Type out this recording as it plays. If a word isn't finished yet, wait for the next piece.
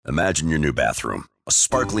Imagine your new bathroom. A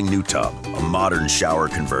sparkling new tub, a modern shower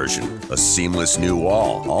conversion, a seamless new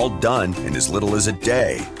wall, all done in as little as a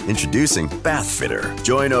day. Introducing Bath Fitter.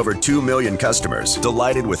 Join over 2 million customers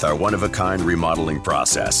delighted with our one-of-a-kind remodeling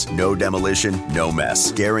process. No demolition, no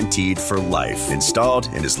mess. Guaranteed for life. Installed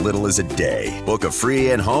in as little as a day. Book a free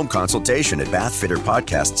in-home consultation at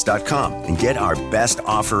bathfitterpodcasts.com and get our best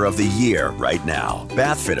offer of the year right now.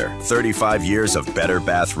 Bath Fitter, 35 years of better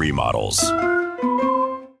bath remodels.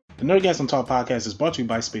 The Nerdgasm Talk podcast is brought to you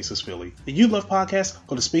by Spaces Philly. If you love podcasts,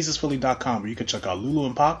 go to spacesphilly.com where you can check out Lulu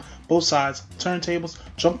and Pop, Both Sides, Turntables,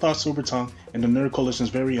 Jump Thought Super Tongue, and the Nerd Coalition's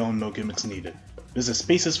very own No Gimmicks Needed. Visit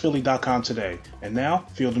spacesphilly.com today. And now,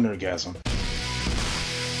 feel the Nerdgasm.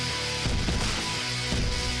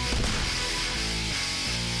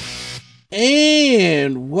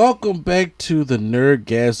 And welcome back to the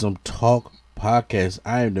Nerdgasm Talk podcast.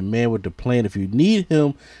 I am the man with the plan. If you need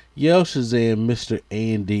him, yell Shazam, Mr.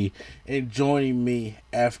 A&D. And joining me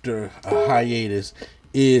after a hiatus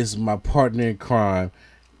is my partner in crime,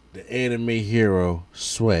 the anime hero,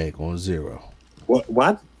 Swag on Zero.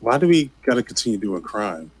 Why do we gotta continue doing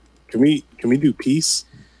crime? Can we do peace?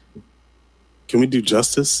 Can we do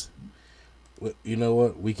justice? Well, you know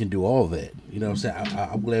what? We can do all that. You know what I'm saying?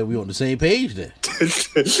 I'm glad we're on the same page then. You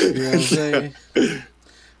know what I'm saying?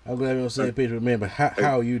 I'm glad we're on the same page. Remember,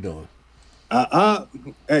 how are you doing?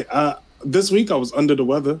 This week I was under the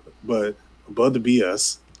weather, but above the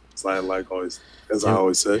BS. It's like always, as I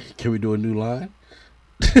always say. Can we do a new line?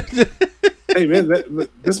 Hey man,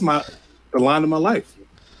 this is the line of my life.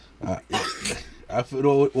 I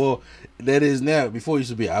feel well. That is now. Before it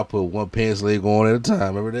used to be, I put one pants leg on at a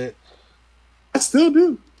time. Remember that? I still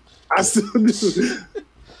do.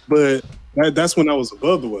 But that's when I was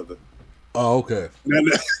above the weather. Oh, okay. Now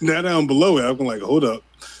that I'm below it, I'm like, hold up.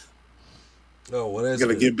 Oh, well, that's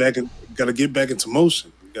gotta get back into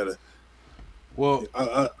motion. Well,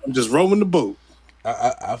 I'm just rowing the boat.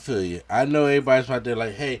 I feel you. I know everybody's out there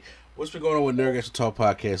like, hey, what's been going on with Nerdgasm Talk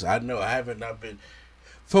podcast? I know I haven't not been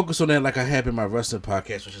focused on that like I have in my wrestling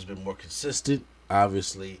podcast, which has been more consistent,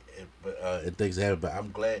 obviously, and things happen. But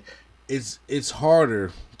I'm glad it's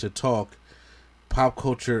harder to talk pop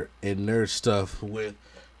culture and nerd stuff with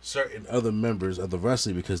certain other members of the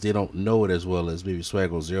wrestling because they don't know it as well as maybe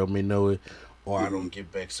Swag on Zero may know it, or I don't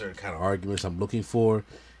get back certain kind of arguments I'm looking for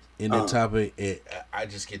in the topic, and I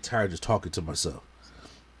just get tired of just talking to myself.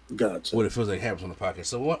 Gotcha. What it feels like happens on the podcast.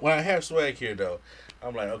 So when I have Swag here, though,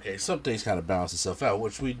 I'm like, okay, some things kind of balance itself out,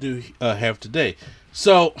 which we do have today.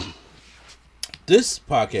 So this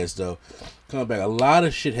podcast, though, coming back, a lot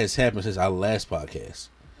of shit has happened since our last podcast,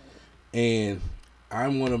 and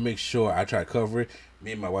I'm going to make sure I try to cover it.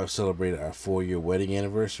 Me and my wife celebrated our 4-year wedding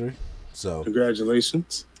anniversary. So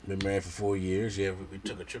congratulations. Been married for 4 years. Yeah, we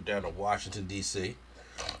took a trip down to Washington, D.C.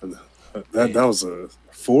 That was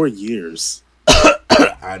 4 years.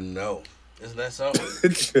 I know. Isn't that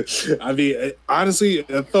something? I mean, honestly,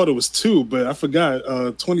 I thought it was 2, but I forgot.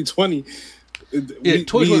 2020. Yeah,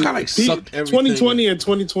 2020 kind of like sucked everything. 2020 and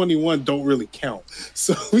 2021 don't really count.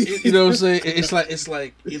 So you know what I'm saying?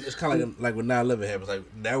 It's kind of like when 9/11 happens.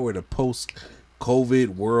 Like now we're in a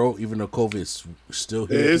post-COVID world, even though COVID is still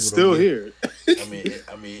here. It's still here. I mean,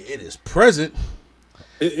 it is present.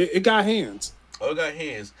 It got hands. Oh, it got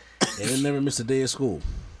hands, and it never missed a day of school.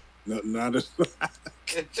 No, not at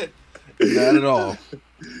not at all.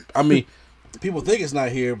 I mean, people think it's not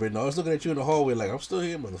here, but no, it's looking at you in the hallway like I'm still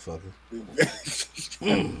here, motherfucker.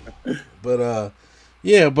 But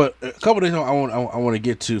yeah, but a couple of things I want to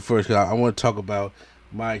get to first because I want to talk about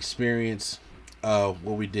my experience of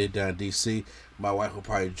what we did down in DC. My wife will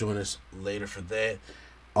probably join us later for that.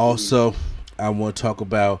 Also, I want to talk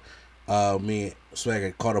about me and Swag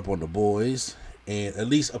got caught up on The Boys, and at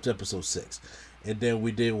least up to episode 6. And then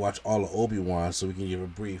we did watch all of Obi-Wan, so we can give a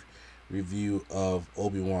brief review of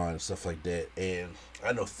Obi-Wan and stuff like that. And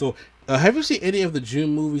I know Thor. Have you seen any of the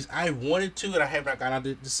June movies? I wanted to, and I have not gotten out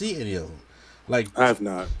to see any of them. Like I have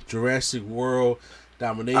not. Jurassic World,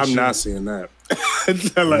 Domination. I'm not seeing that.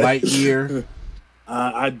 Lightyear.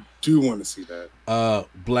 I do want to see that.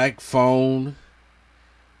 Black Phone.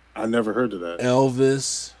 I never heard of that.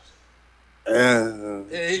 Elvis.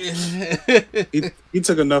 He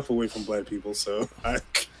took enough away from black people, so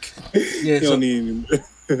yeah, don't need.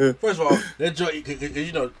 First of all, that joint,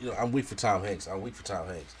 you know, I'm weak for Tom Hanks. As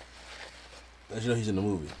you know, he's in the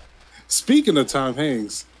movie. Speaking of Tom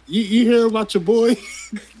Hanks, you hear about your boy?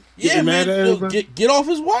 Yeah, man, get off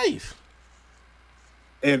his wife.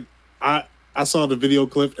 And I saw the video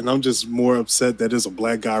clip, and I'm just more upset that there's a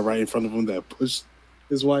black guy right in front of him that pushed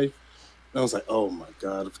his wife. And I was like, oh my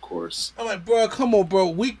God, of course. I'm like, bro, come on, bro.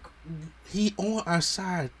 he on our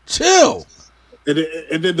side. Chill.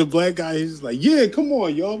 And then the black guy is like, yeah, come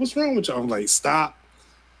on, y'all. What's wrong with y'all? I'm like, stop.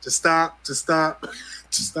 Just stop. Just stop.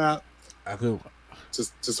 Just stop. I could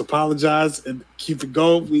just apologize and keep it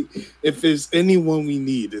going. If there's anyone we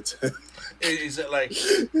need, it's is it like,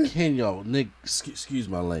 can y'all, Nick, excuse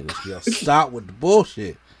my language, y'all stop with the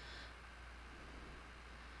bullshit.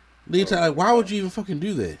 Like, why would you even fucking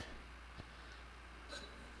do that?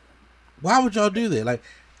 Why would y'all do that? Like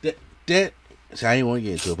that. See, I ain't want to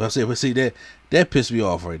get into it, but see that pissed me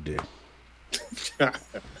off right there.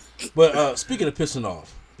 But speaking of pissing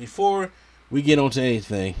off, before we get on to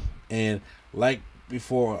anything, and like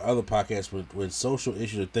before other podcasts, when social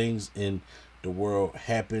issues or things in the world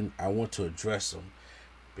happen, I want to address them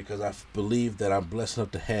because I believe that I'm blessed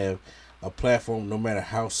enough to have a platform, no matter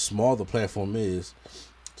how small the platform is,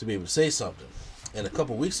 to be able to say something. And a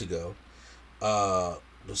couple weeks ago, the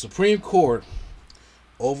Supreme Court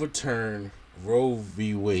overturned Roe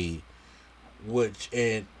v. Wade, which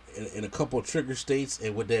in a couple of trigger states,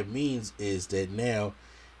 and what that means is that now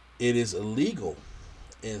it is illegal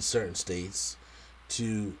in certain states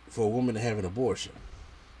for a woman to have an abortion.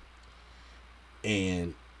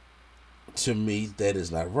 And to me, that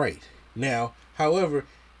is not right. Now, however,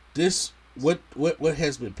 this what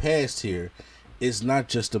has been passed here is not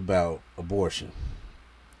just about abortion.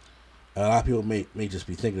 A lot of people may just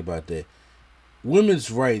be thinking about that. Women's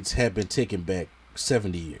rights have been taken back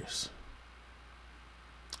 70 years.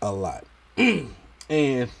 A lot.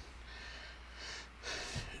 And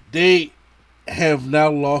they have now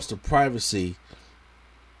lost the privacy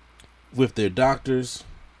with their doctors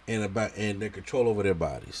and their control over their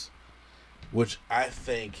bodies, which I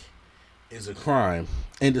think is a crime.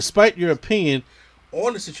 And despite your opinion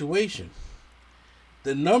on the situation,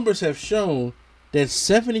 the numbers have shown that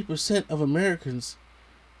 70% of Americans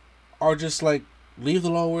are just like, leave the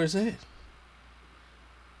law where it's at.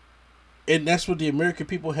 And that's what the American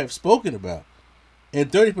people have spoken about.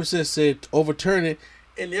 And 30% said overturn it,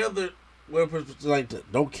 and the other like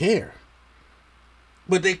don't care.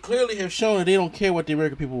 But they clearly have shown that they don't care what the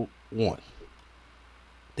American people want.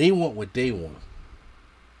 They want what they want.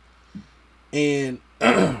 And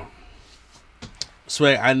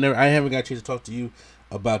Sway, I haven't got a chance to talk to you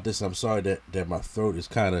about this. I'm sorry that my throat is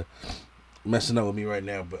kind of messing up with me right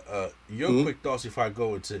now. But your quick thoughts if I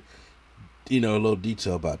go into a little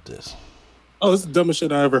detail about this. Oh, it's the dumbest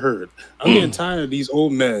shit I ever heard. I'm getting tired of these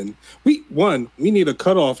old men. We need a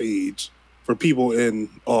cutoff age for people in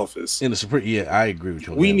office. In the Supreme, yeah, I agree with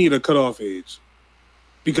you. We need a cutoff age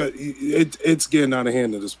because it's getting out of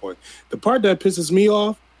hand at this point. The part that pisses me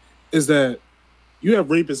off is that you have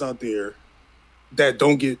rapists out there that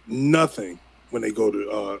don't get nothing when they go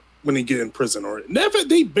to when they get in prison, or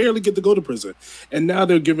they barely get to go to prison, and now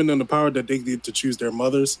they're giving them the power that they get to choose their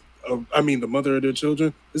mothers. The mother of their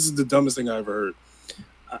children. This is the dumbest thing I ever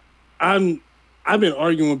heard. I've been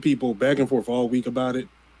arguing with people back and forth all week about it.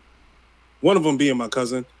 One of them being my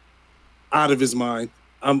cousin, out of his mind.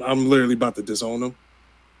 I'm literally about to disown him.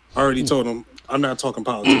 I already told him I'm not talking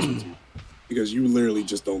politics with you because you literally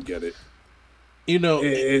just don't get it. Go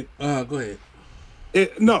ahead.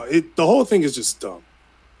 The whole thing is just dumb.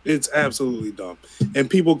 It's absolutely dumb. And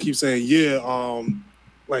people keep saying, you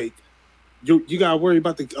gotta worry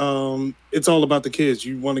about it's all about the kids.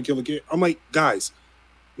 You want to kill a kid. I'm like, guys,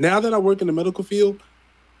 now that I work in the medical field,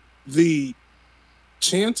 the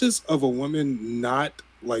chances of a woman not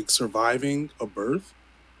surviving a birth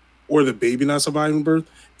or the baby not surviving birth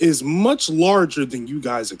is much larger than you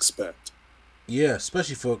guys expect. Yeah,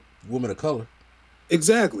 especially for women of color.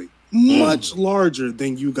 Exactly. Much larger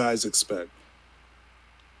than you guys expect.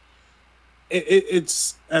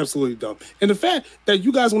 It's absolutely dumb. And the fact that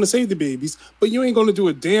you guys want to save the babies, but you ain't going to do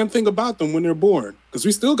a damn thing about them when they're born. Because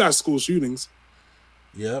we still got school shootings.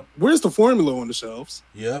 Yep. Where's the formula on the shelves?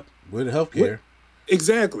 Yep. Where's the healthcare?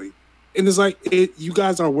 Exactly. And it's like, you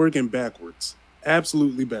guys are working backwards.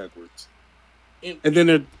 Absolutely backwards. And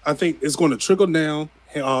then I think it's going to trickle down,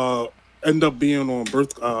 end up being on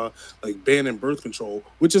birth, banning birth control,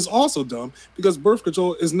 which is also dumb because birth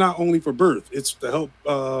control is not only for birth; it's to help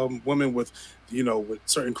women with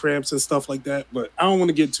certain cramps and stuff like that. But I don't want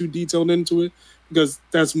to get too detailed into it because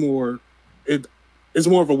that's more. It's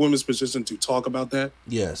more of a woman's position to talk about that.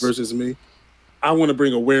 Yes. Versus me, I want to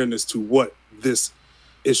bring awareness to what this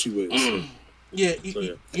issue is.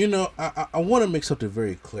 I want to make something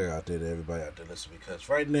very clear out there to everybody out there listening because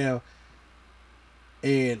right now.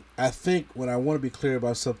 And I think when I want to be clear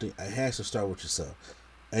about something, it has to start with yourself.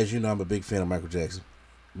 As you know, I'm a big fan of Michael Jackson.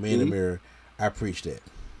 Man in the Mirror, I preach that.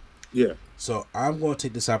 Yeah. So I'm going to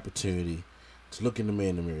take this opportunity to look in the man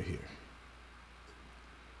in the mirror here.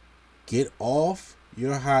 get off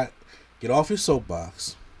your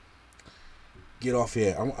soapbox. Get off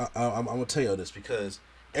here. I'm gonna tell you this because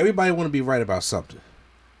everybody want to be right about something.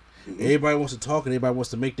 Mm-hmm. Everybody wants to talk and everybody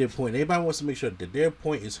wants to make their point. Everybody wants to make sure that their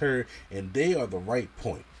point is heard and they are the right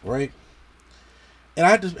point, right? And I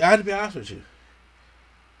had to be honest with you.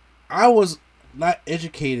 I was not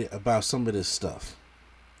educated about some of this stuff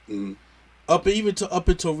up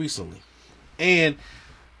until recently, and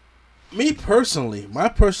me personally, my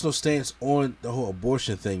personal stance on the whole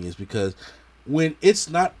abortion thing is because when it's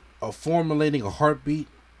not formulating a heartbeat,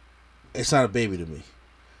 it's not a baby to me.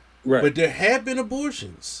 Right. But there have been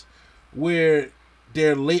abortions where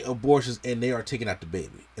they're late abortions and they are taking out the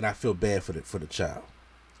baby, and I feel bad for the child.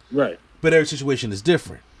 Right. But every situation is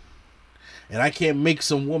different, and I can't make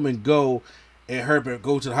some woman go and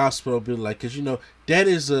go to the hospital and be like, because that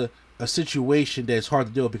is a situation that's hard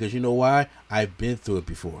to deal with because you know why? I've been through it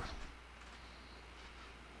before.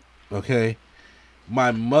 Okay,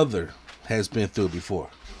 my mother has been through it before.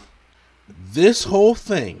 This whole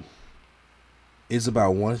thing is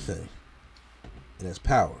about one thing, and that's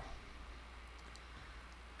power.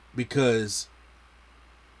 Because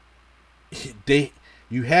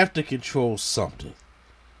you have to control something,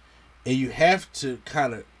 and you have to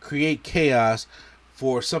kind of create chaos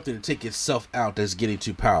for something to take itself out that's getting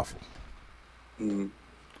too powerful. Mm-hmm.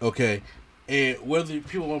 Okay, and whether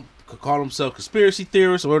people want to call themselves conspiracy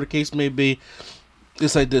theorists or whatever the case may be,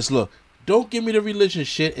 it's like this. Look, don't give me the religion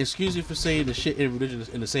shit. Excuse me for saying the shit and religion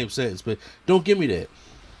in the same sentence, but don't give me that.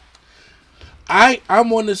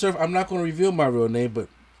 I'm on this earth. I'm not going to reveal my real name, but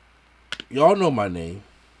y'all know my name.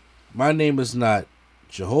 My name is not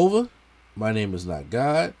Jehovah. My name is not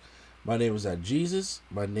God. My name is not Jesus.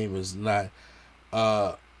 My name is not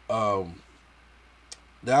the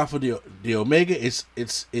Alpha, the Omega.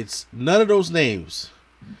 It's none of those names.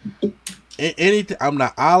 Anything. I'm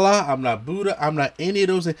not Allah. I'm not Buddha. I'm not any of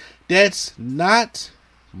those things. That's not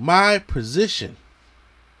my position.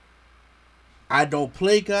 I don't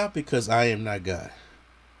play God because I am not God.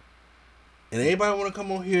 And anybody want to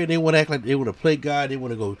come on here and they want to act like they want to play God, they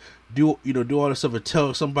want to go do all this stuff and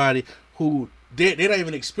tell somebody who they're not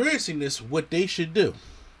even experiencing this what they should do.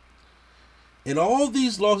 And all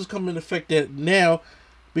these laws come into effect that now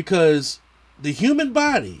because the human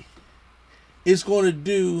body is going to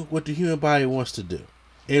do what the human body wants to do.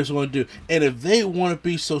 And it's going to do. And if they want to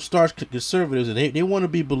be so starch conservatives and they want to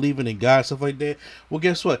be believing in God, stuff like that, well,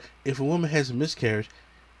 guess what? If a woman has a miscarriage,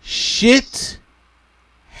 shit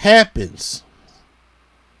happens.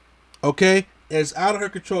 Okay? It's out of her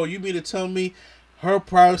control. You mean to tell me her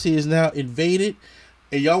privacy is now invaded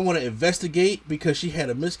and y'all want to investigate because she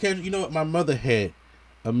had a miscarriage? You know what? My mother had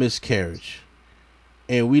a miscarriage.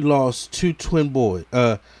 And we lost two twins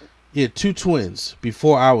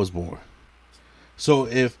before I was born. So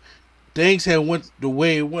if things had went the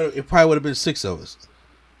way it went, it probably would have been 6 of us.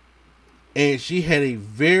 And she had a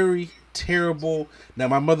very terrible, now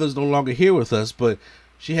my mother's no longer here with us, but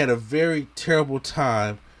she had a very terrible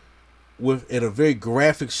time and a very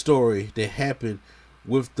graphic story that happened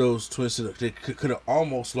with those twins that could have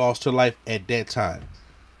almost lost her life at that time.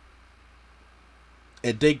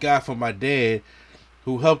 And thank God for my dad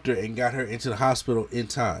who helped her and got her into the hospital in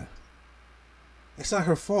time. It's not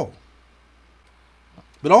her fault.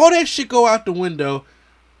 But all that shit go out the window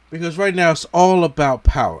because right now it's all about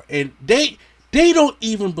power. And they don't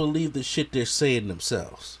even believe the shit they're saying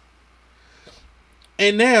themselves.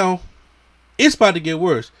 And now it's about to get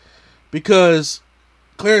worse because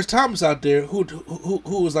Clarence Thomas out there who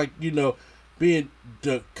was like, being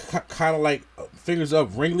the kind of like fingers up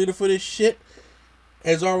ringleader for this shit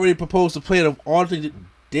has already proposed a plan of all the things that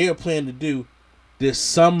they're planning to do this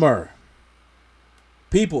summer.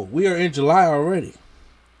 People, we are in July already.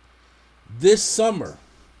 This summer,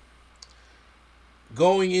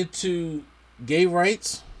 going into gay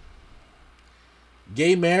rights,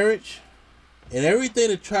 gay marriage, and everything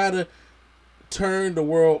to try to turn the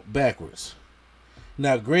world backwards.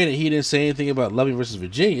 Now, granted, he didn't say anything about Loving versus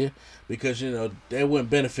Virginia because, that wouldn't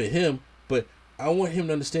benefit him, but I want him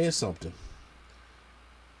to understand something.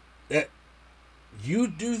 That you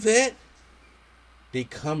do that, they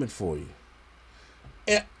coming for you.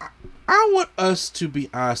 And I want us to be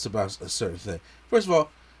honest about a certain thing. First of all,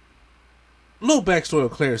 a little backstory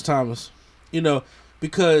of Clarence Thomas,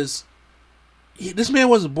 because this man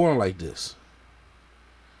wasn't born like this.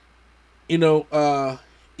 Even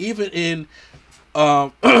in,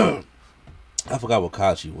 I forgot what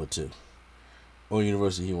college he went to, or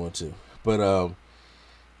university he went to, but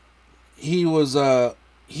he was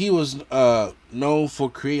known for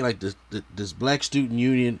creating like this Black Student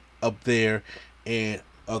Union up there. And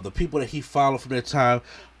of the people that he followed from that time,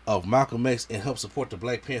 of Malcolm X and help support the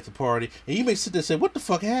Black Panther Party, and you may sit there and say, what the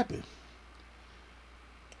fuck happened?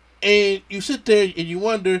 And you sit there and you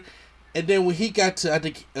wonder, and then when he got to, I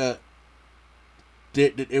think,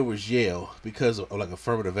 it was Yale because of like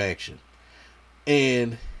affirmative action.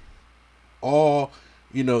 And all,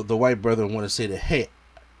 the white brethren want to say that, hey,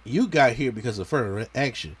 you got here because of affirmative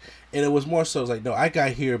action. And it was more so, like, no, I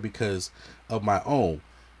got here because of my own.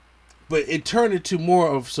 But it turned into more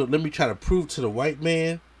of, so let me try to prove to the white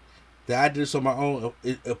man that I did this on my own,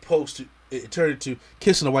 opposed to, it turned into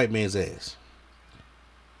kissing the white man's ass.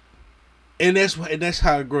 And that's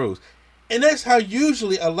how it grows. And that's how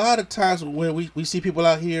usually a lot of times when we see people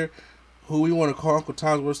out here who we want to call Uncle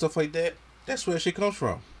Tom's and stuff like that, that's where that shit comes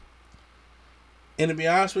from. And to be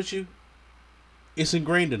honest with you, it's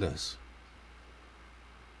ingrained in us.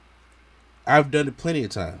 I've done it plenty of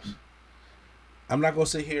times. I'm not going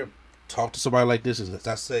to sit here and talk to somebody like this as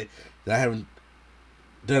I say that I haven't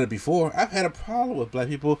done it before. I've had a problem with black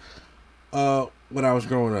people when I was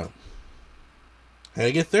growing up. I had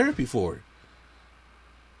to get therapy for it.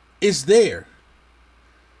 It's there.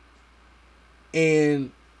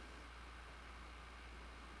 And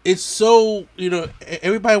it's so,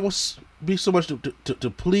 everybody wants to be so much to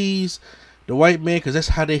please the white man because that's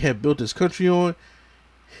how they have built this country on.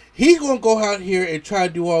 He's going to go out here and try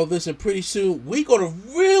to do all this, and pretty soon we're going to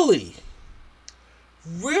really,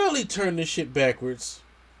 really turn this shit backwards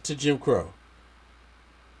to Jim Crow.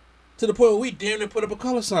 To the point where we damn near put up a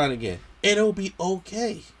color sign again. And it'll be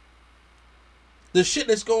okay. The shit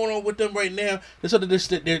that's going on with them right now,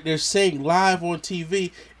 they're saying live on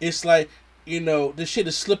TV, it's like, this shit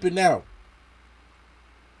is slipping out.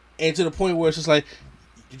 And to the point where it's just like,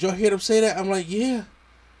 did y'all hear them say that? I'm like, yeah.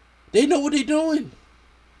 They know what they're doing.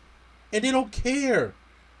 And they don't care.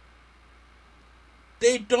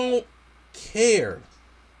 They don't care.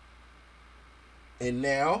 And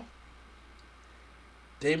now,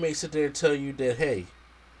 they may sit there and tell you that, hey,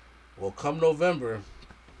 well, come November,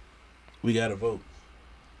 we got to vote.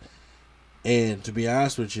 And to be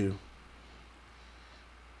honest with you,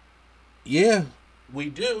 yeah, we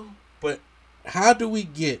do. But how do we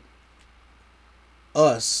get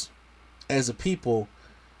us as a people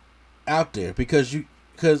out there? Because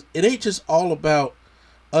it ain't just all about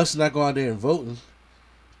us not going out there and voting.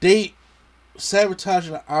 They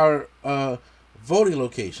sabotaging our voting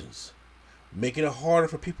locations, making it harder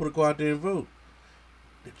for people to go out there and vote.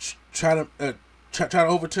 Trying to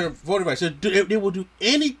overturn voting rights. They will do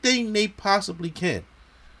anything they possibly can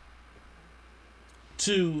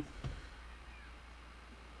to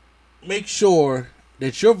make sure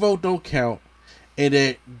that your vote don't count and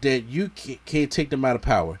that you can't take them out of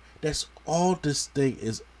power. That's all this thing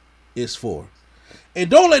is for. And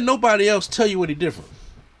don't let nobody else tell you any different.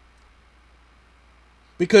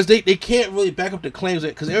 Because they can't really back up the claims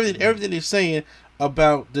because everything they're saying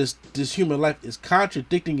about this human life is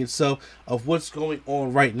contradicting itself of what's going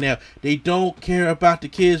on right now. They don't care about the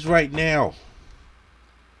kids right now.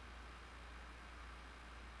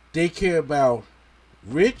 They care about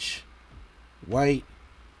rich, white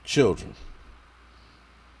children.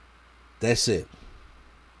 That's it.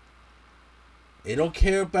 They don't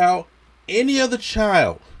care about any other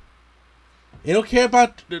child. They don't care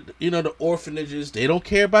about the orphanages. They don't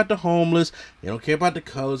care about the homeless. They don't care about the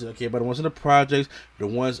colors. They don't care about the ones in the projects. The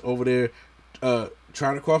ones over there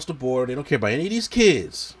trying to cross the border. They don't care about any of these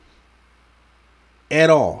kids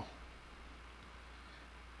at all.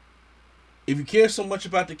 If you care so much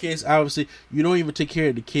about the kids, obviously you don't even take care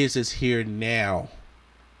of the kids that's here now.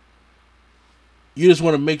 You just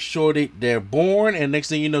want to make sure they're born, and next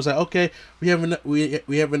thing you know, it's like, okay, we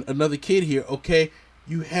have another kid here. Okay,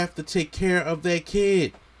 you have to take care of that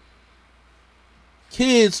kid.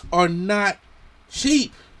 Kids are not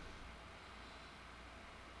cheap.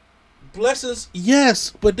 Blessings,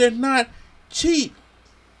 yes, but they're not cheap.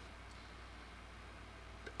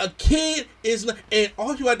 A kid is not, and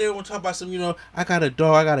all you out there want to talk about some, I got a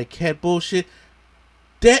dog, I got a cat bullshit.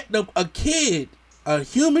 A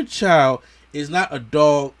human child is not a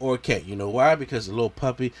dog or a cat. You know why? Because a little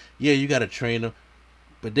puppy, yeah, you got to train them,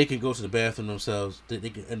 but they can go to the bathroom themselves. They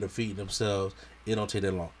can end up feeding themselves. It don't take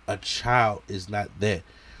that long. A child is not that.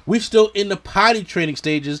 We're still in the potty training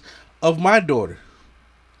stages of my daughter.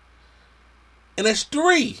 And that's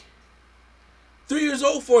 3. 3 years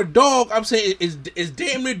old for a dog, I'm saying, is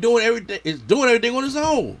damn near doing everything. It's doing everything on its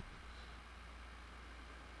own.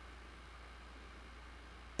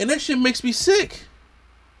 And that shit makes me sick.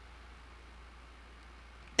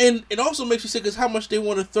 And it also makes you sick because how much they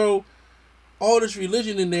want to throw all this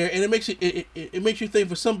religion in there, and it makes you think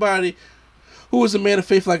for somebody who is a man of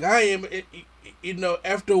faith like I am, you know,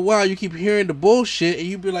 after a while, you keep hearing the bullshit, and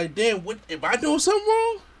you be like, damn, what, am I doing something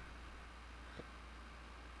wrong?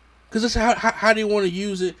 Because that's how do you want to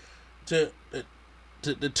use it to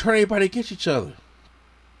turn everybody against each other?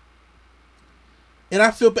 And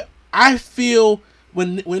I feel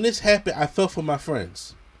when this happened, I felt for my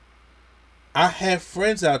friends. I have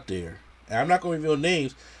friends out there, and I'm not going to reveal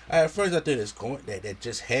names. I have friends out there that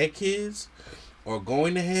just had kids, or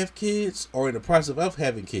going to have kids, or in the process of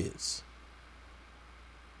having kids.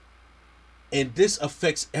 And this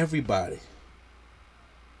affects everybody.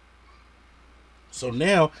 So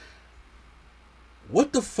now,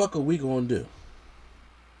 what the fuck are we going to do?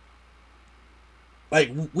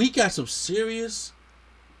 Like, we got some serious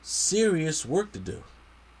work to do.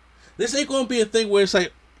 This ain't going to be a thing where it's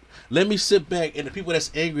like, let me sit back and the people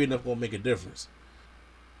that's angry enough going to make a difference.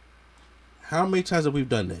 How many times have we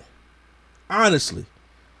done that? Honestly.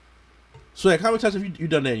 So, like, how many times have you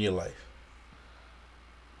done that in your life?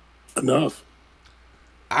 Enough.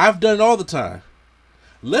 I've done it all the time.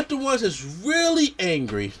 Let the ones that's really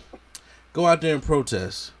angry go out there and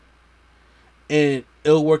protest, and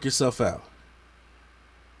it'll work itself out.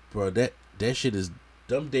 Bro, that shit is,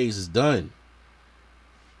 them days is done.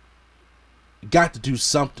 You got to do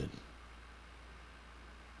something.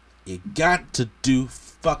 You got to do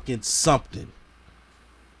fucking something.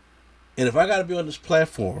 And if I got to be on this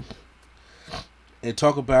platform and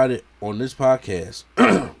talk about it on this podcast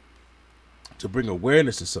to bring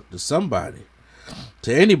awareness to somebody,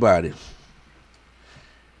 to anybody,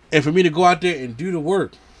 and for me to go out there and do the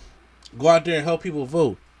work, go out there and help people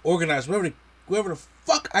vote, organize whatever the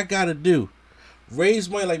fuck I gotta do, raise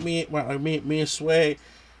money like me and Sway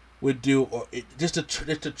would do, or just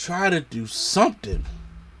to try to do something,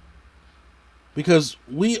 because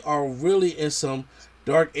we are really in some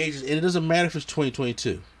dark ages, and it doesn't matter if it's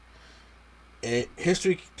 2022. And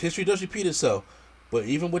history does repeat itself, but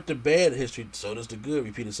even with the bad history, so does the good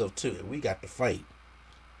repeat itself too, and we got to fight.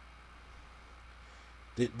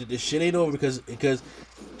 The shit ain't over because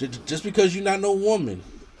just because you're not no woman,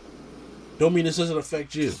 don't mean this doesn't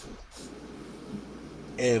affect you.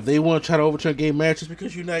 And if they want to try to overturn gay marriage just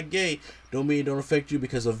because you're not gay, don't mean it don't affect you,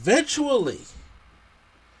 because eventually,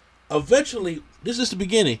 this is the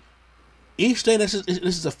beginning. Each thing this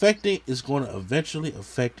is affecting is going to eventually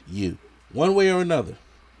affect you, one way or another.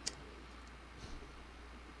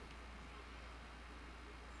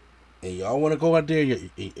 And y'all want to go out there,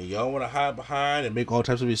 and y'all want to hide behind and make all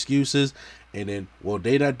types of excuses, and then, well,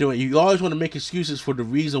 they not doing it. You always want to make excuses for the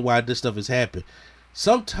reason why this stuff has happened.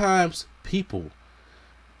 Sometimes people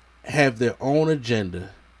have their own agenda,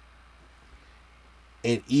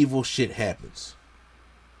 and evil shit happens.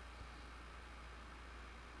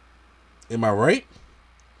 Am I right?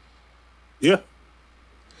 Yeah.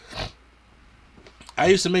 I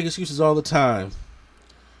used to make excuses all the time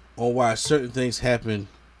on why certain things happen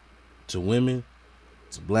to women,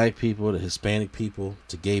 to black people, to Hispanic people,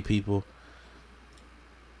 to gay people.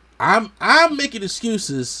 I'm making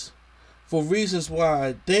excuses for reasons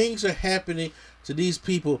why things are happening to these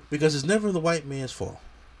people, because it's never the white man's fault.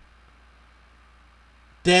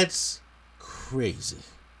 That's crazy.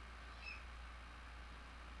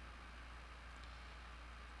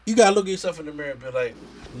 You gotta look at yourself in the mirror and be like,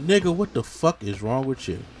 nigga, what the fuck is wrong with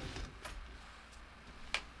you?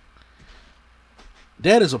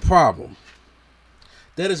 That is a problem.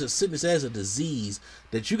 That is a sickness, that is a disease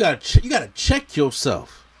that you gotta check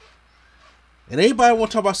yourself. And anybody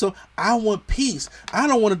want to talk about something, I want peace. I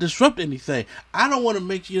don't want to disrupt anything. I don't want to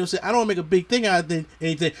make, I don't want to make a big thing out of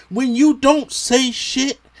anything. When you don't say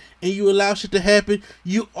shit and you allow shit to happen,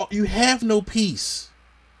 you have no peace.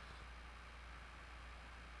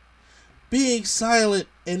 Being silent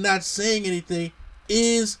and not saying anything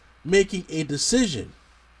is making a decision.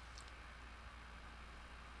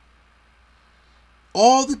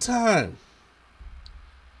 All the time.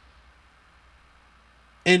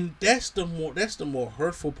 And that's the more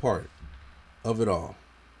hurtful part of it all.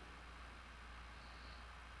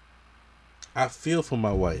 I feel for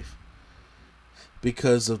my wife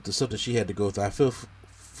because of the stuff that she had to go through. I feel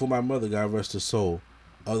for my mother, God rest her soul,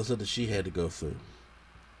 all the stuff that she had to go through.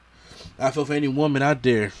 I feel for any woman out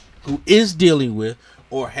there who is dealing with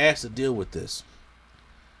or has to deal with this.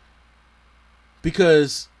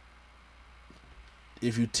 Because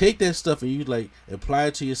if you take that stuff and you apply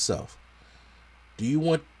it to yourself, do you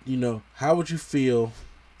want, how would you feel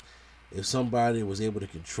if somebody was able to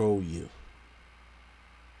control you?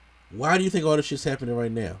 Why do you think all this shit's happening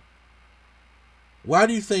right now? Why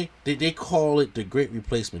do you think they call it the Great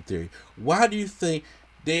Replacement Theory? Why do you think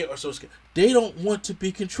they are so scared? They don't want to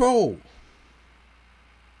be controlled.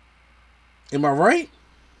 Am I right?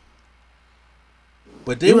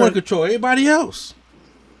 But they want to control everybody else.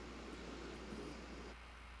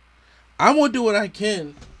 I'm going to do what I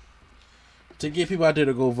can to get people out there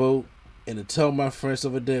to go vote and to tell my friends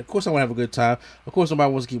over there. Of course, I want to have a good time. Of course,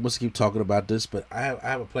 nobody wants to keep talking about this, but I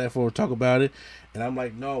have a platform to talk about it. And I'm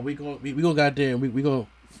like, no, we gonna go out there and we gonna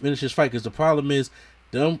finish this fight, because the problem is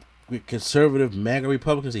them conservative MAGA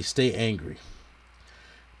Republicans, they stay angry.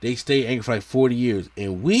 They stay angry for like 40 years,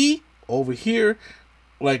 and we over here,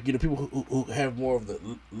 like, you know, people who have more of the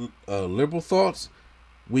liberal thoughts,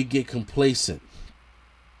 we get complacent.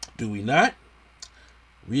 Do we not?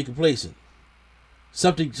 We get complacent.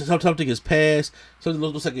 Something is passed. Something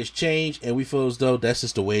looks like it's changed, and we feel as though that's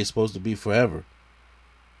just the way it's supposed to be forever.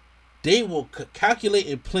 They will calculate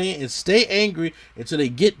and plan and stay angry until they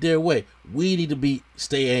get their way. We need to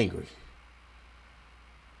stay angry,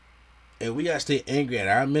 and we gotta stay angry at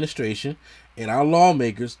our administration and our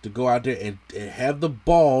lawmakers to go out there and have the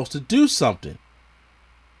balls to do something.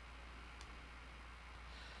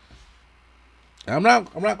 I'm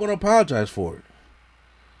not going to apologize for it.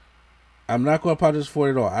 I'm not going to apologize for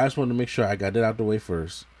it at all. I just wanted to make sure I got that out the way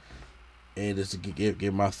first, and just to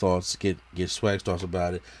get my thoughts, get Swag's thoughts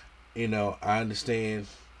about it. You know, I understand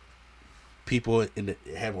people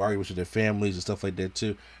have arguments with their families and stuff like that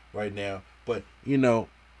too right now, but you know,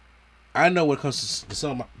 I know when it comes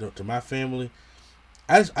to my family,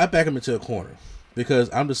 I back them into a corner, because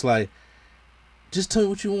I'm just like, just tell me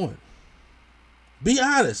what you want. Be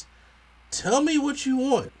honest. Tell me what you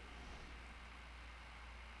want.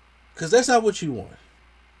 Because that's not what you want.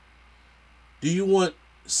 Do you want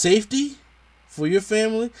safety for your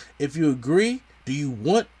family? If you agree, do you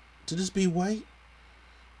want to just be white?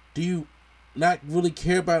 Do you not really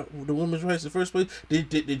care about the women's rights in the first place?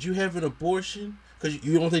 Did you have an abortion? Because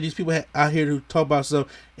you don't think these people out here who talk about some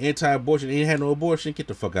anti-abortion ain't had no abortion? Get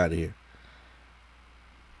the fuck out of here.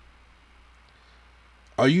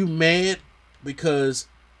 Are you mad because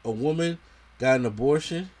a woman got an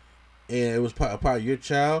abortion and it was part of your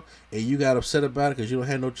child, and you got upset about it because you don't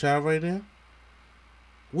have no child right now?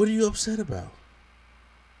 What are you upset about?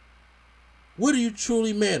 What are you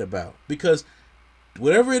truly mad about? Because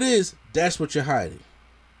whatever it is, that's what you're hiding.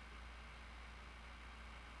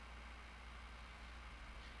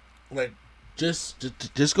 Like, just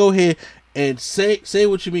go ahead and say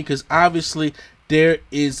what you mean, because obviously there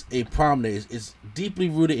is a problem there. It's deeply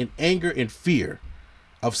rooted in anger and fear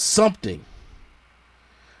of something.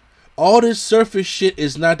 All this surface shit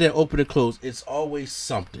is not that open and closed. It's always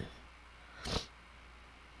something.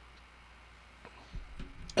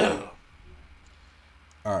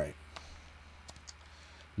 Alright.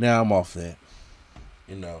 Now I'm off that.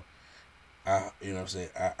 You know what I'm saying?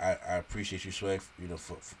 I appreciate you, Swag, you know,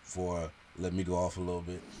 for letting me go off a little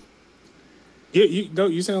bit. Yeah,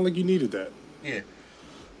 you sound like you needed that. Yeah.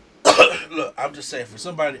 Look, I'm just saying, for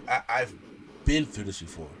somebody, I've been through this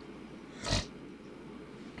before.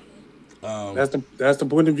 That's the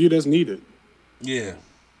point of view that's needed. Yeah.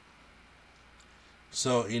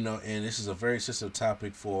 So, you know, and this is a very sensitive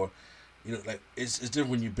topic for, you know, like, it's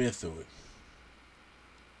different when you've been through it.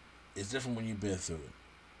 It's different when you've been through it.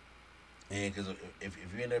 And because if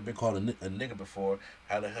you ain't never been called a nigga before,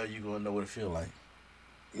 how the hell you gonna know what it feel like?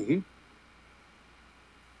 Mm-hmm.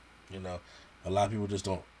 You know, a lot of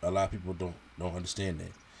people don't understand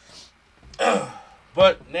that.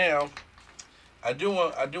 But now, I do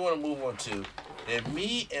want to move on to that.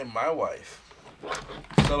 Me and my wife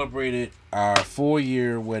celebrated our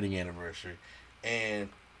 4-year wedding anniversary, and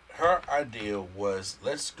her idea was,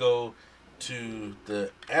 let's go to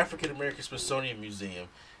the African American Smithsonian Museum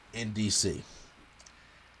in DC.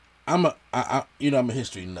 I'm a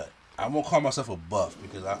history nut. I won't call myself a buff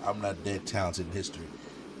because I'm not that talented in history,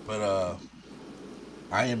 but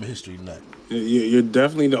I am a history nut. You're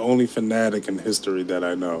definitely the only fanatic in history that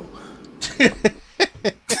I know.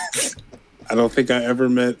 I don't think I ever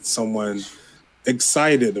met someone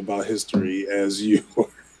excited about history as you were.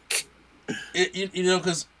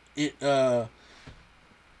 Because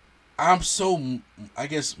I'm so, I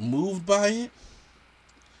guess, moved by it,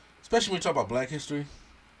 especially when you talk about Black history.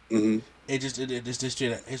 Mm-hmm. This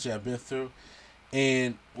history I've been through,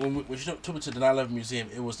 and when you took me to the 9/11 Museum,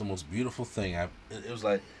 it was the most beautiful thing. It was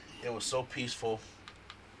like, it was so peaceful.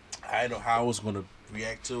 I didn't know how I was going to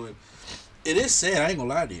react to it. It is sad. I ain't gonna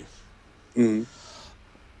lie to you. Mm-hmm.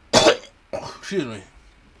 Excuse me.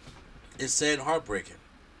 It's sad and heartbreaking,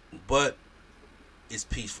 but it's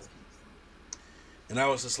peaceful. And I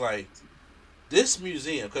was just like, this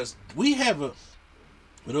museum, because we have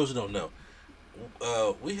for those who don't know,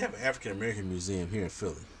 we have an African American museum here in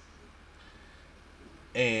Philly,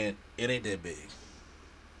 and it ain't that big.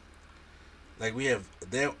 Like we have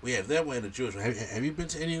that one in the Jewish one. Have you been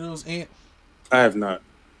to any of those, Ant? I have not.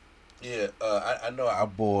 Yeah, I know our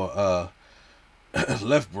boy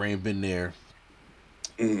Left Brain been there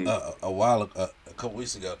a while a couple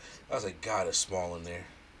weeks ago. I was like, God, it's small in there.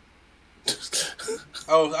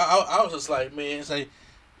 I was just like, man, it's like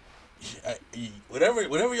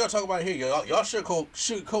whatever y'all talk about here, y'all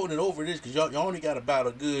sugarcoating it over this because y'all only got about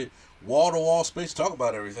a good wall to wall space to talk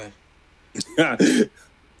about everything.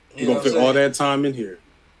 You're gonna fit all that time in here.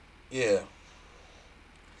 Yeah.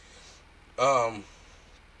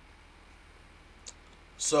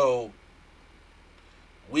 So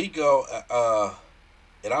we go,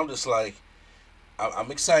 and I'm just like,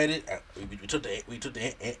 I'm excited. We took the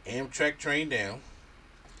Amtrak train down,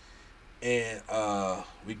 and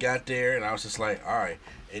we got there, and I was just like, all right.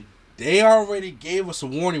 And they already gave us a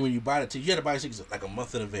warning when you buy the ticket. You had to buy the tickets like a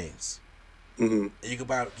month in advance. Mm-hmm. And you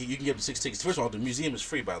can get the 6 tickets. First of all, the museum is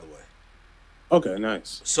free, by the way. Okay,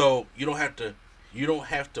 nice. So you don't have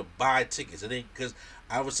to buy tickets. And then because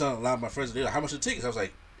I was telling a lot of my friends, they're like, how much are the tickets? I was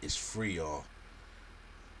like, it's free, y'all.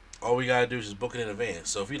 All we gotta do is just book it in advance.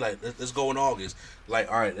 So if you like, let's go in August.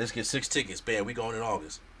 Like, all right, let's get 6 tickets. Bam, we going in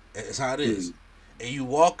August. That's how it is. And you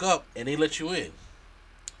walk up and they let you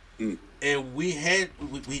in. And we had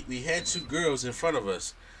 2 girls in front of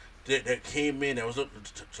us that came in. That was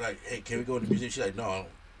like, hey, can we go in the museum? She's like, no,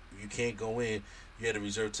 you can't go in. You had to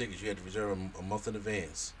reserve tickets. You had to reserve them a month in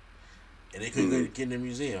advance. And they couldn't get in the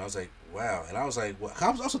museum. I was like, wow. And I was like, well,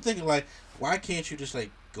 I was also thinking, like, why can't you just,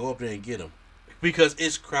 like, go up there and get them? Because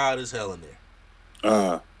it's crowded as hell in there.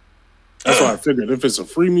 That's why I figured if it's a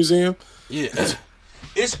free museum. Yeah.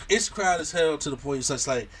 It's crowded as hell to the point it's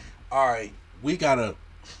like, all right, you gotta,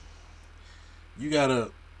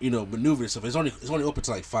 maneuver yourself. It's only open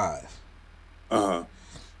to like 5.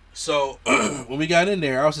 So when we got in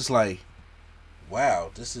there, I was just like, wow,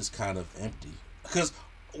 this is kind of empty. Because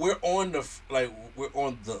we're on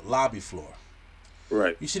the lobby floor.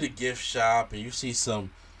 Right. You see the gift shop and you see some,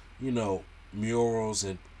 murals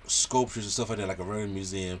and sculptures and stuff like that, like a regular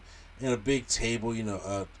museum, and a big table,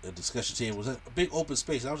 a discussion table, a big open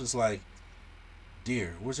space. I was just like,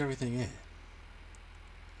 dear, where's everything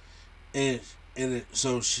at?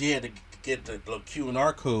 So she had to get the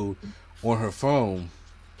QR code on her phone,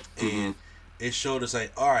 and it showed us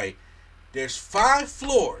like, all right, there's 5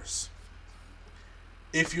 floors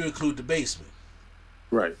if you include the basement.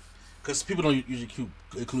 Right. Because people don't usually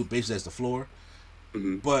include basement as the floor,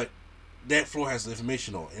 but that floor has the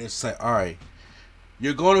information on it. And it's like, all right,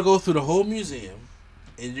 you're going to go through the whole museum,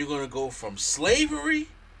 and you're going to go from slavery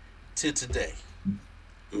to today.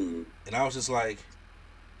 And I was just like,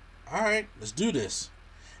 all right, let's do this.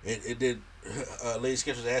 And then Lady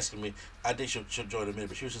Sketch was asking me, I think she'll join in a minute,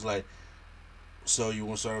 but she was just like, so you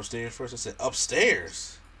want to start upstairs first? I said,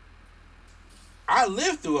 upstairs? I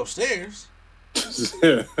live through upstairs. You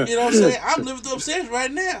know what I'm saying? I'm living through upstairs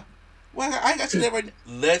right now. Well, I got you there right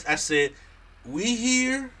now. I said,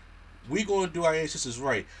 we going to do our ancestors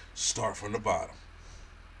right. Start from the bottom.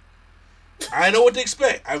 I didn't know what to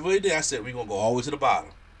expect. I really did. I said, we're going to go all the way to the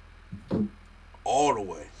bottom. All the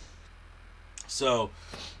way. So,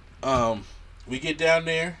 we get down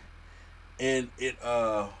there, and there's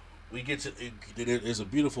a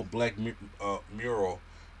beautiful black mural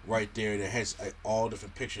right there that has like, all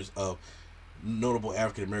different pictures of notable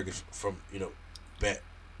African Americans from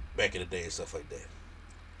back in the day and stuff like that.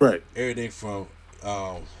 Right. Everything from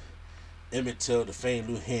Emmett Till to Fannie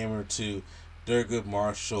Lou Hamer to Thurgood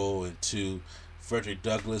Marshall and to Frederick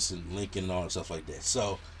Douglass and Lincoln and all that stuff like that.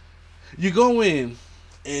 So you go in,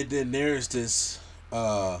 and then there's this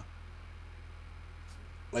like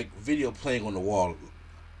video playing on the wall,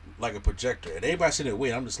 like a projector, and everybody sitting there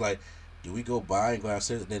waiting. I'm just like, do we go by and go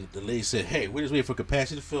downstairs? And then the lady said, hey, we're just waiting for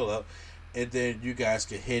capacity to fill up, and then you guys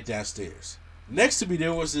can head downstairs. Next to me,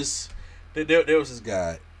 there was this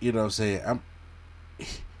guy. You know what I'm saying?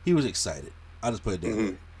 He was excited. I'll just put it that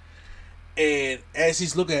way. And as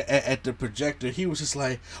he's looking at the projector, he was just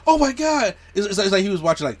like, "Oh my God!" It's like he was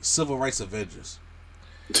watching like Civil Rights Avengers.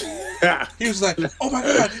 He was like, "Oh my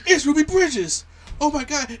God, it's Ruby Bridges! Oh my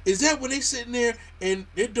God, is that when they sitting there and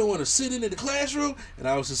they're doing a sit-in in the classroom?" And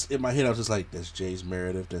I was just in my head, I was just like, "That's James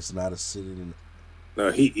Meredith. That's not a sit-in." No,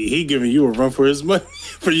 he giving you a run for his money,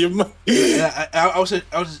 for your money. And I was just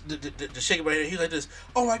shaking my head. He was like this.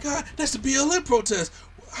 "Oh my God, that's the BLM protest.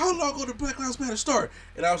 How long ago did Black Lives Matter start?"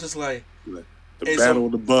 And I was just like, the battle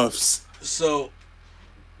of the buffs. So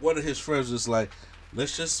one of his friends was like,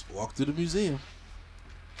 "Let's just walk through the museum.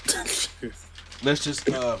 Let's just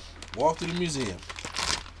walk through the museum."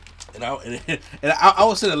 And I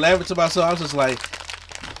was sitting laughing to myself. I was just like,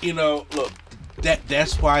 look,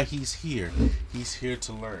 that's why he's here. He's here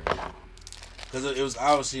to learn. Because it was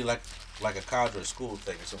obviously like a college or a school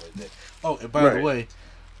thing or something like that. Oh, and by the way,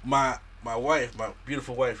 my wife, my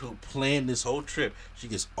beautiful wife, who planned this whole trip, she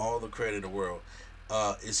gets all the credit in the world.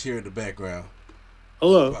 Is here in the background.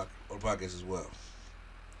 Hello. On the podcast as well.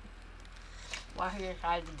 Why he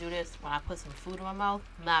decided to do this when I put some food in my mouth?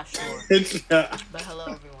 Not sure. But hello,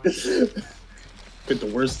 everyone. Pick the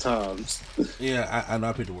worst times. Yeah, I know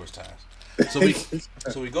I picked the worst times.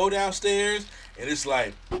 So we go downstairs and it's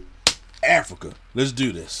like, Africa, let's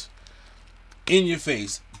do this. In your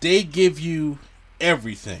face. They give you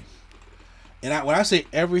everything. And when I say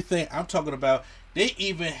everything, I'm talking about they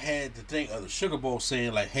even had the thing of the Sugar Bowl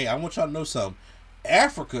saying like, hey, I want y'all to know something.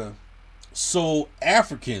 Africa sold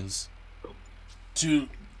Africans to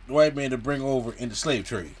the white man to bring over in the slave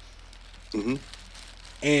trade. Mm-hmm.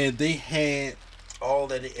 And they had all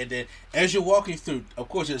that. And then as you're walking through, of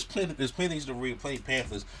course, there's plenty things to read, plenty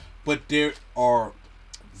pamphlets, but there are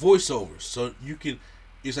voiceovers. So you can,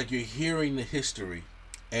 it's like you're hearing the history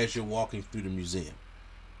as you're walking through the museum.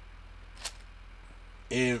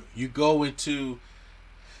 And you go into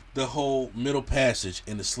the whole middle passage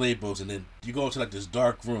in the slave boats, and then you go into like this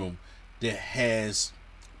dark room that has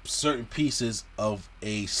certain pieces of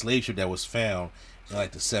a slave ship that was found in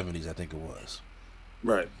like the 70s, I think it was.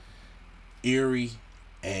 Right. Eerie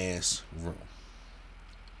ass room.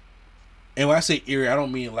 And when I say eerie, I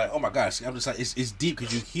don't mean like, oh my gosh, I'm just like, it's deep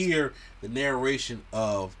because you hear the narration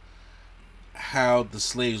of how the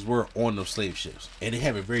slaves were on those slave ships, and they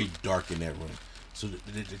have it very dark in that room. So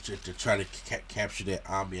to try to capture that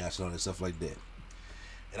ambiance and all that stuff like that.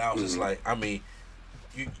 And I was just like, I mean,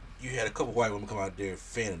 you had a couple white women come out there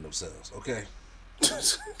fanning themselves, okay?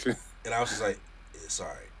 And I was just like,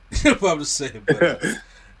 sorry. I'm just saying, but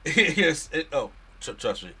yes,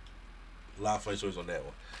 trust me, a lot of funny stories on that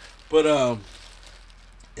one. But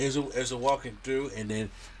as we're walking through, and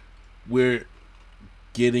then we're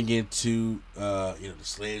getting into the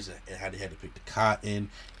slaves and how they had to pick the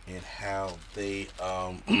cotton. And how they,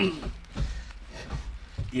 about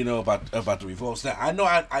the revolts. Now, I know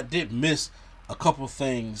I did miss a couple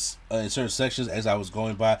things in certain sections as I was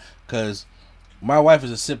going by, because my wife is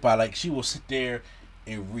a sit by, like, she will sit there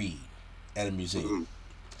and read at a museum. Mm-hmm.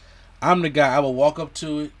 I'm the guy, I will walk up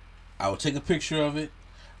to it, I will take a picture of it,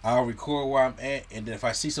 I'll record where I'm at, and then if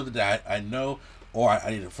I see something that I know or I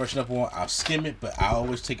need to freshen up on, I'll skim it, but I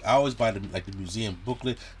always buy the museum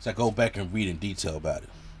booklet, so I go back and read in detail about it.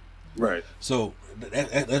 Right. So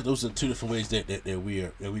those are two different ways that we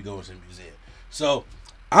go into the museum. So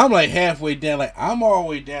I'm like halfway down, like I'm all the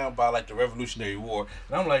way down by like the Revolutionary War,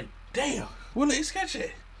 and I'm like, damn, where they sketch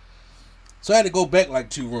at? So I had to go back like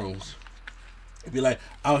 2 rooms and be like,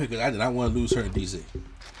 I don't because I did not want to lose her in DC.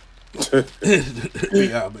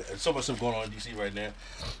 Yeah, so much stuff going on in DC right now.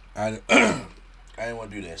 I didn't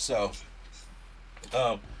want to do that. So,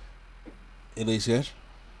 any sketch?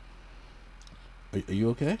 Are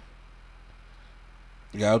you okay?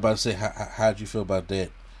 Yeah, I was about to say, how'd you feel about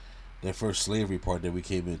that first slavery part that we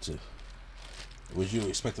came into? Was you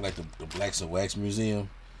expecting like the Blacks and Wax Museum?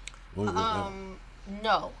 No,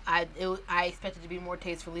 I expected it to be more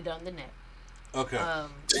tastefully done than that. Okay. I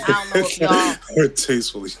don't know if y'all more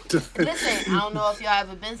tastefully done. Listen, I don't know if y'all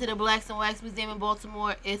ever been to the Blacks and Wax Museum in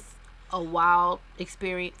Baltimore. It's a wild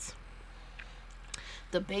experience.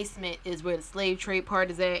 The basement is where the slave trade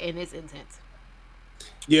part is at, and it's intense.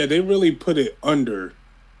 Yeah, they really put it under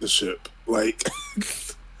the ship. Like,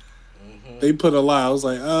 they put a lot. I was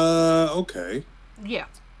like, okay. Yeah,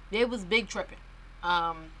 it was big tripping.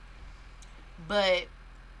 But,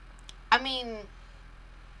 I mean,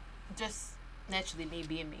 just naturally me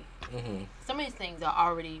being me. Mm-hmm. Some of these things I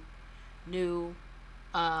already knew,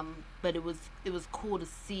 but it was cool to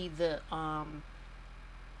see the,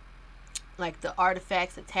 like the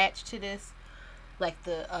artifacts attached to this. Like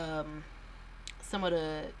the, some of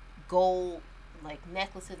the gold like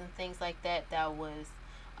necklaces and things like that was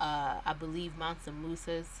I believe Mansa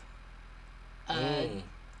Musa's and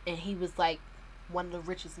he was like one of the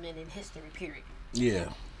richest men in history, period. Yeah.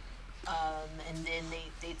 And then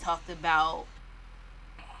they talked about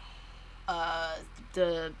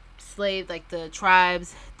the slave, like the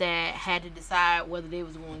tribes that had to decide whether they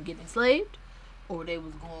was going to get enslaved or they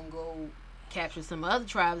was going to go capture some other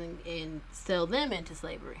tribes and sell them into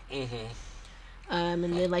slavery. Mm-hmm. And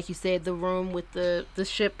then, like you said, the room with the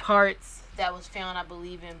ship parts that was found, I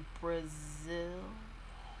believe, in Brazil?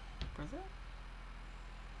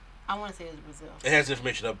 I want to say it was Brazil. It has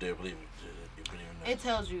information up there, believe me. It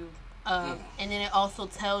tells you. And then it also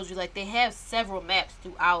tells you, like, they have several maps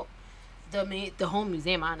throughout the whole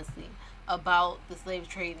museum, honestly. about the slave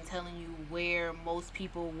trade and telling you where most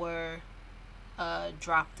people were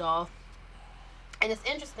dropped off. And it's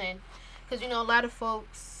interesting because, a lot of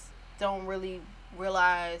folks don't really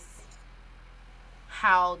realize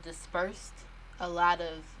how dispersed a lot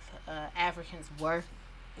of Africans were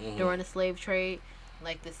during the slave trade.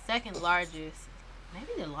 Like the second largest, maybe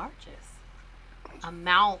the largest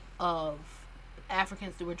amount of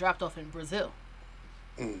Africans that were dropped off in Brazil,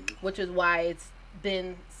 which is why it's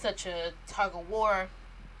been such a tug of war,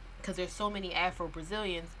 because there's so many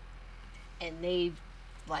Afro-Brazilians and they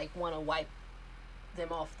want to wipe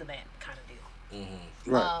them off the map kind of deal.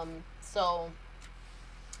 Right. So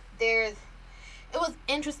it was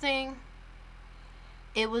interesting.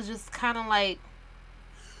 It was just kind of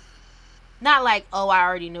not like, oh, I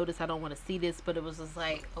already know this, I don't want to see this, but it was just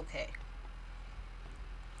like, okay,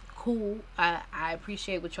 cool. I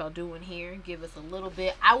appreciate what y'all doing here. Give us a little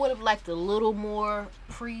bit. I would have liked a little more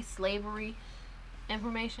pre-slavery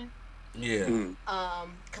information. Yeah.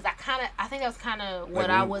 Because I think that was kind of what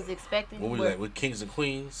I was expecting. What was with Kings and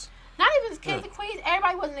Queens? Not even Kings and Queens.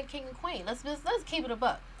 Everybody wasn't a king and queen. Let's keep it a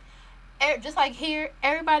buck. Just like here,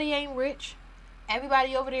 everybody ain't rich.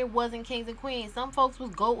 Everybody over there wasn't kings and queens. Some folks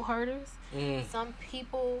was goat herders. Some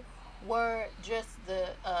people were just the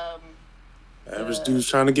average dudes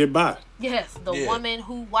trying to get by. Yes, the woman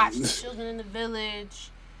who watched the children in the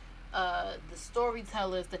village, the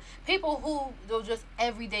storytellers, the people who were just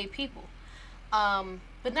everyday people.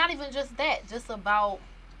 But not even just that, just about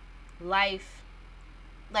life.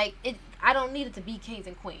 I don't need it to be kings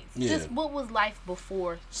and queens. Yeah. Just what was life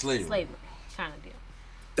before slavery kind of deal.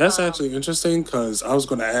 That's actually interesting, because I was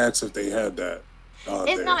going to ask if they had that.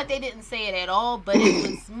 It's not like they didn't say it at all, but it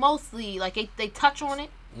was mostly they touch on it.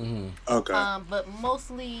 Okay. But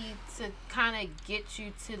mostly to kind of get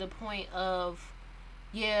you to the point of,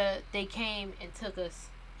 they came and took us,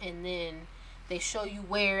 and then they show you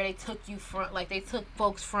where they took you from. They took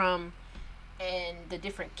folks from, and the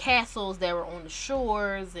different castles that were on the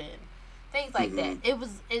shores and things like that.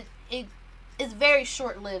 It's very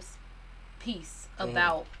short-lived piece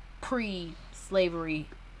about pre-slavery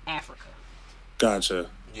Africa. Gotcha.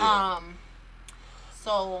 Yeah.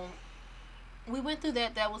 So we went through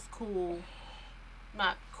that. That was cool.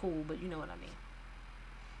 Not cool, but you know what I mean.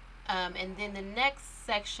 And then the next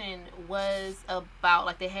section was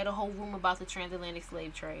about, they had a whole room about the transatlantic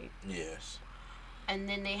slave trade. Yes. And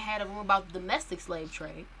then they had a room about the domestic slave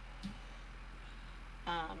trade.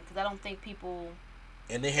 Because I don't think people...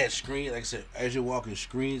 And they had screens, like I said, as you're walking,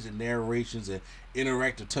 screens and narrations and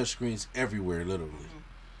interactive touch screens everywhere, literally.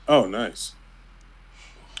 Oh, nice.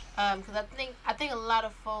 Because I think a lot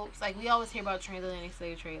of folks, we always hear about transatlantic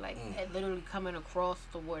slave trade, literally coming across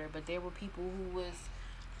the water, but there were people who was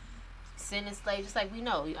sending slaves, just like we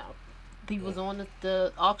know, people was on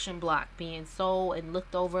the auction block being sold and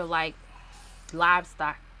looked over like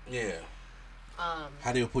livestock. Yeah.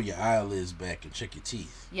 How they would pull your eyelids back and check your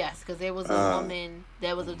teeth. Yes, because there was a woman.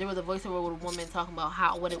 There was a voiceover with a woman talking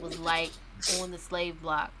about what it was like on the slave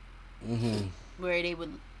block, where they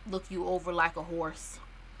would look you over like a horse.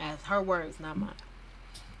 As her words, not mine.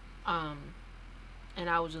 And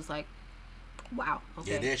I was just like, wow.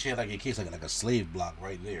 Okay. Yeah, they actually had a case like a slave block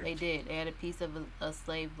right there. They did. They had a piece of a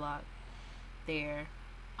slave block there.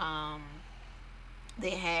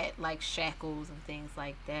 They had shackles and things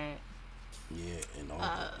like that. Yeah, and all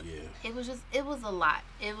that. Yeah. It was a lot.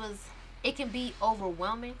 It can be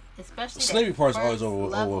overwhelming, especially the slavery part is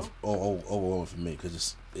always overwhelming for me,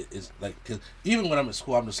 because it's because even when I'm at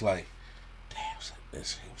school, I'm just like, damn,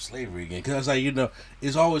 it's slavery again. Because I was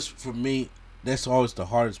it's always for me. That's always the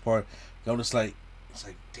hardest part. I'm just like, it's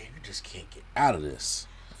like, damn, you just can't get out of this.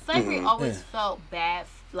 Slavery always felt bad.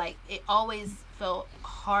 It always felt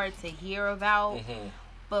hard to hear about.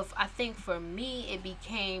 But I think for me, it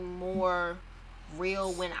became more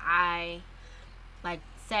real when I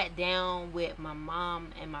sat down with my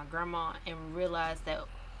mom and my grandma and realized that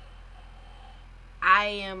I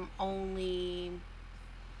am only,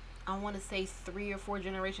 I want to say 3 or 4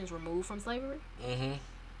 generations removed from slavery.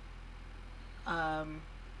 My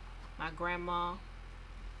grandma,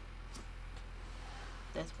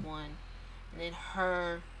 that's one, and then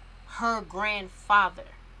her grandfather.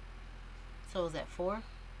 So is that 4,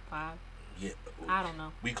 5? Yeah, I don't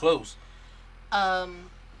know. We close. Her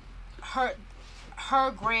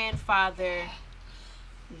grandfather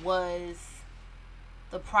was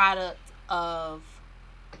the product of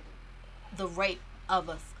the rape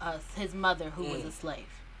of his mother, who was a slave.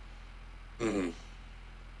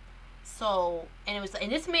 So, and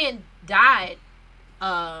this man died,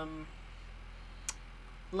 I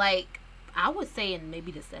would say in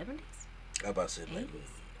maybe the 70s. I about to say maybe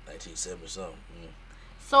 1970 something.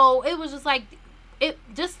 So it was just like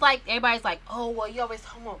everybody's like, oh well, you always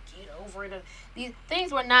get over it. These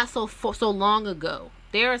things were not so long ago.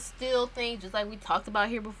 There are still things, just like we talked about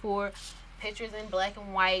here before, pictures in black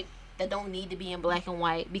and white that don't need to be in black and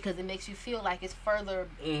white because it makes you feel like it's further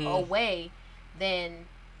away than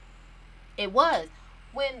it was.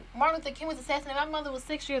 When Martin Luther King was assassinated, my mother was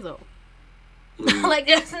 6 years old. Like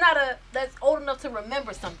that's old enough to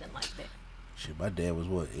remember something like that. Shit, my dad was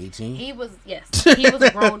what, 18? He was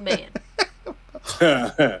a grown man.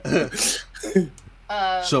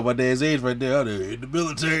 So my dad's age right there, in the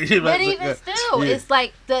military. But even still, it's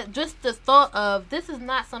like the thought of this is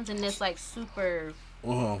not something that's like super.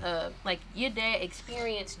 Like your dad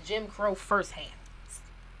experienced Jim Crow firsthand.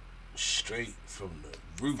 Straight from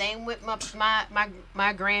the roof. Same with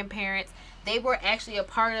my grandparents. They were actually a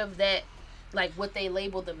part of that, like what they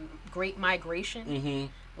labeled the Great Migration.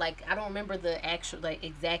 Like I don't remember the actual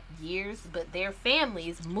exact years, but their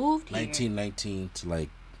families moved here. 1919 to like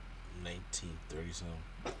 1930 something.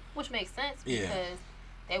 Which makes sense because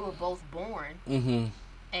they were both born.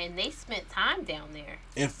 And they spent time down there.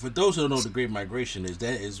 And for those who don't know what the Great Migration is,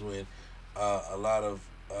 that is when a lot of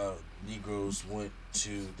Negroes went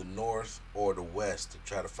to the north or the west to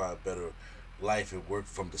try to find better life and work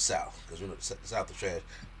from the south, because the south is trash,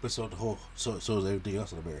 but so is everything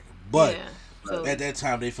else in America. But at that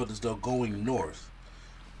time, they felt as though going north,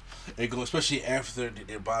 and go especially after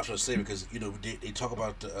the abolition of slavery, because they talk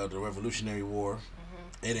about the Revolutionary War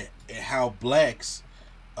and how blacks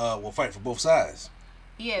will fight for both sides.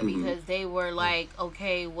 Yeah, because they were like,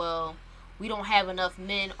 okay, well, we don't have enough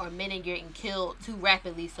men, or men are getting killed too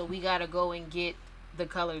rapidly, so we gotta go and get the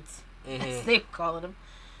coloreds, as they were calling them,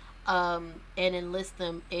 and enlist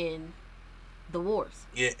them in the wars.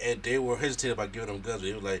 Yeah, and they were hesitated about giving them guns.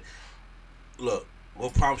 They were like, look,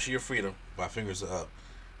 we'll promise you your freedom. My fingers are up.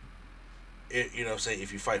 Say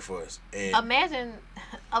if you fight for us. And imagine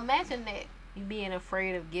that you being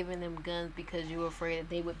afraid of giving them guns because you were afraid that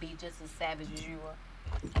they would be just as savage as you were.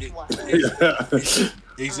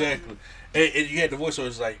 Exactly. And you had the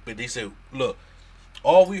voiceovers but they said, look,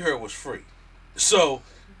 all we heard was free. So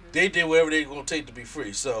they did whatever they were going to take to be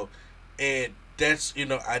free. So, and that's,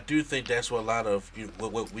 I do think that's what a lot of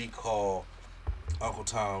what we call Uncle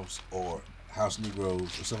Toms or House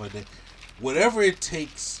Negroes or stuff like that, whatever it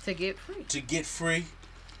takes to get free.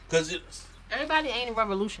 Because everybody ain't a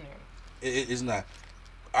revolutionary. It's not.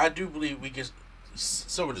 I do believe we get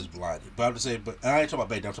some of this blinded, but I'm just saying. But I ain't talking about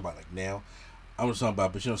back then. I'm talking about like now. I'm just talking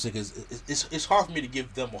about, but you know what I'm saying? Because it's hard for me to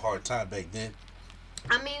give them a hard time back then.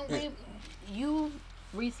 I mean, you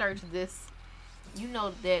researched this. You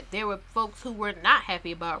know that there were folks who were not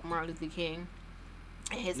happy about Martin Luther King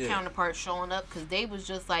and his counterparts showing up because they was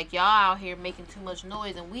just like, y'all out here making too much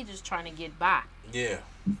noise and we just trying to get by. Yeah.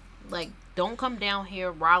 Like, don't come down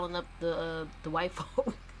here riling up the white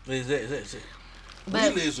folk.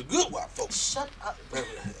 But we live some good white folks. Shut up.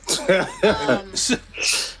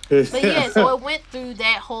 But yeah, so it went through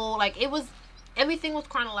that whole, everything was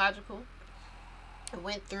chronological. It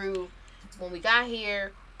went through when we got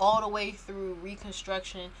here all the way through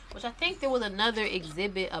Reconstruction, which I think there was another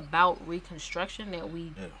exhibit about Reconstruction that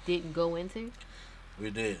we didn't go into. We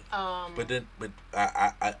did. But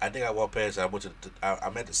I think I walked past. I went to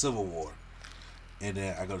I'm at the Civil War, and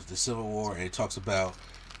then I go to the Civil War, and it talks about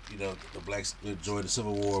the blacks joined the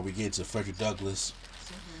Civil War. We get to Frederick Douglass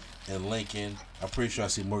and Lincoln. I'm pretty sure I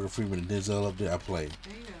see Morgan Freeman and Denzel up there. I played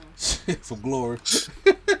for glory.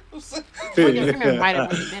 Morgan Freeman might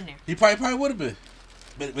have really been there. He probably would have been.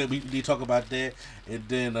 But we talk about that, and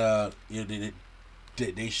then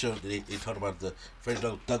they showed they talked about the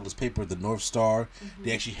Frederick Douglass paper, the North Star.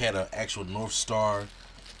 They actually had an actual North Star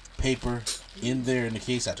paper in there in the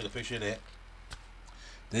case. I took a picture of that.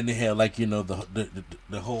 Then they had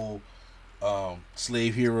the whole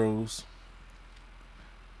slave heroes,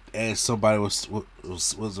 and somebody was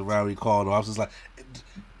around. We called them. I was just like,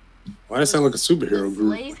 why does that sound like a superhero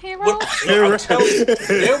group? Slave heroes? I'm telling you,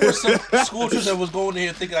 there were some school children that was going in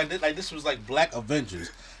here thinking like this was like Black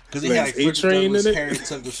Avengers. Because they had Frederick Douglass, Harriet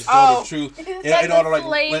Tubman, Dawn Truth, and all the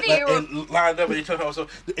and lined up, and they talked about so.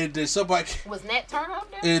 And then somebody was Nat Turner up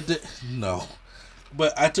there. No,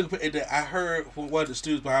 but I took and I heard from one of the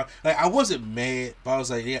students behind. I wasn't mad, but I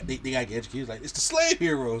was like, they gotta get educated. Like, it's the slave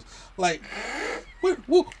heroes. Like,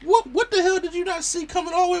 what the hell did you not see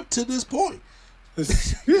coming all the way up to this point?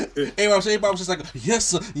 Everybody was just like, yes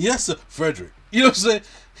sir, Frederick. You know what I'm saying?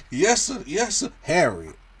 Yes sir,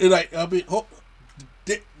 Harriet. And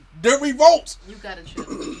they're revolts. You gotta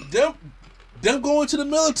chill. Them going to the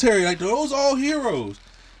military, those all heroes.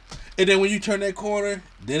 And then when you turn that corner,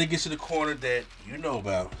 then it gets to the corner that you know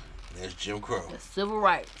about. That's Jim Crow. The civil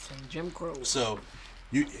rights and Jim Crow. So,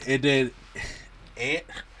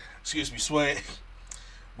 excuse me, Swag.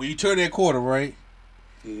 When you turn that corner, right?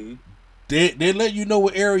 Mm-hmm. They let you know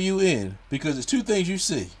what area you in because it's two things you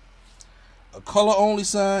see: a color only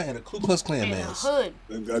sign and a Ku Klux Klan And a mask.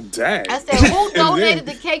 hood. Dang. I said, who donated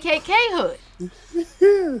the KKK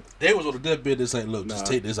hood? They was on the deathbed that's like, look, just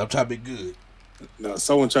take this. I'm trying to be good. No,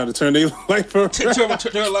 someone tried to turn their life around.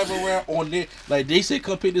 Turn life around on there. Like they said,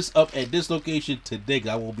 come pick this up at this location today. 'Cause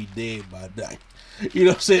I won't be dead by night. You know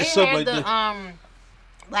what I'm saying? They Something had like the that.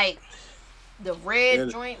 like the red Yeah.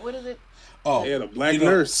 joint. What is it? Oh, They had a black you know,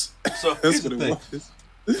 nurse. So That's here's what the it thing.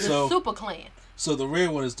 was. So Super Clan. So the red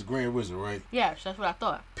one is the Grand Wizard, right? Yeah, that's what I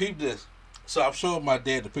thought. Peep this. So I'm showing my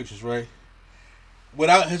dad the pictures, right?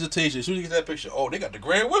 Without hesitation, as soon as he gets that picture, oh, they got the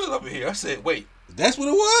Grand Wizard up in here. I said, wait, that's what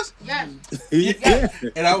it was? Yes, Yeah.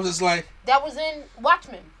 And I was just like, that was in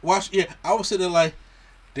Watchmen. watch, yeah. I was sitting there like,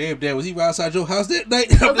 damn, Dad, was he right outside your house that night?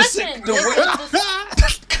 But I'm just listen, saying,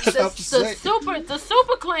 the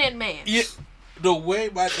Super Clan man. yeah. The way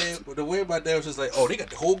my dad was just like, oh, they got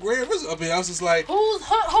the whole Grand Wizard up here. I was just like, Whose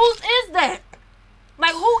is that?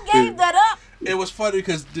 Like, who gave that up? it was funny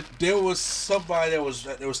because there was somebody that was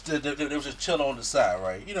just chilling on the side,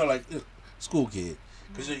 right? You know, like school kid,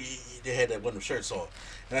 because they had that one of them shirts on.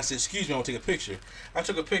 And I said, "Excuse me, I want to take a picture." I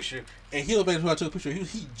took a picture, and he looked back who I took a picture.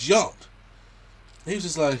 He jumped. He was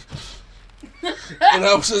just like, and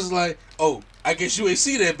I was just like, "Oh, I guess you ain't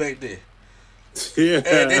see that back there." Yeah.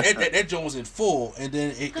 And that joint was in full, and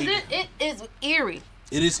then Because it is eerie.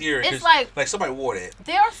 it is eerie. It's 'cause, like somebody wore that.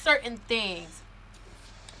 there are certain things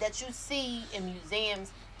that you see in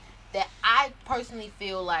museums that I personally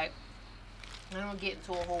feel like, I don't get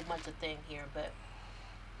into a whole bunch of things here, but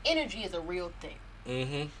energy is a real thing.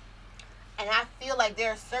 Mm-hmm. And I feel like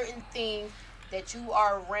there are certain things that you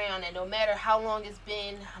are around, and no matter how long it's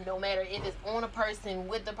been, no matter if it's on a person,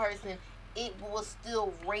 with the person, it will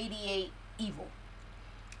still radiate evil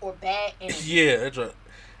or bad energy. Yeah, that's right.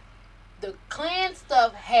 The Klan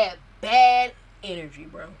stuff had bad energy,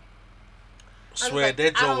 bro. Swear like, that I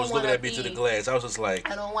joint don't was looking wanna at me through the be- glass. I was just like,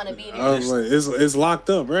 I don't want to be in I was like, it's locked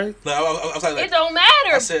up, right? no, I was like, It don't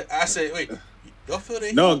matter. I said, wait, y'all feel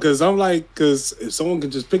that? No, because because if someone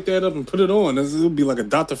could just pick that up and put it on, it would be like a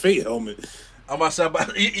Dr. Fate helmet. I'm outside,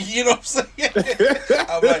 you know what I'm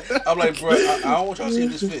saying? I'm like, bro, I don't want y'all to see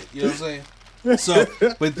this fit. You know what I'm saying? So,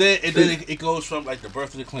 but then it goes from like the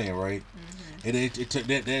birth of the Klan, right? Mm-hmm.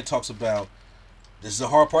 And then it talks about this is a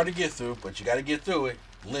hard part to get through, but you got to get through it.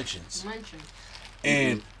 Lynchings.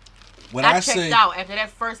 And when I I checked say, out after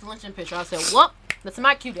that first lynching picture. I said, "Well, that's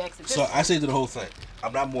my cue to exit." so I say to the whole thing.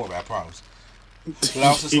 I'm not morbid, I promise. But I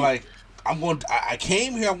was just like, I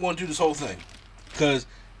came here. I'm going to do this whole thing because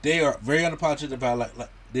they are very unapologetic about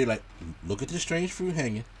they're like, look at this strange fruit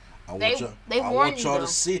hanging. I want y'all to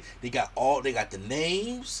see. They got the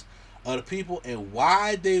names of the people and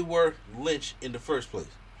why they were lynched in the first place.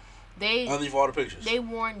 Underneath all the pictures. They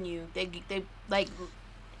warn you. They like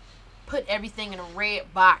put everything in a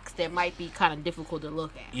red box that might be kind of difficult to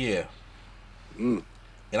look at. Yeah. And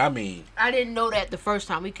I mean, I didn't know that the first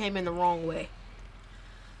time. We came in the wrong way,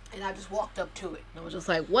 and I just walked up to it. And I was just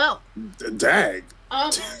like, "Well, Dag.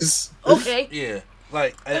 okay." Yeah.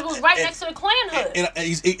 Like It was right next to the Klan hood. And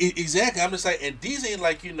exactly, I'm just like, and these ain't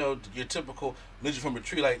like your typical lynching from a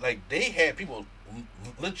tree. Like they had people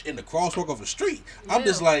lynch in the crosswalk of a street. I'm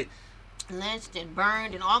just like lynched and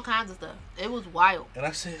burned and all kinds of stuff. It was wild. And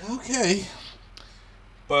I said, okay,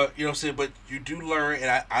 but you know what I'm saying. But you do learn,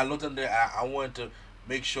 and I looked under there. I wanted to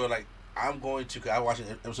make sure, like I'm going to. Cause I watched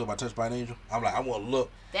an episode about Touched by an Angel. I'm like, I want to look.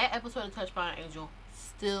 That episode of Touched by an Angel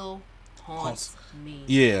still haunts me.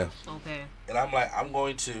 Yeah. Okay. And I'm like, I'm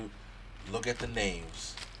going to look at the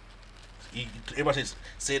names. Everybody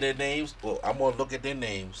say their names. Well, I'm going to look at their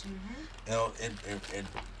names, and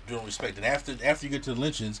do them respect. And after you get to the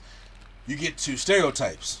lynchings, you get to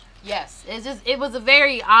stereotypes. Yes, it was a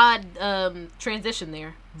very odd transition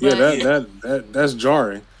there. Yeah, that's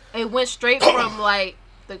jarring. It went straight from like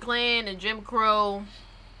the Klan and Jim Crow,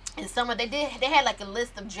 and they had like a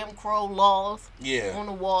list of Jim Crow laws on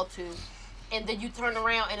the wall too. And then you turn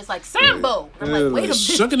around and it's like Sambo. And I'm like, wait a minute.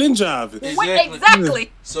 Shucking and jiving.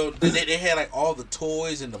 Exactly. So they had like all the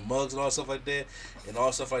toys and the mugs and all stuff like that, and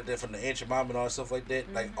all stuff like that from the Aunt Mom and all stuff like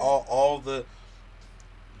that. Like all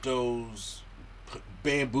those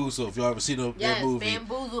Bamboozle. If y'all ever seen that movie,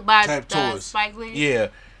 Bamboozle by type toys. Spike Lee. Yeah.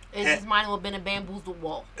 It just might have been a bamboozled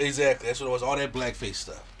wall. Exactly. That's what it was. All that blackface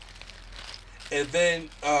stuff. And then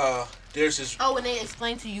there's this. Oh, and they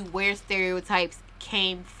explain to you where stereotypes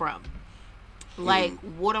came from. Like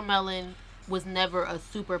watermelon was never a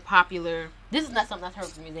super popular. This is not something I've heard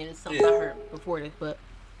from you, it's something I heard before this, but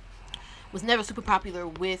was never super popular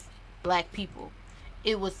with black people.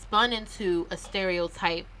 It was spun into a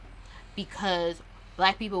stereotype because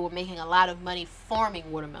black people were making a lot of money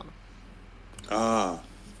farming watermelon. Ah.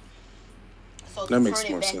 So to turn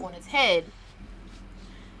it back on its head,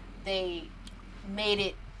 they made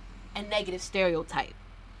it a negative stereotype.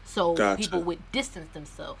 So people would distance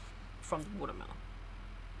themselves from the watermelon.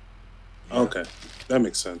 Okay. That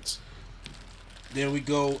makes sense. Then we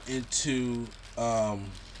go into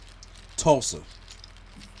Tulsa.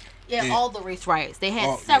 Yeah, all the race riots. They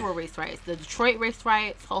had several race riots. The Detroit race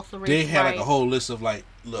riots, Tulsa race riots. They had like a whole list of like,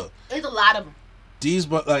 look. There's a lot of them. These,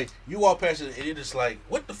 but like, you walk past it and you're just like,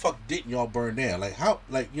 what the fuck didn't y'all burn down? Like, how,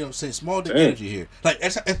 like, you know what I'm saying? Small dick energy here. Like,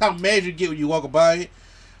 that's how mad you get when you walk by it.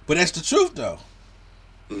 But that's the truth, though.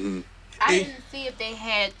 Mm-hmm. I didn't see if they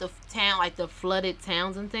had the town, like the flooded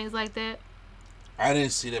towns and things like that. I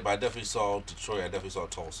didn't see that, but I definitely saw Detroit. I definitely saw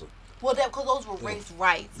Tulsa. Well, because those were race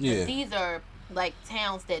riots. Yeah. But these are like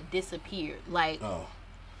towns that disappeared. Like, that's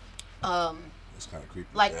kind of creepy.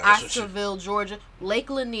 Like Oscarville, Georgia.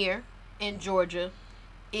 Lake Lanier in Georgia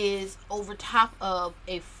is over top of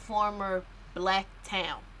a former black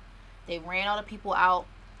town. They ran all the people out,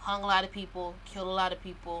 hung a lot of people, killed a lot of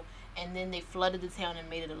people, and then they flooded the town and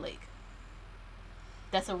made it a lake.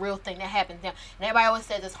 That's a real thing that happens down. And everybody always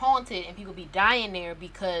says it's haunted and people be dying there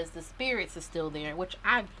because the spirits are still there, which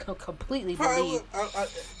I completely believe.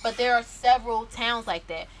 But there are several towns like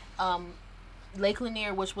that. Lake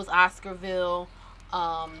Lanier, which was Oscarville,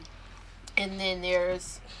 and then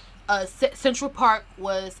there's Central Park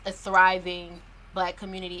was a thriving black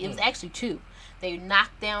community. It was actually two. They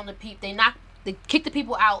knocked down the people. They kicked the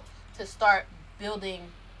people out to start building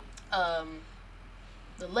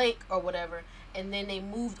the lake or whatever. And then they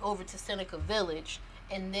moved over to Seneca Village,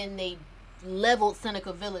 and then they leveled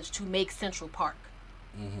Seneca Village to make Central Park.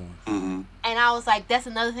 Mm-hmm. Mm-hmm. And I was like, that's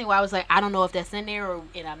another thing where I was like, I don't know if that's in there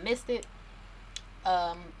and I missed it.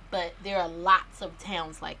 But there are lots of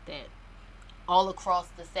towns like that all across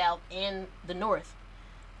the South and the North,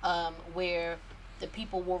 where the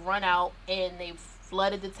people will run out and they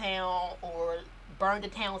flooded the town or burned the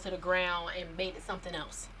town to the ground and made it something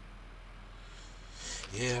else.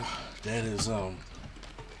 Yeah, that is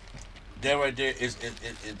that right there is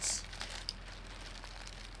it's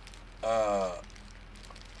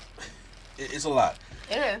a lot.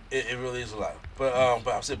 Yeah. It really is a lot. But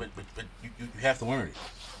I'm saying, but you have to learn it.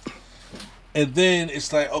 And then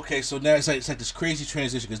it's like, okay, so now it's like this crazy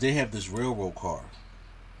transition because they have this railroad car.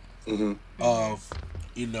 Mm-hmm. Of,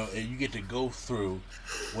 you know, and you get to go through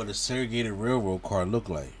what a segregated railroad car looked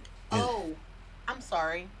like. And I'm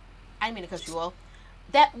sorry, I didn't mean to cut you off.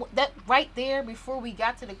 That right there before we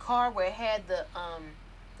got to the car where it had the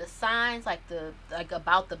signs like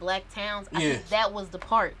about the black towns. I think that was the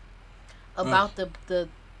part about the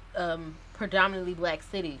predominantly black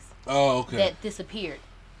cities. Oh, okay. That disappeared.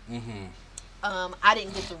 Mm-hmm. I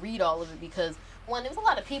didn't get to read all of it because one, there was a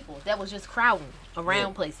lot of people that was just crowding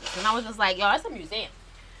around places, and I was just like, yo, that's a museum.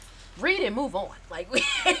 Read and move on. Like,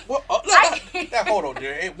 well, hold on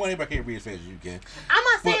there. Anybody can't read as fast as you can. I'm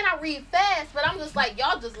not saying I read fast, but I'm just like,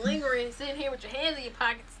 y'all just lingering, sitting here with your hands in your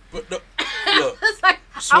pockets. But look, it's like,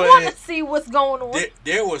 I want to see what's going on.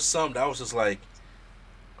 There was some that I was just like,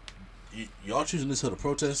 y'all choosing this hill to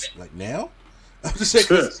protest like now? I'm just saying,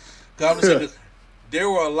 cause there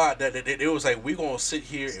were a lot that it was like, we're gonna sit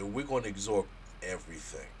here and we're gonna absorb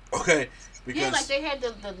everything. Okay, because like they had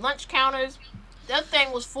the lunch counters. That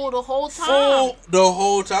thing was full the whole time. Full the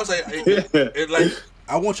whole time. I was like, like,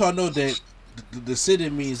 I want y'all to know that the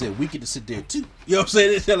sitting means that we get to sit there too. You know what I'm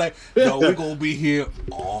saying? They're like, no, we're gonna be here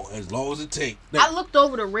as long as it takes. Like, I looked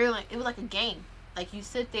over the railing. It was like a game. Like you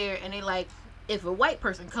sit there and they like, if a white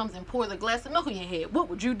person comes and pours a glass of milk in your head, what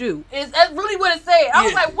would you do? That's really what it said. I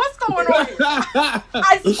was like, what's going on here?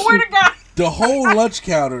 I swear to God. The whole lunch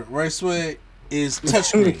counter, right, Swag, is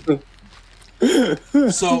touchscreen.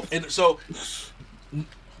 So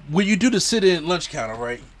when you do the sit-in lunch counter,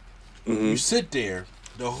 right? Mm-hmm. You sit there.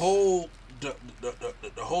 The whole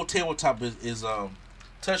tabletop is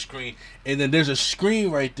touchscreen, and then there's a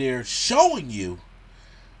screen right there showing you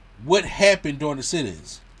what happened during the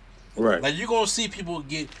sit-ins. Right. Like, you're gonna see people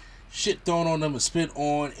get shit thrown on them and spit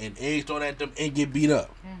on and eggs thrown at them and get beat up.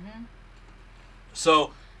 Mm-hmm.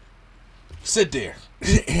 So sit there,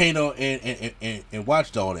 you know, and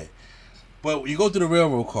watch all that. But you go through the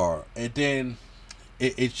railroad car, and then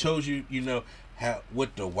it shows you, you know,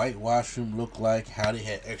 what the white washroom looked like, how they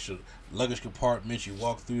had extra luggage compartments. You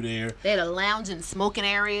walk through there. They had a lounge and smoking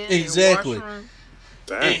area. Exactly. And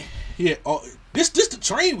and, Yeah. Oh, this the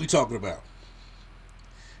train we talking about.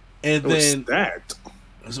 And They then were stacked.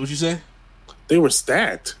 that's what you say. They were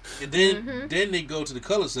stacked. And then they go to the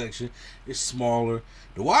color section. It's smaller.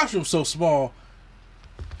 The washroom's so small.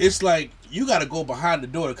 It's like you got to go behind the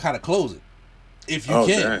door to kind of close it, if you can.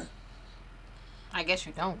 Dang. I guess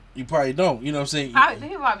you don't. You probably don't. You know what I'm saying?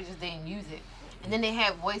 They probably just didn't use it. And then they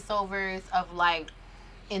had voiceovers of like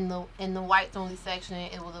in the whites only section,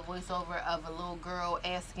 it was a voiceover of a little girl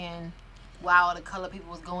asking why all the color people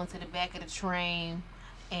was going to the back of the train,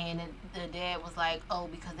 and the dad was like, "Oh,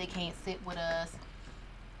 because they can't sit with us."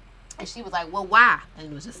 And she was like, "Well, why?"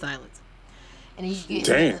 And it was just silence. And then you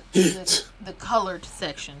get the colored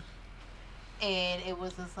section. And it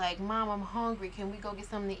was just like, "Mom, I'm hungry. Can we go get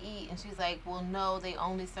something to eat?" And she's like, "Well, no, they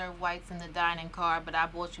only serve whites in the dining car, but I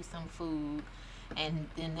bought you some food." And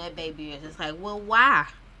then that baby is just like, "Well, why?"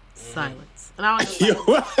 Silence. And I was just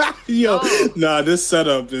like, nah, this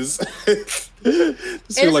setup is this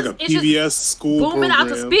feels like a PBS school booming program. out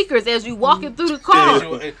the speakers as you walking through the car.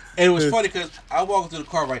 And it was funny because I walked through the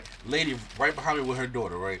car, right, lady right behind me with her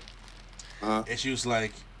daughter, right, and she was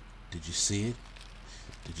like, "Did you see it?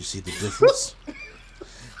 Did you see the difference?"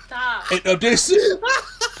 Stop. And, and she was.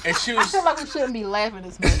 I feel like we shouldn't be laughing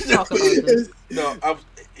this much talking about this. No,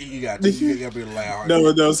 you got to be loud.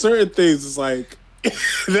 No, certain things is like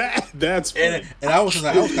that's and I was just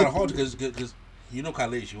like, I was kind of hard because you know kind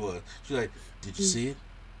of lady she was. She was like, "Did you see it?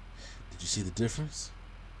 Did you see the difference?"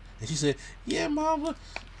 And she said, "Yeah, Mom, look,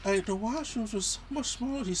 like the washrooms were so much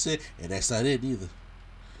smaller." She said, "And that's not it either."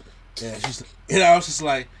 Yeah, and I was just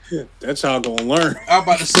like, that child gonna learn. I'm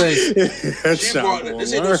about to say, that child gonna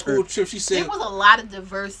this ain't no school trip. She said there was a lot of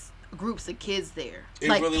diverse groups of kids there,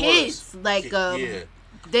 like really kids, was. like yeah.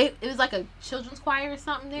 it was like a children's choir or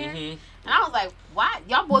something there, Mm-hmm. and I was like, "Why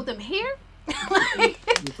y'all brought them here?" Like,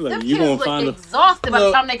 them you kids gonna looked find exhausted by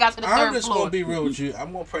the time they got to the I'm third just floor. gonna be real with you.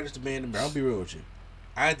 I'm gonna practice the man in the mirror. I'll be real with you.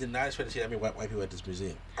 I did not expect to see that many white people at this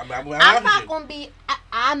museum. I'm not gonna be.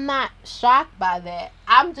 I'm not shocked by that.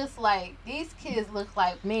 I'm just like, these kids look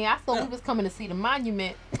like me. I thought we was coming to see the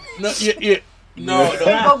monument. No, yeah. No.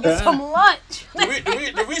 Go get some lunch.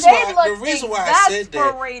 The reason why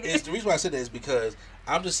I said that is because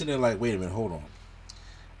I'm just sitting there like, wait a minute, hold on.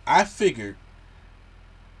 I figured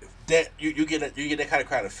that you get that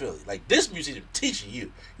kind of feeling. Like this museum teaching you, you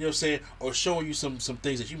know what I'm saying, or showing you some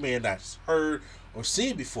things that you may have not heard or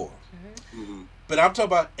seen before. Mm-hmm. But I'm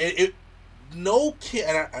talking about it. No kid,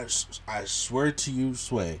 and I swear to you,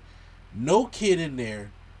 Sway, no kid in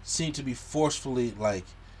there seemed to be forcefully like.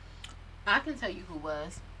 I can tell you who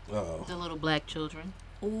was. Uh-oh. The little black children.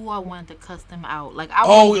 Oh, I wanted to cuss them out. Like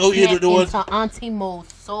the ones into Auntie Mo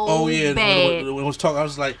so bad. When I was talking, I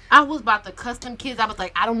was like, I was about to cuss them kids. I was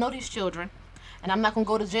like, I don't know these children, and I'm not gonna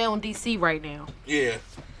go to jail in DC right now. Yeah.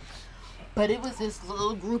 But it was this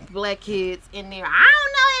little group of black kids in there. I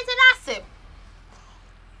don't know anything. I said,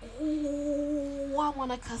 "Ooh, I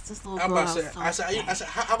want to cuss this little girl." I said,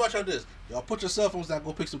 how about y'all this? Y'all put your cell phones down,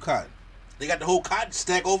 go pick some cotton. They got the whole cotton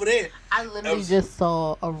stack over there. I literally just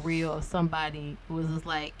saw a reel of somebody who was just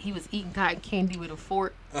like, he was eating cotton candy with a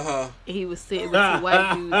fork. He was sitting with two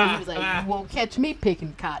white dudes. And he was like, "You won't catch me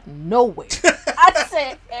picking cotton nowhere." I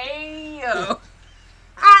said, "Hey, yo,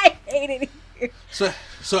 I hate it here."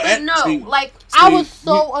 I was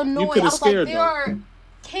so annoyed. I was like, there are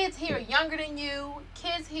kids here younger than you,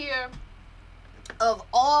 kids here of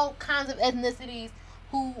all kinds of ethnicities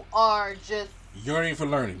who are just yearning for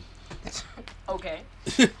learning. Okay.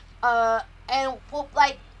 And well,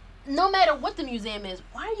 like, no matter what the museum is,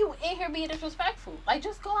 why are you in here being disrespectful? Like,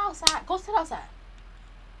 just go outside. Go sit outside.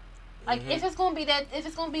 Like, if it's gonna be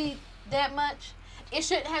that much, it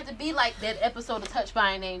shouldn't have to be like that episode of Touched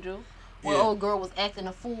by an Angel, where old girl was acting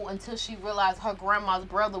a fool until she realized her grandma's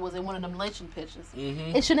brother was in one of them lynching pictures.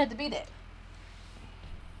 Mm-hmm. It shouldn't have to be that.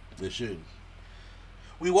 It shouldn't.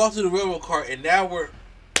 We walked through the railroad car, and now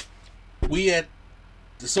we at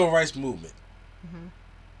the civil rights movement. Mm-hmm.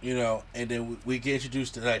 You know, and then we get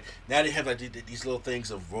introduced to, like, now they have like these little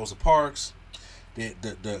things of Rosa Parks,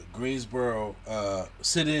 the Greensboro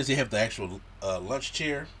sit-ins. They have the actual lunch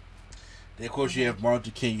chair. Then of course you have Martin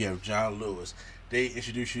Luther King, you have John Lewis. They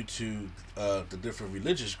introduce you to the different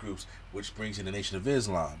religious groups, which brings in the Nation of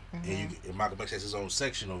Islam, and Malcolm X has his own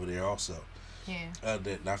section over there also. Yeah.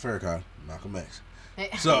 Not Farrakhan, Malcolm X. They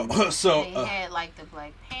had like the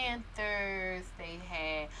Black Panthers.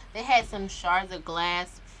 They had some shards of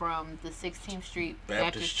glass from the 16th Street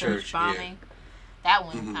Baptist Church bombing. Yeah. That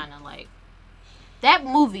one kind of like that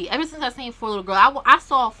movie. Ever since I seen Four Little Girls, I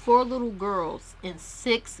saw Four Little Girls in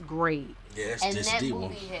 6th grade, and that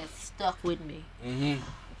movie has stuck with me. Mm-hmm.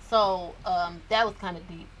 So that was kind of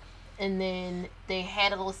deep. And then they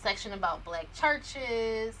had a little section about black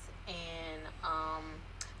churches, and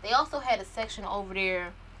they also had a section over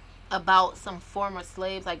there about some former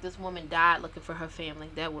slaves. Like, this woman died looking for her family.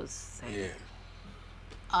 That was sad.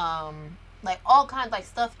 Yeah. Like, all kinds like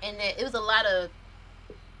stuff in that. It was a lot of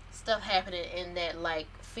stuff happening in that like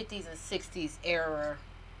 50s and 60s area.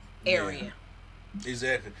 Yeah.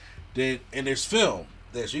 Exactly. Then and there's film.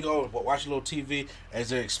 So you go watch a little TV as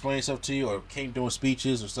they're explaining stuff to you, or came doing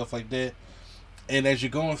speeches or stuff like that. And as you're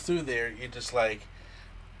going through there, you're just like,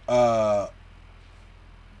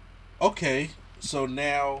 okay, so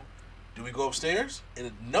now do we go upstairs?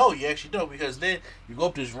 And no, you actually don't, because then you go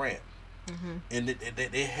up this ramp, and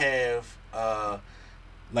they have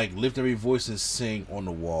like lift every voice and sing on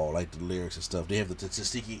the wall, like the lyrics and stuff. They have the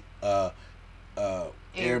Tuskegee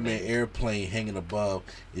airplane hanging above.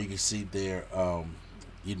 You can see their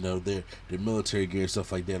their military gear and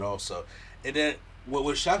stuff like that also. And then what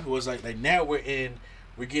was shocking was like now we're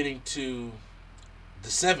getting to the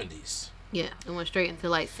 70s. Yeah, it went straight into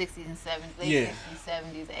like 60s and 70s, late 60s,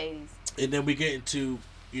 70s, 80s. And then we get into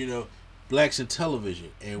blacks in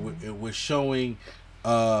television, and we're showing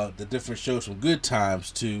the different shows from Good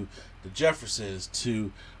Times to the Jeffersons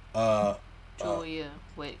to Julia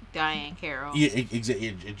with Diane Carroll. Yeah,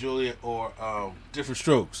 exactly. Julia, or Different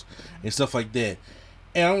Strokes and stuff like that.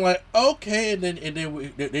 And I'm like, okay, and then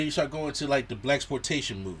you start going to like the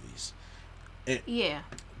blaxploitation movies. And yeah,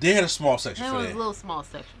 they had a small section for that. There was a little small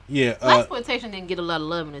section. Yeah, blaxploitation didn't get a lot of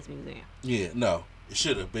love in this museum. Yeah, no, it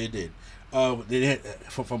should have, but it did. They had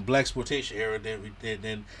from blaxploitation era.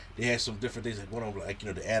 Then they had some different things like one of them, like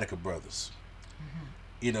the Attica brothers.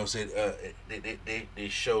 Said they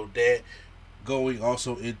showed that. Going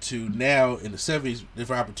also into now in the 70s,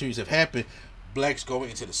 different opportunities have happened. Blacks going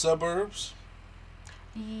into the suburbs.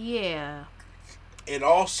 Yeah. And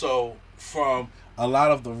also from a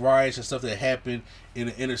lot of the riots and stuff that happened in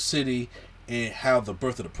the inner city, and how the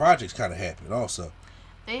birth of the projects kind of happened also.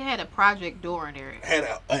 They had a project door in there. Had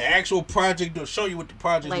an actual project door. Show you what the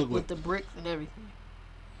project looked like. With the bricks and everything.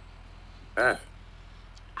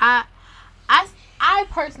 I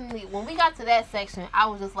personally, when we got to that section, I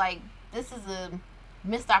was just like, this is a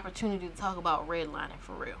missed opportunity to talk about redlining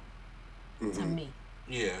for real. To me.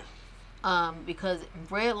 Yeah. Because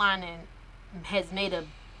redlining has made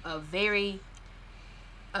a very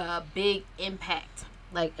big impact,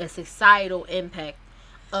 like a societal impact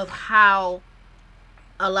of how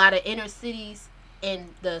a lot of inner cities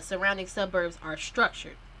and the surrounding suburbs are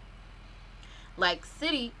structured. Like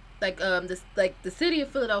the city of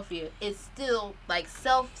Philadelphia is still like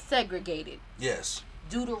self-segregated. Yes.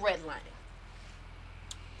 Due to redlining.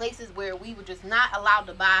 Places where we were just not allowed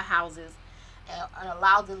to buy houses and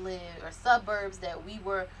allowed to live, or suburbs that we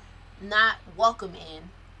were not welcome in,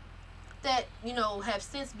 that have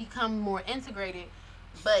since become more integrated.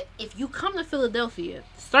 But if you come to Philadelphia,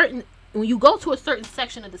 when you go to a certain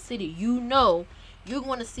section of the city, you're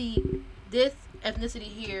going to see this ethnicity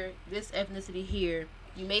here, this ethnicity here.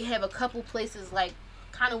 You may have a couple places like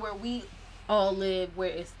kind of where we all live where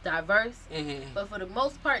it's diverse, but for the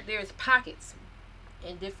most part there's pockets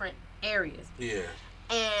in different areas. Yeah.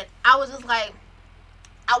 And I was just like,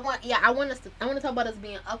 I want to talk about us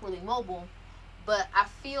being upwardly mobile, but I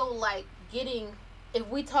feel like if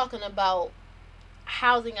we talking about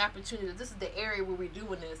housing opportunities, this is the area where we're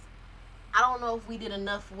doing this. I don't know if we did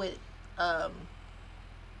enough with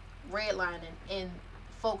redlining and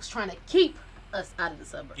folks trying to keep us out of the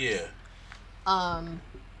suburbs. Yeah.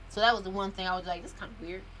 So that was the one thing I was like, this is kind of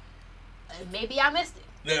weird. Maybe I missed it.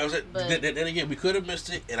 Yeah, then again, we could have missed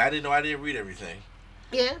it, and I didn't know. I didn't read everything.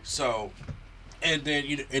 Yeah. So, and then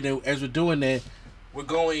as we're doing that, we're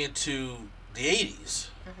going into the 80s.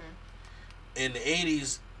 In the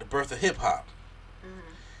 80s, the birth of hip hop,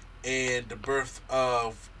 and the birth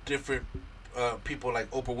of different people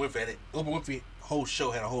like Oprah Winfrey. Oprah Winfrey whole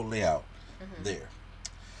show had a whole layout there,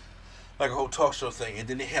 like a whole talk show thing, and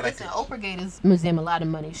then they had Oprah gave this museum a lot of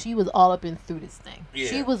money. She was all up and through this thing. Yeah.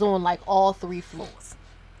 She was on like all 3 floors.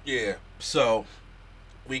 Yeah. So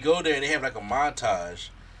we go there and they have like a montage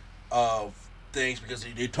of things, because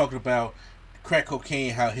they're talking about crack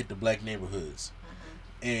cocaine, how it hit the black neighborhoods.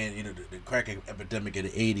 And the crack epidemic in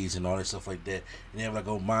the 80s and all that stuff like that. And they have like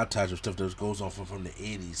a montage of stuff that goes on from the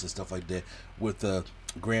 80s and stuff like that, with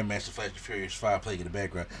Grandmaster Flash and Furious 5 playing in the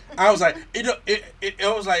background. I was like, it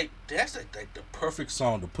was like, that's like the perfect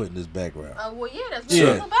song to put in this background. Well, yeah, that's what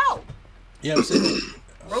it's about. Yeah, I'm saying.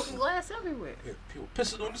 Broken glass everywhere. Yeah, people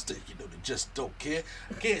pissing on the stick, they just don't care.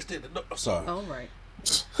 I can't stand it. No, I'm sorry. All right.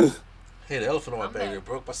 Hey, the elephant on my back there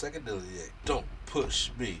broke my second dilly. Don't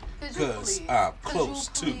push me Could you because please? I'm Could close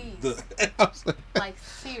you to please? the. Like,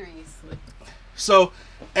 seriously. So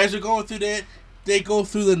as you're going through that, they go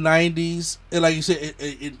through the 90s, and like you said,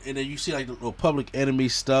 and then you see like the little Public Enemy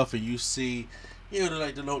stuff, and you see, you know,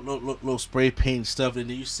 like the little spray paint stuff, and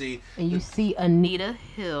then you see. And you see Anita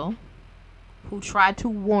Hill, who tried to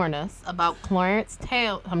warn us about Clarence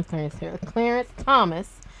Thomas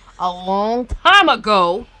a long time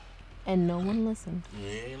ago, and no one listened. Yeah,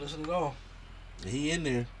 ain't listen at all. He in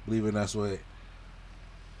there, believe it or not, Swag.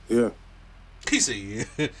 Yeah. He said, yeah.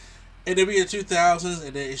 And then we in the 2000s,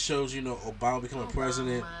 and then it shows, you know, Obama becoming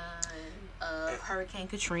president. Hurricane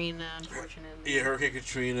Katrina, unfortunately. Yeah, Hurricane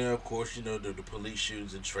Katrina, of course, you know, the police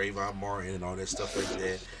shootings and Trayvon Martin and all that stuff like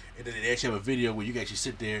that. And then they actually have a video where you can actually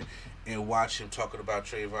sit there and watch him talking about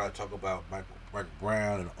Trayvon, talk about Michael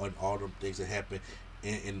Brown and all the things that happened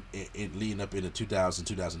in leading up in the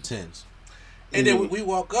 2010s. And then we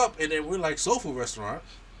walk up, and then we're like soul food restaurant.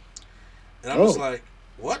 And I'm just like,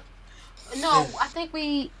 what? No, I think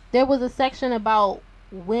there was a section about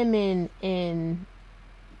women in.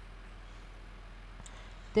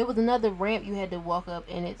 There was another ramp you had to walk up,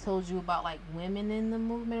 and it told you about like women in the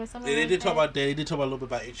movement or something. They like did that. talk about that. They did talk about a little bit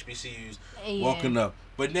about HBCUs walking up,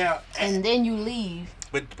 but now and then you leave.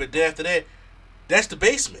 But then after that, that's the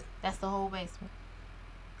basement. That's the whole basement.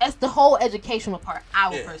 That's the whole educational part. I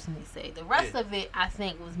would personally say the rest of it, I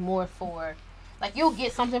think, was more for, like, you'll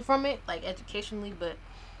get something from it, like educationally, but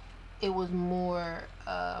it was more.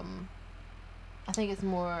 I think it's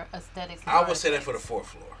more aesthetics. I would say that for the fourth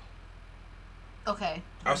floor. Okay.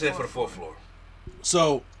 I would say that for the fourth floor.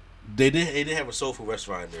 So they did have a soul food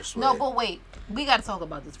restaurant in there. Swear. No, but wait, we got to talk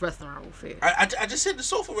about this restaurant real fast. I just said the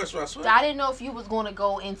soul food restaurant. Swear. I didn't know if you was going to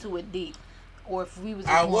go into it deep, or if we was.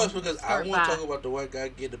 Just I was because I skirt want to by. talk about the white guy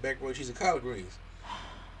getting the macaroni cheese and collard greens.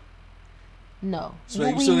 No, So what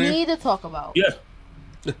you we still there? need to talk about. Yeah.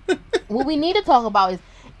 What we need to talk about is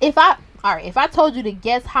if I told you to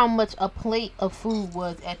guess how much a plate of food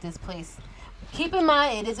was at this place. Keep in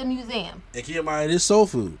mind, it is a museum. And keep in mind, it's soul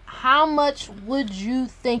food. How much would you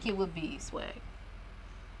think it would be, Swag?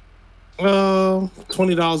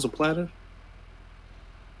 $20 a platter.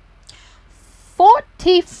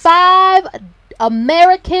 45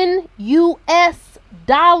 American US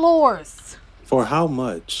dollars For how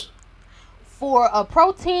much? for a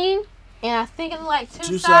protein, and I think it's like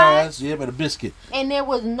two sides, sides. yeah, but a biscuit. And there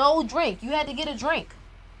was no drink. You had to get a drink.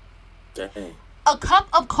 Dang. A cup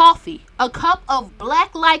of coffee. A cup of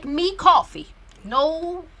black like me coffee.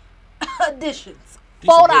 No additions.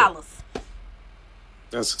 $4.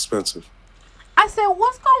 That's expensive. I said,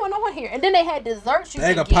 what's going on here? And then they had desserts.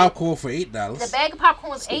 Bag of popcorn for $8. The bag of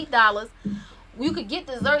popcorn was $8. You could get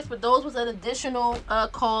desserts, but those was an additional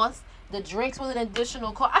cost. The drinks was an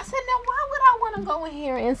additional cost. I said, now why would I want to go in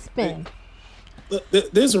here and spend? Look,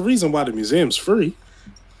 there's a reason why the museum's free.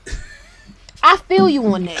 I feel you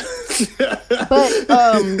on that.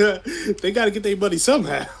 But they got to get their money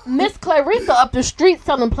somehow. Miss Clarissa up the street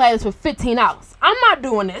selling platters for $15. I'm not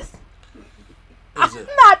doing this. I'm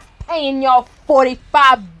not paying y'all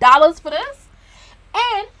 $45 for this.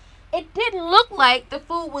 And it didn't look like the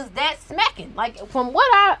food was that smacking. Like from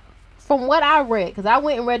what I read, because I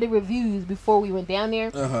went and read the reviews before we went down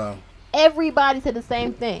there. Everybody said the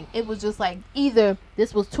same thing. It was just like either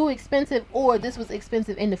this was too expensive or this was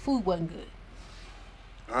expensive and the food wasn't good.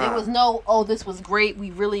 There was no, oh, this was great. We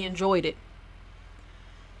really enjoyed it.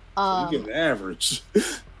 You get an average.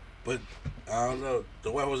 But I don't know.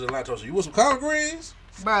 The wife was in line to us. You want some collard greens?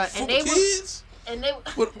 Bruh, and they kids? and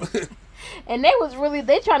they was really,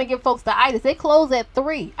 they trying to give folks the itis. They closed at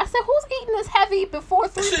 3. I said, who's eating this heavy before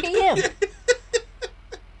 3 p.m.?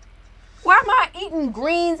 Why am I eating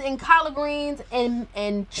greens and collard greens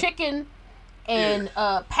and chicken and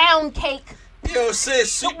pound cake Yo,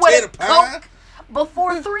 sis, sweet with potato pie. Coke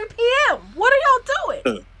before 3 p.m.? What are y'all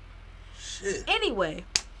doing? Shit. Anyway,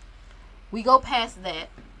 we go past that,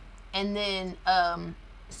 and then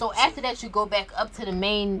so after that you go back up to the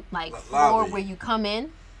main like floor lobby. where you come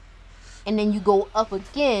in, and then you go up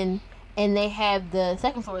again, and they have the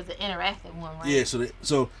second floor is the interactive one, right? Yeah, so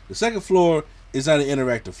the second floor is not an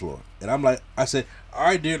interactive floor, and I said, all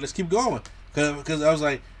right, dude, let's keep going, because I was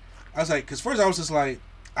like, because first I was just like,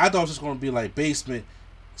 I thought it was just going to be like basement,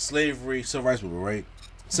 slavery, civil rights movement, right?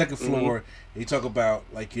 Second floor, you talk about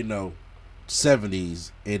like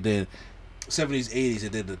 70s, and then 70s, 80s,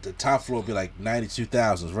 and then the top floor would be like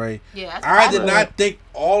 2000s, right? Yeah, I did not think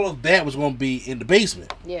all of that was going to be in the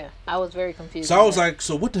basement. Yeah, I was very confused. So I was like,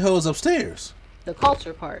 so what the hell is upstairs? the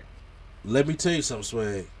culture part. Let me tell you something,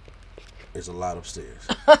 Swag. There's a lot upstairs.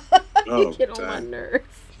 Oh, Get on my nerves.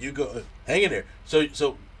 You go, hang in there.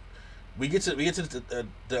 So We get to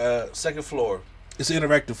the second floor. It's an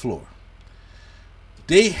interactive floor.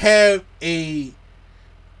 They have a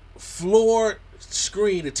floor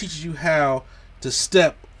screen that teaches you how to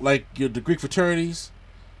step, like the Greek fraternities,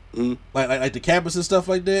 like the campus and stuff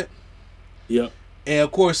like that. Yep. And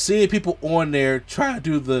of course, seeing people on there trying to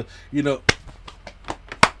do the,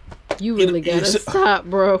 You really gotta stop,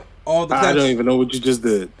 bro. all the. I don't even know what you just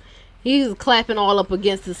did. He's clapping all up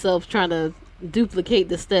against himself, trying to duplicate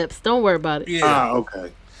the steps. Don't worry about it. Yeah.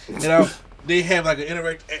 Okay. They have like an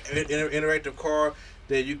interactive car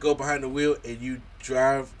that you go behind the wheel and you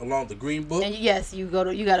drive along the green book. And yes, you got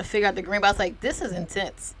to figure out the green. But I was like, this is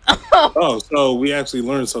intense. Oh, so we actually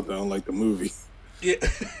learned something unlike the movie. Yeah,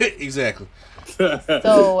 exactly.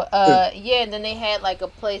 So, and then they had like a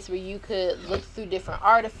place where you could look through different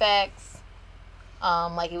artifacts.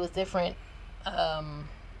 Like it was different.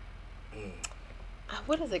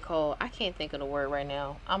 What is it called? I can't think of the word right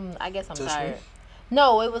now. I guess I'm tired.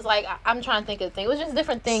 No, it was like I'm trying to think of the thing. It was just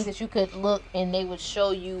different things that you could look and they would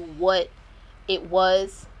show you what it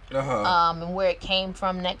was, and where it came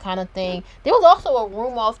from, that kind of thing. There was also a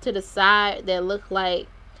room off to the side that looked like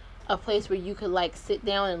a place where you could like sit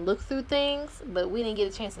down and look through things, but we didn't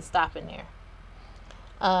get a chance to stop in there.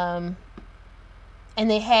 And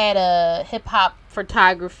they had a hip hop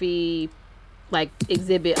photography like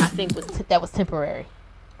exhibit. I think that was temporary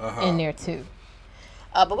in there too.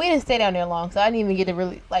 But we didn't stay down there long, so I didn't even get to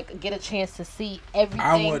really get a chance to see everything.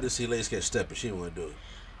 I wanted to see Lady Sketch step, but she didn't want to do it.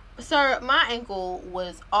 Sir, my ankle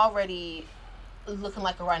was already looking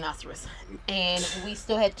like a rhinoceros, and we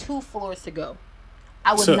still had 2 floors to go.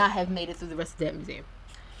 I would not have made it through the rest of that museum.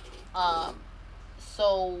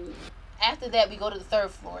 So after that, we go to the 3rd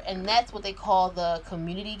floor, and that's what they call the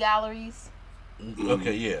community galleries.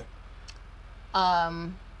 Okay, yeah.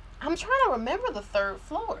 I'm trying to remember the 3rd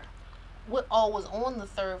floor. What all was on the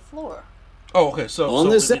 3rd floor? Oh, okay. So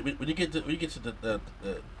when you get to the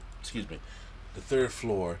excuse me, the 3rd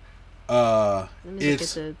floor. Let me look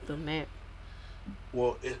at the map.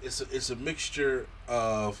 Well, it's a mixture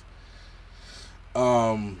of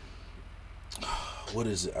what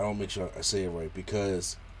is it? I don't make sure I say it right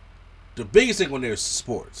because the biggest thing on there is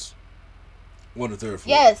sports. On the 3rd floor.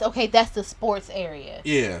 Yes, okay, that's the sports area.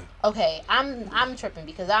 Yeah. Okay, I'm tripping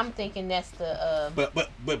because I'm thinking that's the.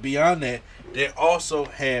 But beyond that, they also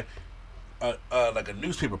have like a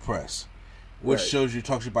newspaper press, which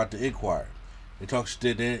talks about the Inquirer. They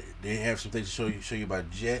have some things to show you about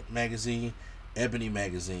Jet magazine, Ebony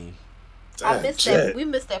magazine. I missed that. We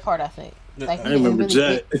missed that part, I think. I remember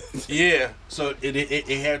Jet. Yeah, so it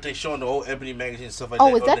had they showing the old Ebony magazine and stuff like that.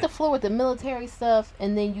 Oh, is that the floor with the military stuff?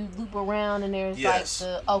 And then you loop around and there's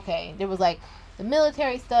there was like the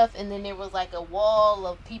military stuff, and then there was like a wall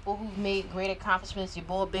of people who've made great accomplishments. Your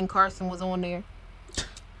boy Ben Carson was on there.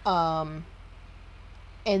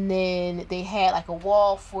 And then they had like a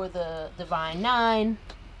wall for the Divine Nine.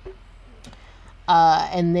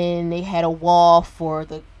 And then they had a wall for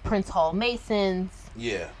the Prince Hall Masons.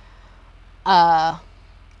 Yeah.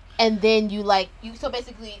 And then so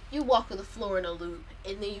basically you walk through the floor in a loop,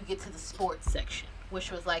 and then you get to the sports section,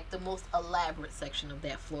 which was like the most elaborate section of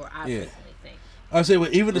that floor, I personally think. I say,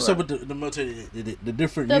 well, even the stuff with the military, the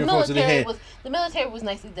different uniforms that they had. The military was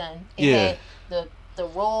nicely done. It had the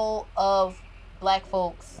role of black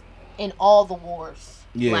folks in all the wars.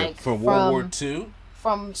 Yeah, like from World War II,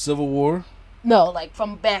 from Civil War. No, like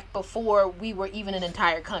from back before we were even an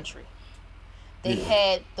entire country. They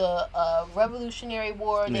had the Revolutionary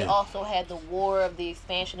War. They also had the War of the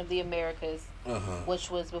Expansion of the Americas, which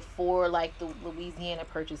was before like the Louisiana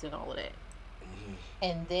Purchase and all of that.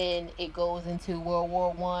 And then it goes into World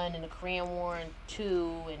War I and the Korean War and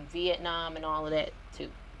II and Vietnam and all of that too.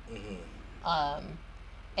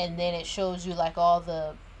 And then it shows you like all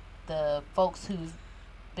the folks who've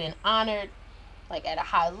been honored like at a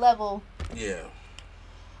high level. Yeah.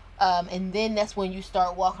 And then that's when you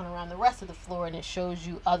start walking around the rest of the floor, and it shows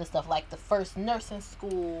you other stuff like the first nursing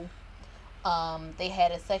school. They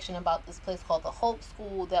had a section about this place called the Hope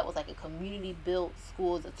School that was like a community built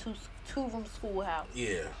school. It's a two-room schoolhouse.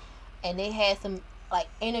 Yeah. And they had some like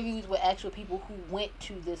interviews with actual people who went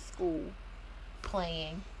to this school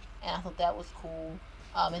playing, and I thought that was cool.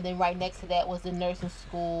 And then right next to that was the nursing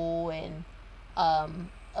school, and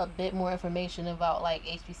a bit more information about like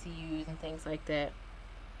HBCUs and things like that.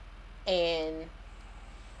 And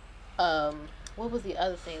what was the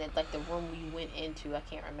other thing that like the room you went into? I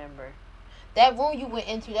can't remember. That room you went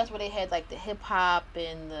into, that's where they had like the hip hop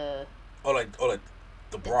and the like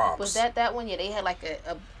the Bronx. Was that one? Yeah, they had like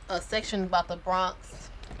a section about the Bronx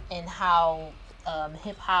and how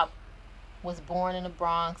hip hop was born in the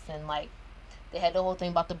Bronx, and like They had the whole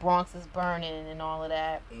thing about the Bronx is burning and all of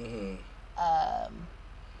that. Mm-hmm.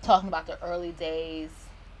 Talking about the early days,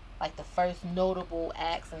 like the first notable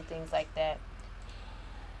acts and things like that.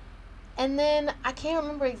 And then I can't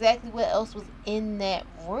remember exactly what else was in that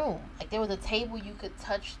room. Like there was a table you could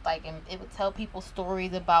touch, like, and it would tell people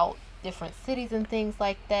stories about different cities and things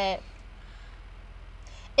like that.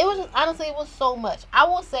 It was just, honestly, it was so much. I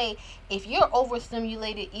will say, if you're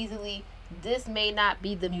overstimulated easily, this may not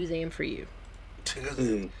be the museum for you.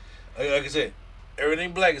 Like I said,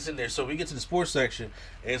 everything black is in there. So we get to the sports section,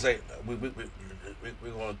 and it's like we're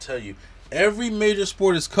going to tell you every major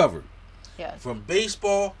sport is covered. Yeah. From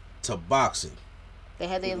baseball to boxing. They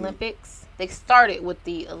had the Olympics. They started with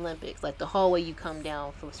the Olympics. Like the hallway you come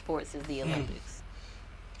down for sports is the Olympics.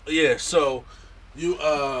 Yeah. So you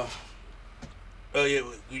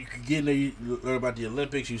you can get in there. You learn about the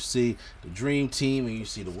Olympics. You see the Dream Team, and you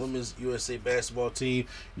see the women's USA basketball team.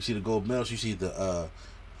 You see the gold medals. You see the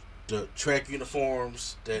track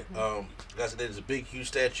uniforms. That guys, there's a big, huge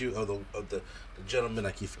statue of the gentleman.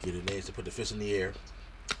 I keep forgetting names. To put the fist in the air.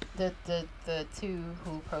 The two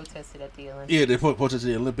who protested at the Olympics. Yeah, they protested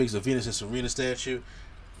the Olympics. The Venus and Serena statue.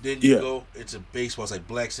 Then you go into baseball. It's like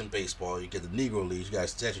blacks in baseball. You get the Negro Leagues. You got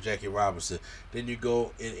statue Jackie Robinson. Then you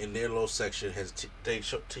go in their little section. They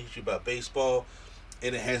teach you about baseball,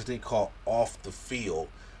 and it has a thing called Off the Field,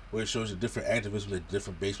 where it shows you different activism that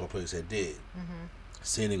different baseball players had did. Mm-hmm.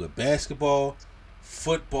 Same thing with basketball,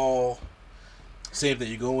 football. Same thing.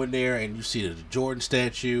 You go in there and you see the Jordan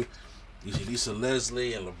statue. You see Lisa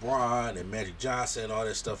Leslie and LeBron and Magic Johnson and all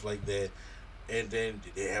that stuff like that. And then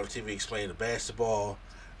they have TV explain the basketball.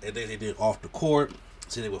 And then they did off the court.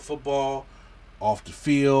 Same thing with football, off the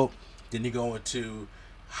field. Then you go into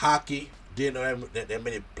hockey. Didn't know that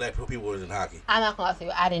many black people was in hockey. I'm not gonna say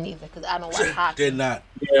I didn't either because I don't watch hockey. They're not.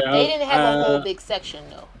 Yeah, they didn't have a whole big section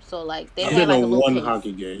though. So like they I've had been like a on little one piece.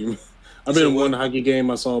 hockey game. I've been in one hockey game.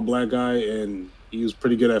 I saw a black guy and he was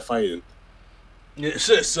pretty good at fighting. Yeah,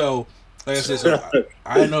 so like I said,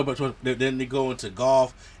 I know about. Then they go into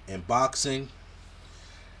golf and boxing.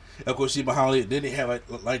 Of course, see behind it. Then they have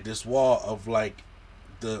like this wall of like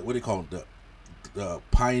the what do you call them, the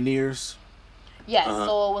pioneers. Yes,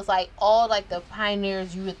 so it was like all like the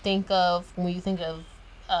pioneers you would think of when you think of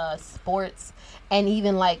sports, and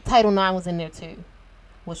even like Title IX was in there too,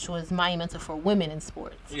 which was monumental for women in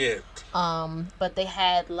sports. Yeah. But they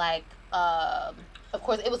had like of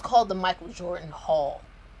course it was called the Michael Jordan Hall.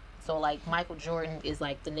 So like Michael Jordan is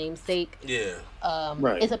like the namesake. Yeah.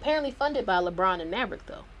 Right. It's apparently funded by LeBron and Maverick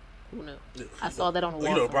though. Who knew? I saw that on the wall.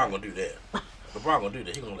 You know LeBron gonna do that. LeBron gonna do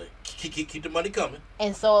that. He gonna keep the money coming.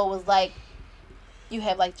 And so it was like you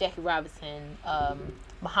have like Jackie Robinson,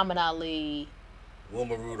 Muhammad Ali,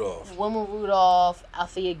 Wilma Rudolph,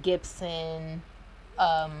 Althea Gibson,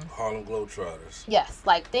 Harlem Globetrotters. Yes,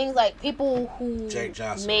 like things like people who Jack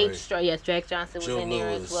Johnson, made right? Yes, Jack Johnson was Joe in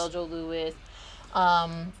there Louis. as well. Joe Louis,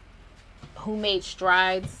 who made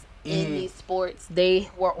strides in these sports. They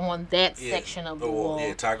were on that section of the wall.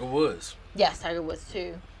 Yeah, Tiger Woods. Yes, Tiger Woods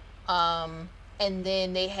too. And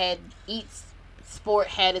then they had each sport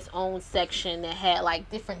had its own section that had like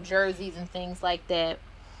different jerseys and things like that.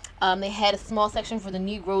 They had a small section for the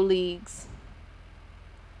Negro Leagues.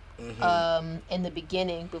 In the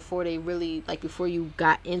beginning, before they really before you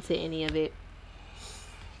got into any of it.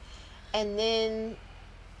 And then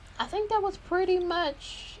I think that was pretty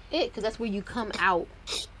much it, because that's where you come out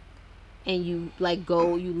and you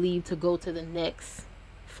you leave to go to the next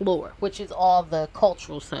floor, which is all the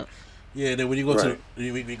cultural stuff. Yeah, then when you go to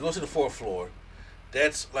the fourth floor,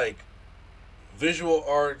 that's like visual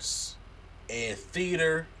arts and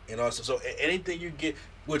theater and also so anything you get,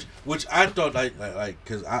 which I thought like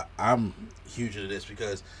because I'm huge into this,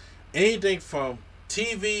 because anything from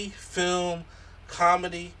TV, film,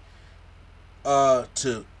 comedy,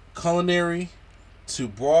 to culinary, to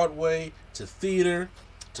Broadway, to theater,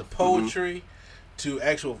 to poetry, to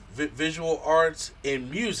actual visual arts and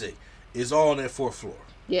music is all on that fourth floor.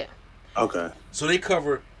 Yeah. Okay. So they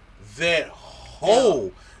cover that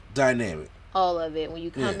whole dynamic. All of it. When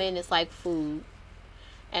you come in, it's like food.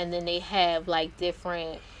 And then they have like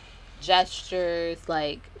different gestures,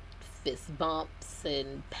 like fist bumps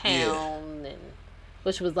and pound, and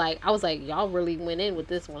which was like, I was like, y'all really went in with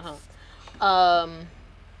this one, huh? And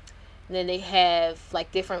then they have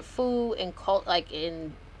like different food and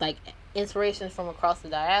inspirations from across the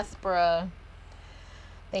diaspora.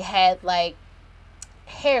 They had like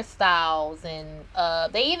hairstyles, and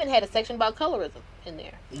they even had a section about colorism in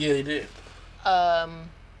there. Yeah, they did.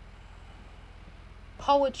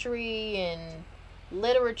 Poetry and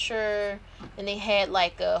literature, and they had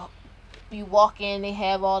like you walk in, they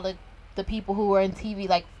have all the the people who were in TV,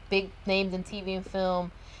 like big names in TV and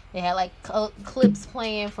film. They had like clips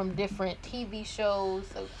playing from different TV shows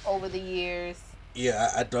over the years.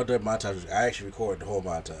 Yeah, I thought that montage. I actually recorded the whole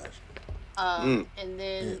montage. And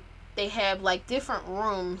then they have like different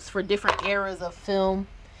rooms for different eras of film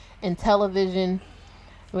and television,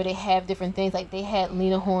 where they have different things. Like they had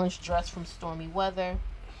Lena Horne's dress from Stormy Weather.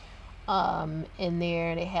 In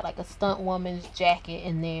there, they had like a stunt woman's jacket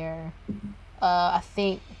in there. I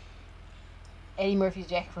think Eddie Murphy's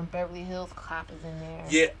jacket from Beverly Hills Cop is in there.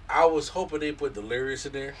 Yeah, I was hoping they put Delirious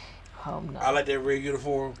in there. Oh no! I like that red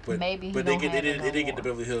uniform, but maybe they didn't get the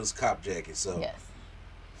Beverly Hills Cop jacket. So yes.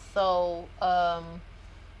 So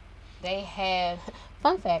they had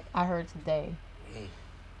fun fact I heard today.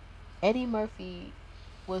 Eddie Murphy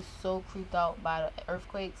was so creeped out by the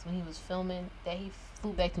earthquakes when he was filming that he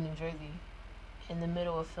flew back to New Jersey in the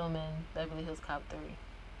middle of filming Beverly Hills Cop 3.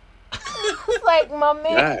 It's like, my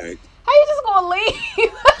man, how you just gonna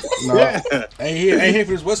leave? No, ain't here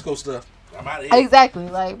for this West Coast stuff. I'm out of here. Exactly,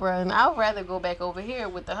 like, bro, I'd rather go back over here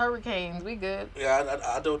with the hurricanes. We good. Yeah,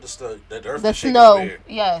 I know the stuff. The earth the is shaking snow, over here.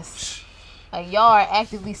 yes. Like, y'all are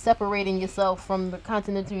actively separating yourself from the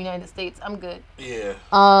continental United States. I'm good. Yeah.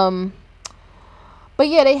 But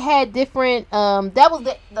yeah, they had different. That was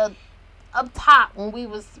the up top when we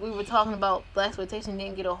were talking about blaxploitation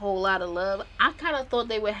didn't get a whole lot of love. I kind of thought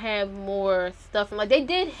they would have more stuff. Like they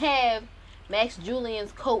did have Max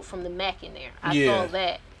Julian's coat from the Mac in there. I saw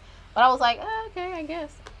that, but I was like, okay, I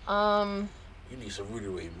guess. You need some Rudy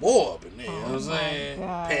Ray Moore up in there. You know what I'm saying?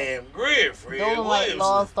 God. Pam Grier, Fred Don't Williamson.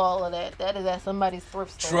 lost all of that. That is at somebody's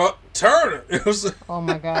thrift store. Truck Turner. You know what I'm saying? Oh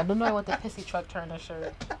my God! Don't know I want the pissy Truck Turner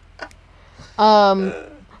shirt.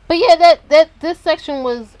 But yeah, that this section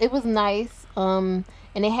was nice. And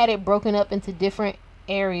they had it broken up into different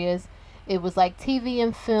areas. It was like TV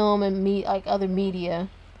and film and like other media.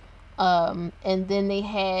 And then they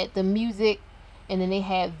had the music, and then they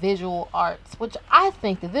had visual arts, which I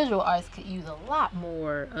think the visual arts could use a lot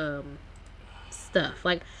more stuff.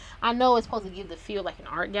 Like, I know it's supposed to give the feel like an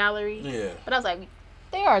art gallery. Yeah. But I was like,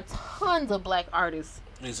 there are tons of black artists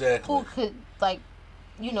Exactly. who could, like,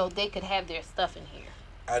 they could have their stuff in here.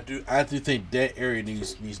 I do think that area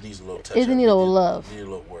needs a little touch. It need a little love. Need a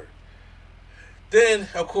little work. Then,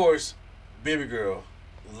 of course, Baby Girl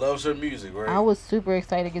loves her music, right? I was super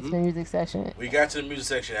excited to get to the music section. We got to the music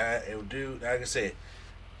section. Like I said,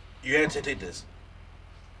 you have to take this.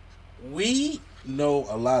 We know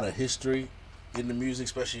a lot of history in the music,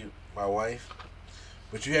 especially my wife,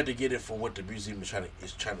 but you had to get it for what the museum is trying to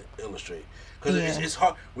illustrate. Because it's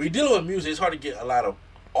hard. When you're dealing with music, it's hard to get a lot of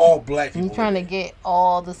all black people. I'm trying to get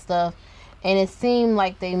all the stuff, and it seemed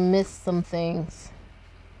like they missed some things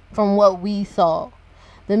from what we saw.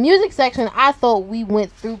 The music section, I thought we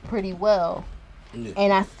went through pretty well. Yeah.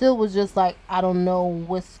 And I still was just like, I don't know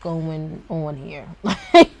what's going on here.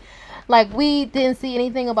 Like, we didn't see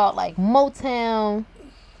anything about, like, Motown.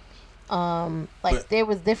 But there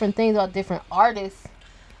was different things about different artists.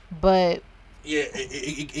 But... yeah,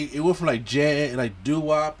 it went from, like, jazz, like,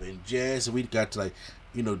 doo-wop and jazz, and we got to, like,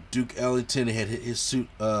 Duke Ellington had his suit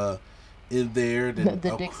in there. Then,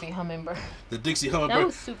 the Dixie Hummingbird. The Dixie Hummingbird. That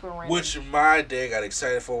was super random. Which my dad got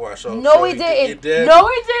excited for when I saw. No, he didn't. No,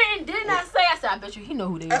 he didn't. Didn't I say? I said, I bet you he know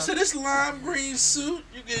who they are. I said, this lime green suit,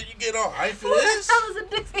 you get all hype for this? That was a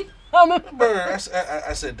Dixie Hummingbird. I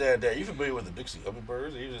said, Dad, you familiar with the Dixie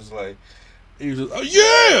Hummingbirds? He was just, oh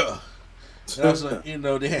yeah. And I was like,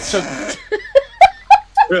 they had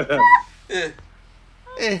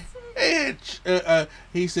Chuck.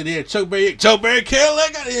 He said he had Chuck Berry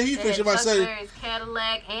Cadillac. He finished by saying Chuck Berry's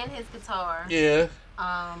Cadillac and his guitar. Yeah.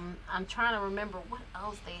 I'm trying to remember what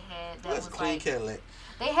else they had. That was clean like Cadillac.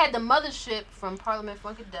 They had the mothership from Parliament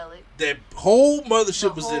Funkadelic. That whole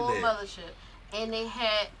mothership was in there. The whole mothership, and they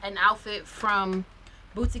had an outfit from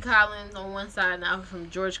Bootsy Collins on one side, and an outfit from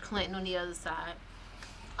George Clinton on the other side.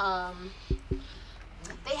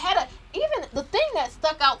 They had even the thing that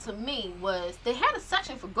stuck out to me was they had a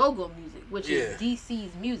section for go-go music, which is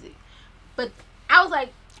DC's music. But I was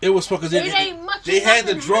like, it was because they had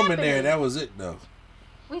the drum in there, and that was it, though.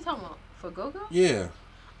 What are you talking about? For go-go? Yeah.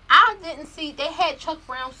 I didn't see. They had Chuck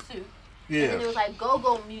Brown's suit. Yeah. And then there was like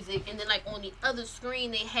go-go music, and then like on the other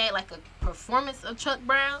screen they had like a performance of Chuck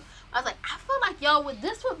Brown. I was like, I feel like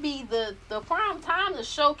this would be the prime time to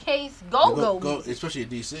showcase go-go music, especially in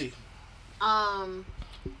DC.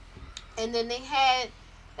 And then they had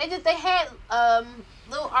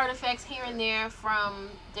little artifacts here and there from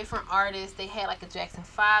different artists. They had like a Jackson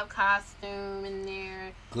 5 costume in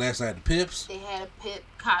there. Glass Eye the Pips. They had a Pip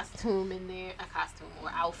costume in there,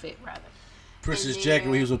 outfit rather. Princess Jackie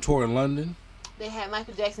when he was on tour in London. They had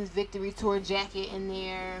Michael Jackson's Victory Tour jacket in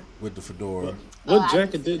there. With the fedora. What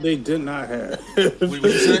jacket did they did not have? What you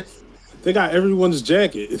say? They got everyone's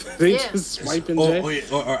jacket. They Yeah. just swiping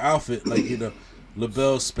jacket. Or outfit, like,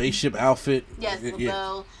 LaBelle's spaceship outfit. Yes, Yeah.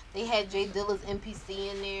 LaBelle. They had Jay Dilla's MPC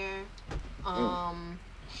in there.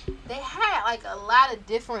 They had like a lot of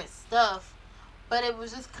different stuff, but it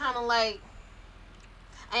was just kind of like,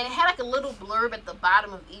 and it had like a little blurb at the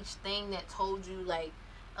bottom of each thing that told you like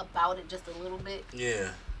about it just a little bit. Yeah.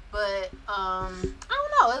 But I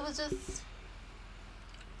don't know. It was just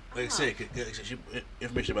Like I said,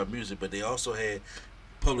 information about music, but they also had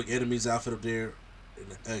Public Enemy's outfit up there,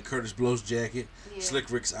 Curtis Blow's jacket, Yeah. Slick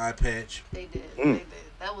Rick's eye patch. they did. They did.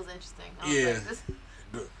 That was interesting. I was Yeah. like, this,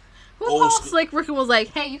 who Old called school- Slick Rick and was like,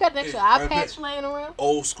 "Hey, you got an extra Yeah, eye I patch bet. laying around?"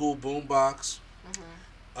 Old school boombox.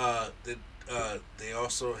 They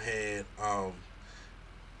also had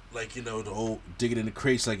the old digging in the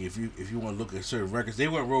crates. Like if you want to look at certain records, they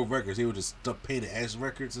weren't road records. They were just stuff painted as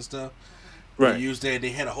records and stuff. Right. They used that. They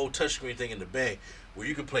had a whole touchscreen thing in the back where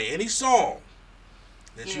you could play any song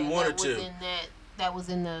that you wanted to. That was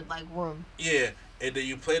in the like room. Yeah, and then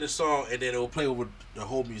you play the song, and then it will play over the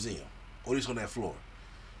whole museum, or at least on that floor.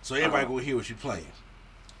 So everybody go hear what you're playing.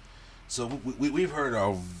 So we've heard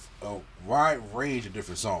a wide range of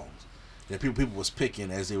different songs that people was picking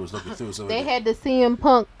as they was looking through. So They had the CM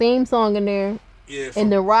Punk theme song in there in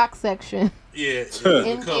the rock section. Yeah,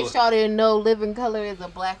 In case y'all didn't know, Living Color is a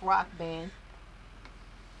black rock band.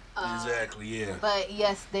 Exactly. Yeah. But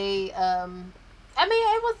yes, they. I mean,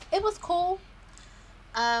 it was cool.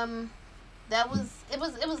 It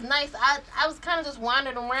was nice. I was kind of just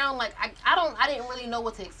wandering around like I didn't really know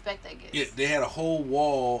what to expect, I guess. Yeah, they had a whole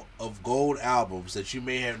wall of gold albums that you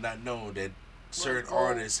may have not known that certain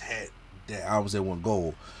artists had that albums that went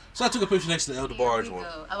gold. So I took a picture next to the El DeBarge one.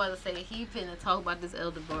 I was about to say he finna talk about this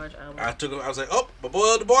El DeBarge album. I was like, oh, my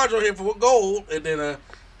boy El DeBarge on here for gold, and then I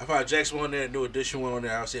found Jackson one there, New Edition one on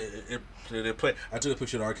there. I said, they play. I took a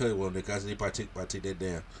picture of the R. Kelly one there because they probably take that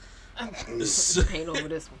down. Paint over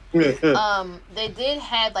this one. They did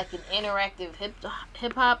have like an interactive hip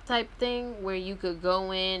hop type thing where you could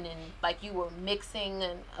go in and like you were mixing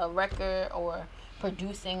a record or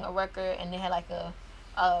producing a record, and they had like a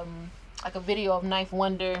video of Knife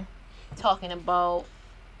Wonder talking about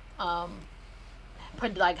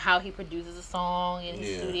like how he produces a song in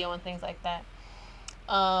his studio and things like that.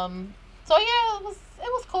 So yeah, it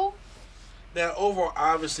was cool. Now, overall,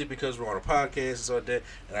 obviously, because we're on a podcast and stuff like that,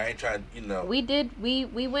 and I ain't trying,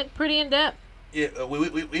 We went pretty in depth. Yeah,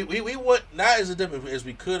 we went not as in depth as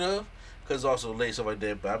we could have, because also late stuff like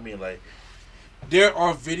that. But I mean, like, there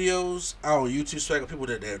are videos on YouTube, Swag, of people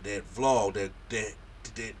that vlog that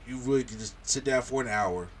you really can just sit down for an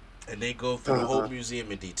hour and they go through the whole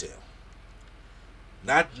museum in detail.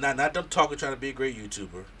 Not them talking, trying to be a great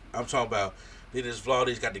YouTuber. I'm talking about. They just vlog.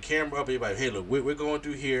 They got the camera up. Everybody, hey, look, we're going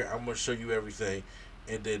through here. I'm gonna show you everything,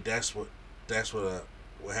 and then that's what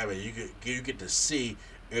happened. You get to see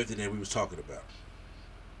everything that we was talking about.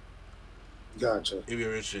 Gotcha. If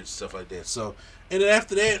you're interested in stuff like that. So, and then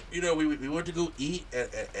after that, we went to go eat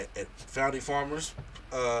at Founding Farmers.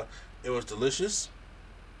 It was delicious.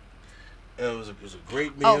 It was a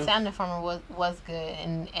great meal. Oh, Founding Farmer was good,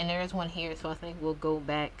 and there's one here, so I think we'll go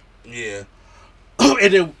back. Yeah.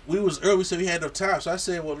 And then we was early, so we had no time. So I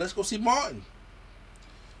said, well, let's go see Martin.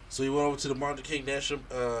 So we went over to the Martin Luther King National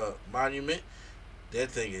Monument.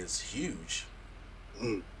 That thing is huge.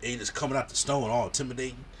 And he just coming out the stone all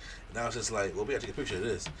intimidating. And I was just like, well, we got to take a picture of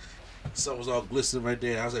this. Something was all glistening right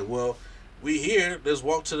there. I was like, well, we here. Let's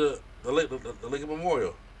walk to the Lincoln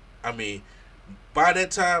Memorial. I mean, by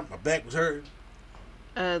that time, my back was hurting.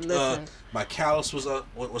 Listen. My callus was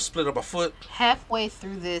split on my foot. Halfway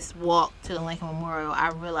through this walk to the Lincoln Memorial, I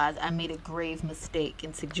realized I made a grave mistake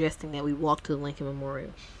in suggesting that we walk to the Lincoln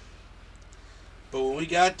Memorial. But when we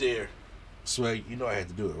got there, Sway, I had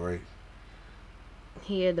to do it, right?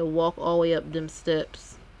 He had to walk all the way up them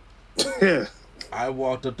steps. I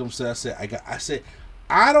walked up them steps. I said,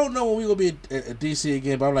 I don't know when we gonna be at DC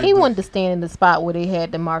again, but I'm like, he wanted to stand in the spot where they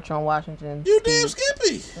had the March on Washington. You damn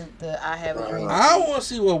Skippy. I have a dream. I want to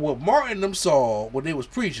see what Martin them saw when they was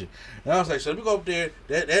preaching, and I was like, so let me go up there.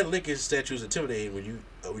 That Lincoln statue is intimidating when you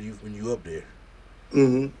up there.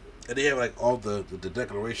 Mm-hmm. And they have like all the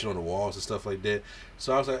declaration on the walls and stuff like that.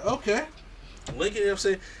 So I was like, okay, Lincoln. I'm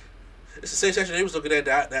saying it's the same section they was looking at.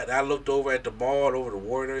 That I looked over at the mall and over the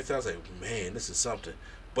war and everything. I was like, man, this is something.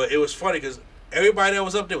 But it was funny because everybody that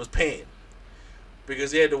was up there was paying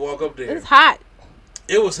because they had to walk up there. It was hot.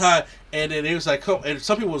 It was hot, and then it was like, and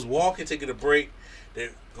some people was walking, taking a break,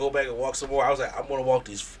 then go back and walk some more. I was like, I'm gonna walk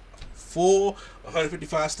these full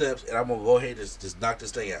 155 steps, and I'm gonna go ahead and just knock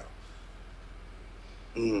this thing out.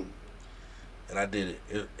 Mm. And I did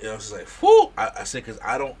it. I was just like, whoo! I said, because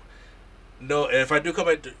I don't know. And if I do come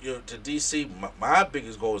back to DC, my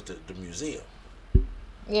biggest goal is the museum.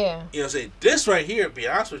 Yeah. You know what I'm saying? This right here, to be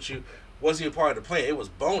honest with you, wasn't even part of the plan. It was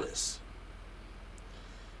bonus.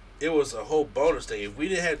 It was a whole bonus thing. If we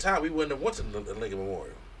didn't have time, we wouldn't have went to the Lincoln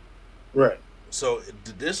Memorial. Right. So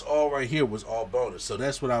this all right here was all bonus. So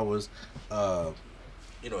that's what I was,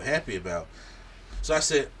 happy about. So I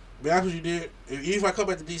said, be honest with you, dear, even if I come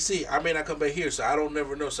back to DC, I may not come back here, so I don't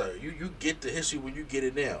never know. So you get the history when you get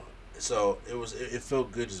it now. So it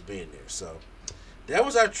felt good just being there. So that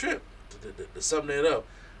was our trip. To sum that up,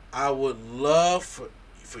 I would love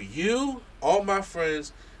for you, all my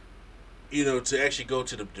friends, to actually go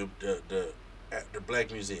to the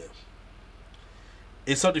Black Museum.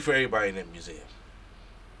 It's something for everybody in that museum.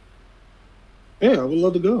 Yeah, I would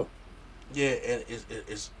love to go. Yeah, and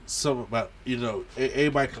it's something about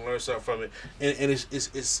everybody can learn something from it, and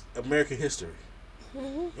it's American history.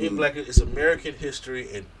 In Black, it's American history,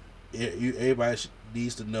 and everybody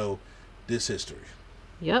needs to know this history.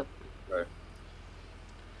 Yep. Right.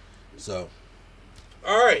 So,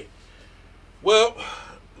 all right. Well,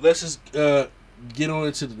 let's just get on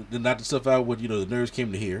into the knock the stuff out. What the nerds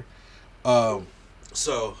came to hear.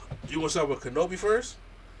 So you want to start with Kenobi first?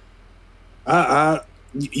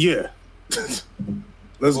 Yeah.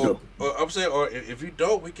 Let's go. I'm saying, or if you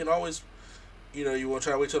don't, we can always, you want to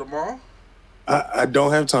try to wait till tomorrow? I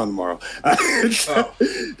don't have time tomorrow. Oh.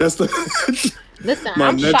 That's the. Listen,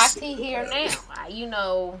 I'm shocked he here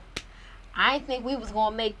now. I didn't think we was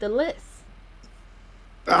gonna make the list.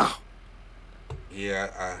 Yeah.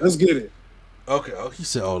 Let's get it. Okay. Oh, he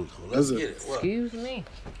said, "Oh, let's get it." Well, excuse me.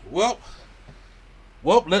 Well,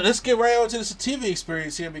 let's get right on to this TV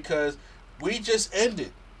experience here, because we just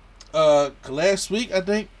ended last week, I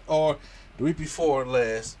think, or the week before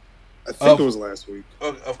last. I think it was last week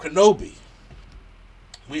of Kenobi.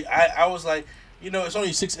 I was like, it's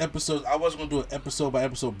only 6 episodes. I wasn't gonna do an episode by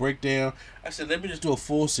episode breakdown. I said, let me just do a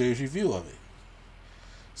full series review of it.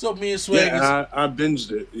 So me and Swag, I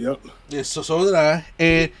binged it. Yep. Yeah, so did I,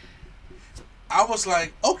 and I was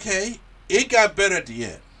like, okay, it got better at the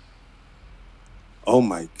end. Oh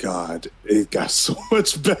my God, it got so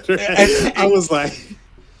much better. I was like,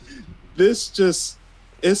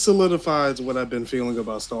 it solidifies what I've been feeling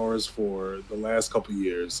about Star Wars for the last couple of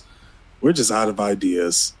years. We're just out of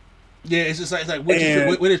ideas. Yeah, it's just like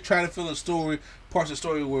we're just trying to fill a story, parts of the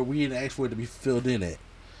story where we didn't ask for it to be filled in at.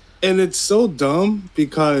 And it's so dumb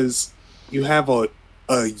because you have a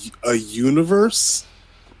universe,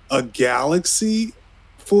 a galaxy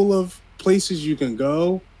full of places you can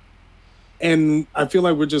go, and I feel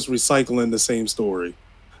like we're just recycling the same story.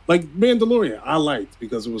 Like Mandalorian, I liked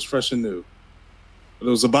because it was fresh and new. But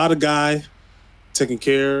it was about a guy taking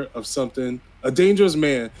care of something, a dangerous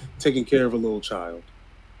man taking care of a little child.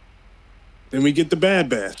 Then we get the Bad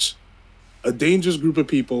Batch, a dangerous group of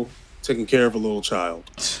people taking care of a little child.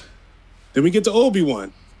 Then we get to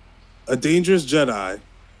Obi-Wan, a dangerous Jedi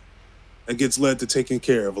that gets led to taking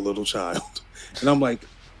care of a little child. And I'm like,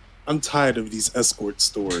 I'm tired of these escort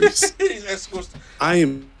stories. I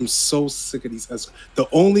am so sick of these escorts. The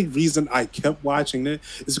only reason I kept watching it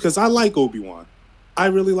is because I like Obi-Wan. I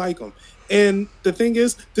really like him. And the thing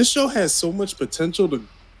is, this show has so much potential to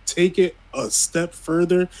take it a step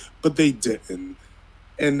further, but they didn't.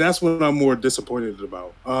 And that's what I'm more disappointed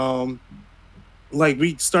about.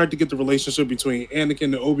 We start to get the relationship between Anakin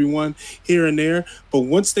and Obi-Wan here and there, but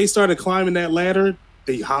once they started climbing that ladder,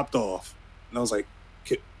 they hopped off. And I was like,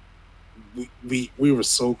 we were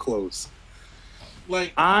so close.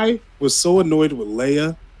 Like, I was so annoyed with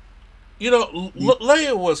Leia.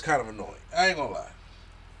 Leia was kind of annoying. I ain't gonna lie.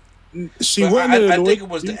 She wasn't. I think it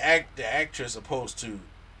was the actress opposed to.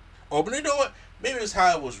 Oh, but you know what? Maybe it's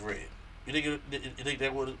how it was written. You think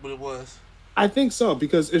that what it was? I think so,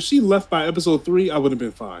 because if she left by episode 3, I would have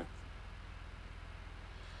been fine.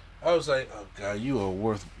 I was like, oh God, you are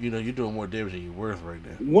worth. You're doing more damage than you're worth right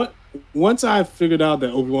now. Once I figured out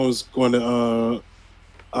that Obi-Wan was going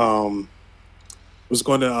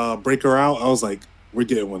to break her out, I was like, we're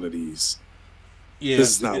getting one of these. Yeah,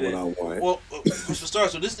 this is not what I want. Well, for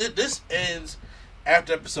starters, so this ends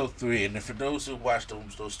after episode 3, and for those who watch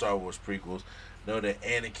those Star Wars prequels, know that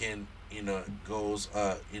Anakin, goes,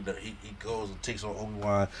 he goes and takes on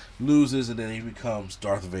Obi-Wan, loses, and then he becomes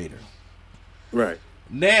Darth Vader. Right.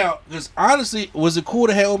 Now, because honestly, was it cool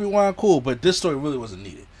to have Obi-Wan? Cool, but this story really wasn't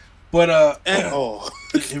needed. But at all,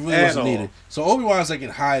 it really wasn't needed. So Obi-Wan's like in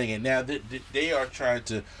hiding, and now they are trying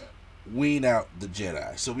to wean out the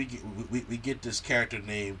Jedi. So we get this character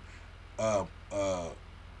named what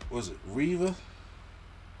was it Reva?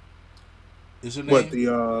 Is her name? What,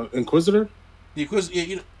 the Inquisitor? The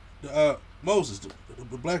Inquisitor, yeah, Moses,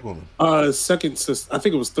 the black woman. Second sister. I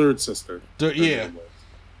think it was third sister. Yeah.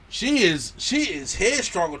 She is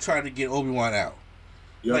headstrong on trying to get Obi-Wan out.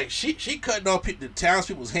 Yep. Like she cutting off the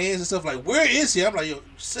townspeople's hands and stuff. Like, where is he? I'm like, yo,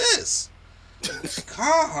 sis,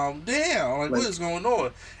 calm down. Like, what is going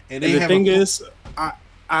on? And the thing is,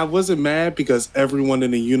 I wasn't mad because everyone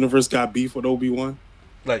in the universe got beef with Obi-Wan.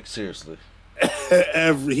 Like, seriously,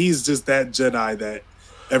 he's just that Jedi that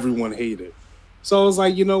everyone hated. So I was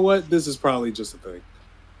like, you know what? This is probably just a thing.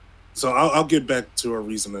 So I'll get back to her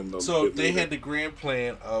reasoning. So they had the grand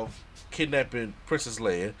plan of kidnapping Princess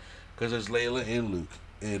Leia, because there's Layla and Luke,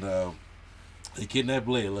 and they kidnap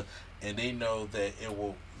Layla, and they know that it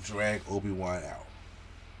will drag Obi-Wan out.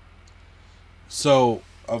 So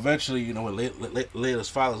eventually, you know, when Layla's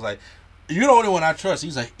father's like, "You're the only one I trust."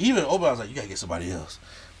 He's like, even Obi-Wan's like, "You gotta get somebody else."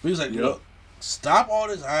 But he's like, "Look, stop all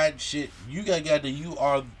this hiding shit. You gotta get that you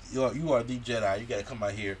are the Jedi. You gotta come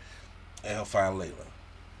out here and help find Layla."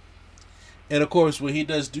 And of course, when he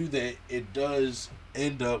does do that, it does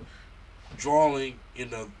end up drawing, you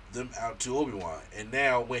know, them out to Obi-Wan. And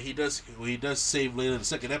now when he does save Layla in the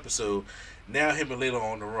second episode, now him and Layla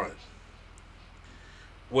are on the run,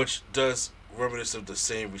 which does reminisce of the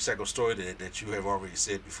same recycled story that you have already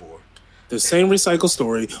said before. The same recycled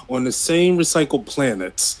story on the same recycled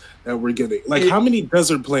planets that we're getting. Like, how many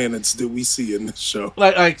desert planets did we see in this show?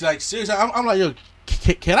 Like seriously, I'm like, yo,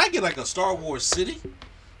 can I get like a Star Wars city?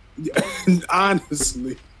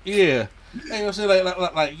 Honestly, yeah. You know what I'm saying?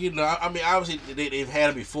 Like you know, I mean, obviously they've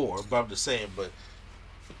had it before, but I'm just saying. But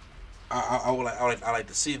I would like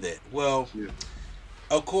to see that. Well,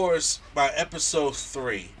 of course, by episode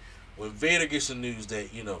 3, when Vader gets the news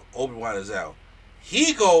that, you know, Obi-Wan is out,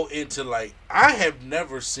 he go into, like, I have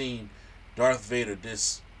never seen Darth Vader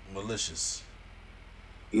this malicious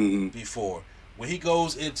before. When he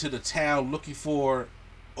goes into the town looking for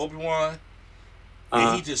Obi-Wan,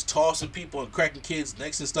 and he just tossing people and cracking kids'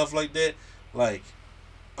 necks and stuff like that. Like,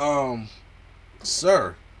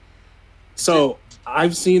 sir. So,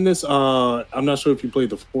 I've seen this. I'm not sure if you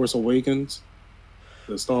played The Force Awakens,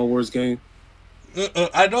 the Star Wars game.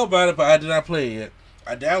 I know about it, but I did not play it yet.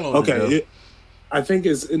 I downloaded it. Okay. I think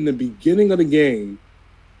it's in the beginning of the game.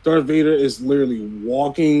 Darth Vader is literally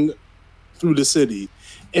walking through the city,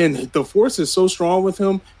 and the Force is so strong with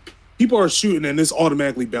him, people are shooting and it's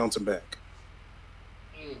automatically bouncing back.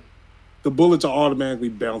 The bullets are automatically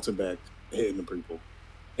bouncing back, hitting the people.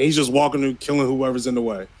 And he's just walking through, killing whoever's in the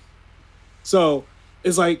way. So,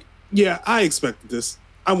 it's like, yeah, I expected this.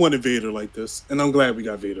 I wanted Vader like this, and I'm glad we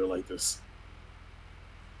got Vader like this.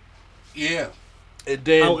 Yeah. And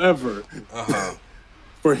then, however,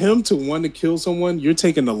 for him to want to kill someone, you're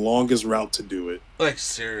taking the longest route to do it. Like,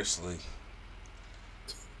 seriously.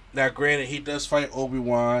 Now, granted, he does fight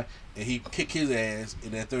Obi-Wan, and he kick his ass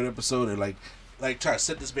in that third episode, and like try to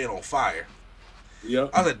set this man on fire. Yep.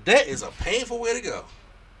 I was like, that is a painful way to go.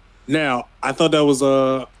 Now, I thought that was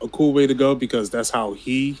a cool way to go because that's how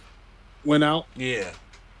he went out. Yeah.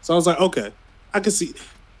 So I was like, okay, I can see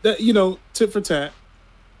that, you know, tit for tat.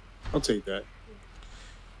 I'll take that.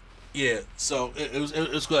 Yeah, so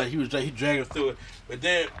it was good. He dragged him through it, but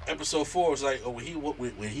then episode 4 was like, oh,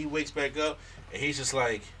 when he wakes back up and he's just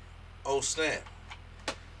like, oh snap,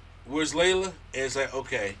 where's Layla? And it's like,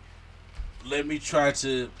 okay, let me try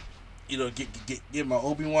to, you know, get my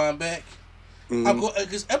Obi-Wan back.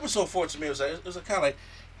 Because episode 4 to me was like, it was kind of like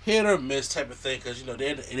hit or miss type of thing, because, you know, they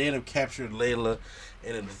end up capturing Layla,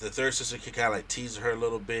 and then the third sister can kind of like tease her a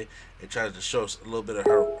little bit and try to show us a little bit of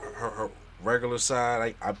her regular side,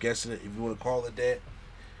 like, I'm guessing it, if you want to call it that.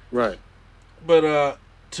 Right. But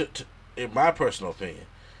in my personal opinion,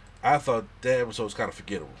 I thought that episode was kind of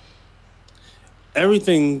forgettable.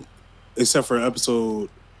 Everything except for episode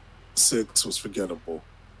 6 was forgettable.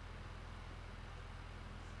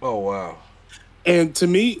 Oh, wow. And to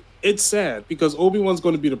me, it's sad because Obi-Wan's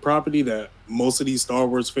going to be the property that most of these Star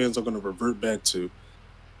Wars fans are going to revert back to.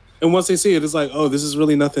 And once they see it, it's like, oh, this is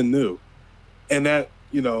really nothing new. And that,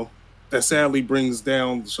 you know, that sadly brings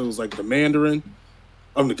down shows like The Mandarin.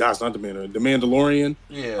 Not The Mandarin. The Mandalorian.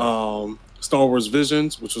 Yeah. Star Wars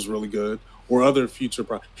Visions, which was really good. Or other future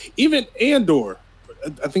even Andor.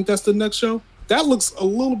 I think that's the next show. That looks a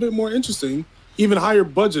little bit more interesting. Even higher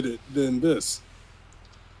budgeted than this.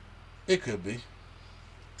 It could be.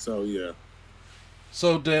 So, yeah.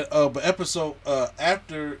 So, that, but episode,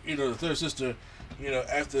 after, you know, the third sister, you know,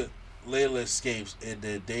 after Layla escapes, and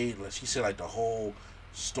then they, like, she said, like, the whole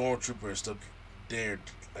stormtrooper and stuff there,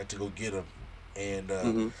 like, to go get him.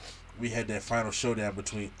 And we had that final showdown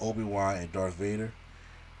between Obi-Wan and Darth Vader.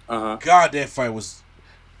 God, that fight was...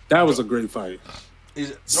 That was a great fight.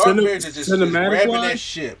 Darth Vader just grabbing that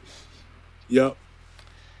ship. Yep.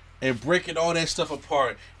 And breaking all that stuff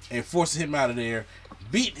apart and forcing him out of there,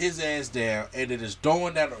 beating his ass down, and then just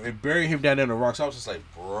throwing down and burying him down in the rocks. I was just like,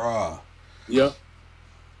 bruh. Yep.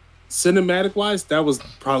 Cinematic wise, that was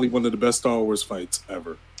probably one of the best Star Wars fights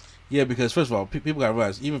ever. Yeah, because first of all, people got to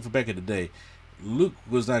realize, even for back in the day, Luke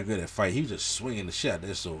was not good at fight. He was just swinging the shit out of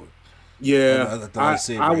that sword. Yeah,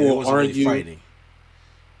 I will argue. Really fighting.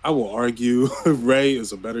 I will argue Rey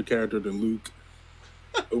is a better character than Luke.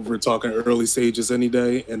 We're talking early stages any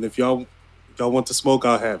day, and if y'all want to smoke,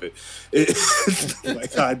 I'll have it.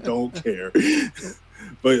 Like, I don't care.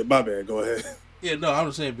 But my bad, go ahead. Yeah, no, I'm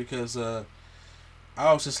just saying because I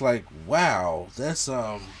was just like, wow, that's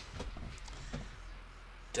a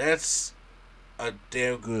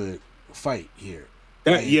damn good fight here.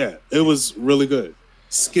 Yeah, it was really good.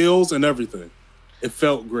 Skills and everything. It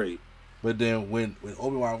felt great. But then when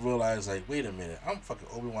Obi-Wan realized, like, wait a minute, I'm fucking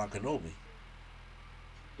Obi-Wan Kenobi.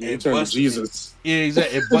 You turned to Jesus. Yeah,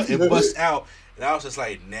 exactly. It bust out. And I was just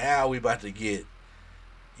like, now we about to get,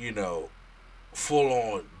 full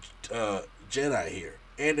on Jedi here.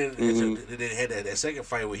 And then they had that second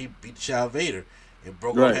fight where he beat the shit out of Vader and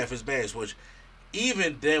broke off half his mask, which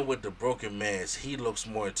even then with the broken mask, he looks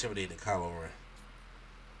more intimidating than Kylo Ren.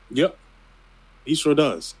 Yep. He sure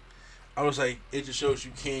does. I was like, it just shows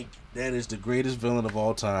you can't. That is the greatest villain of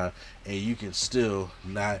all time, and you can still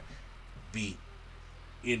not beat,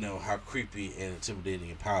 how creepy and intimidating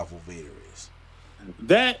and powerful Vader is.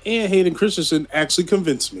 That and Hayden Christensen actually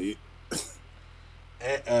convinced me.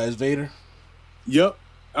 As Vader? Yep.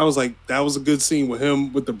 I was like, that was a good scene with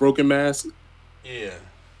him with the broken mask. Yeah.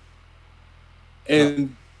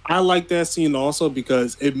 And I like that scene also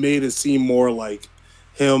because it made it seem more like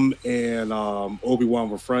him and Obi-Wan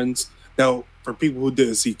were friends. Now, for people who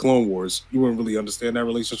didn't see Clone Wars, you wouldn't really understand that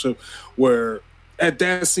relationship. Where at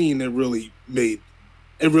that scene, it really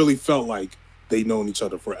felt like they known each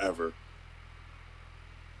other forever.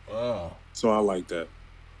 Oh. So I like that.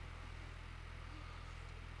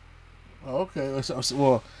 Okay.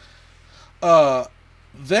 Well,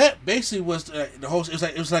 that basically was the whole.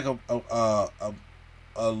 It was like a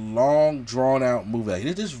long drawn out movie. Like,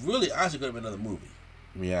 this really honestly could have been another movie.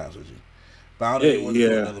 To be honest with you. But I don't want to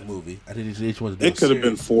do another movie. I think they just wanted to do it could have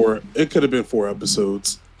been 4. It could have been 4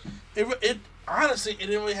 episodes. It honestly, it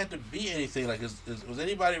didn't really have to be anything. Like, was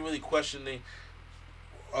anybody really questioning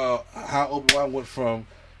how Obi-Wan went from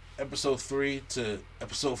episode 3 to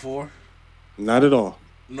episode 4? Not at all.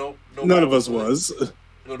 Nope. None of us was.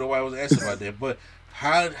 No, nobody was asking about that. But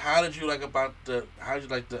how did you like the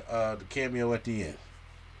cameo at the end?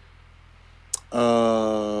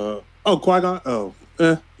 Qui-Gon.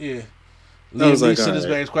 Yeah. Liam Neeson sent his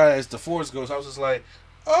back quiet as the Force goes. I was just like,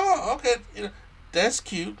 oh, okay, that's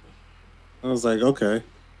cute. I was like, okay,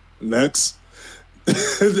 next.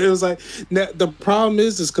 It was like, the problem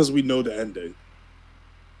is because we know the ending,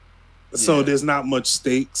 so there's not much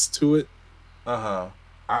stakes to it. That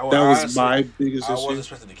was my biggest issue. I wasn't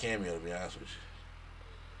expecting the cameo, to be honest with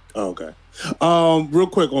you. Okay. Real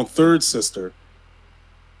quick on Third Sister.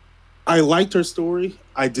 I liked her story.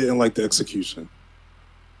 I didn't like the execution.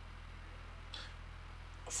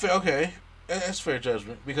 Okay, that's fair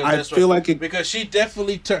judgment because because she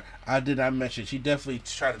definitely turned. I did not mention she definitely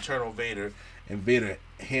tried to turn on Vader, and Vader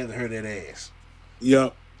handed her that ass.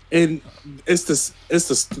 Yep, and this is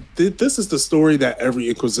the story that every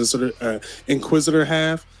Inquisitor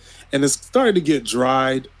have, and it's starting to get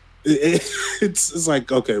dried. It's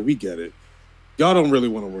like, okay, we get it. Y'all don't really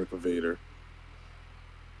want to work with Vader.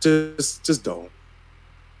 Just don't.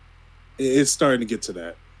 It's starting to get to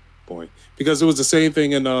that point because it was the same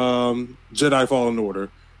thing in Jedi Fallen Order.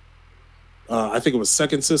 I think it was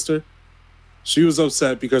Second Sister. She was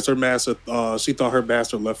upset because her master, she thought her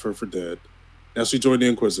master left her for dead. Now she joined the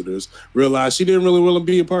Inquisitors, realized she didn't really want to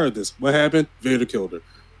be a part of this. What happened? Vader killed her.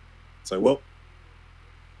 It's like, well,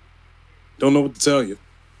 don't know what to tell you.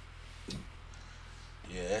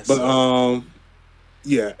 Yeah, but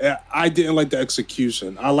yeah, I didn't like the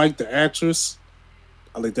execution. I liked the actress.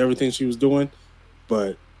 I liked everything she was doing,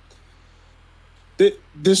 but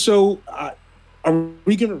this show, are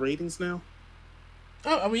we getting ratings now?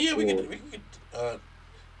 Oh, I mean, yeah, we could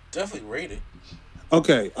definitely rate it.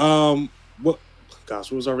 Okay. What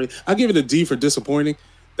was our rating? I give it a D for disappointing.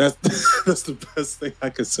 That's the best thing I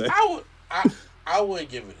could say. I wouldn't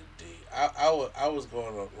give it a D. I was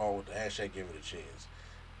going along with the hashtag give it a chance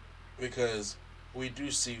because we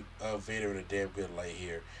do see Vader in a damn good light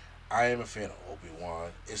here. I am a fan of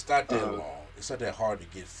Obi-Wan. It's not that long. It's not that hard to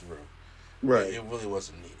get through. Right. It really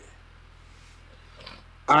wasn't needed.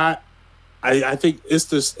 I think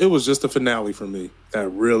it was just the finale for me that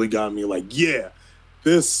really got me like, yeah,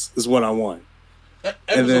 this is what I want.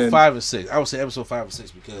 Episode 5 and 6. I would say episode 5 and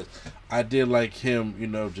 6 because I did like him,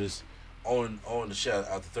 just on the show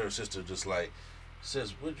of the third sister, just like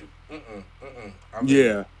says, "Would you?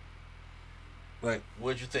 Yeah. Like,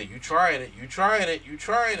 what'd you think? You trying it?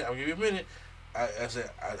 I'll give you a minute. I said,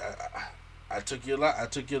 I took your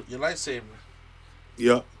lightsaber.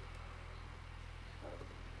 Yep.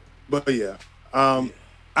 But yeah,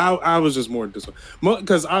 I was just more disappointed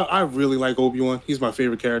because I really like Obi-Wan. He's my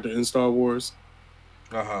favorite character in Star Wars.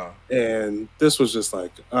 And this was just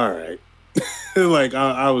like, all right, like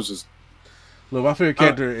I was just. Look, my favorite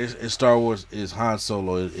character in Star Wars is Han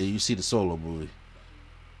Solo. And you see the Solo movie.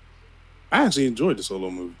 I actually enjoyed the Solo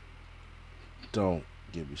movie. Don't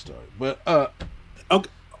get me started. But okay,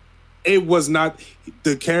 it was not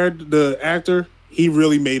the character. The actor, he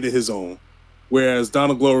really made it his own, whereas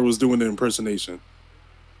Donald Glover was doing the impersonation.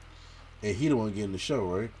 And he the one getting the show,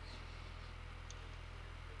 right?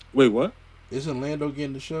 Wait, what? Isn't Lando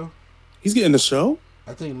getting the show? He's getting the show?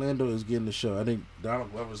 I think Lando is getting the show. I think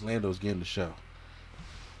Donald Glover's Lando is getting the show.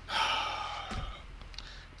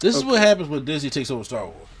 This is what happens when Disney takes over Star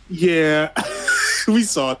Wars. Yeah, we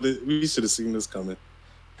saw it. We should have seen this coming.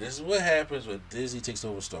 This is what happens when Disney takes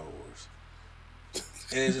over Star Wars.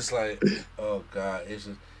 And it's just like, oh God, it's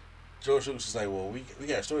just George Lucas is like, well, we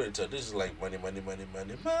got a story to tell. This is like money.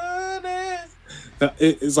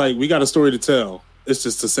 It's like we got a story to tell. It's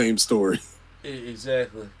just the same story.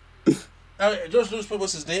 Exactly. George Lucas put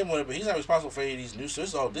his name on it, but he's not responsible for any of these new stories.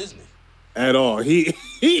 It's all Disney. At all. He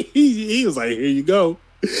was like, here you go.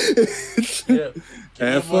 Yeah.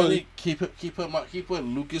 Have fun. Money, keep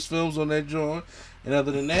putting Lucasfilms on that joint. And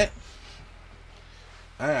other than that,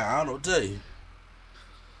 I don't know what to tell you.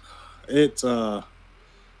 It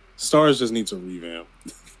Stars just needs a revamp.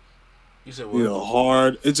 You said what?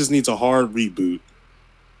 Hard. It just needs a hard reboot.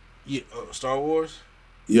 Yeah, Star Wars.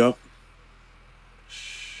 Yep.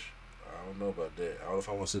 I don't know about that. I don't know if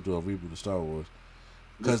I want to do a reboot of Star Wars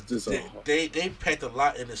because they packed a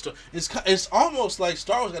lot in the story. It's almost like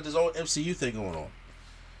Star Wars got this own MCU thing going on.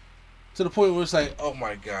 To the point where it's like, oh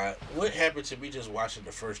my God, what happened to me just watching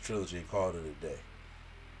the first trilogy and calling it a day?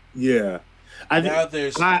 Yeah. Now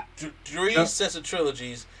there's three sets of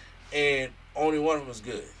trilogies, and only one of them is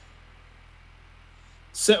good.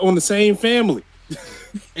 Set on the same family.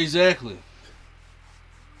 Exactly.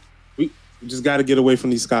 We just got to get away from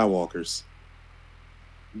these Skywalkers.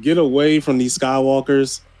 Get away from these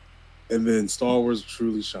Skywalkers, and then Star Wars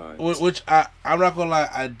truly shines. Which I'm not gonna lie,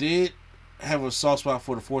 I did have a soft spot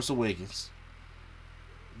for The Force Awakens,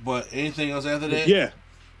 but anything else after that, yeah,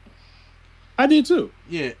 I did too.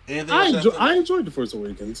 Yeah, I enjoyed The Force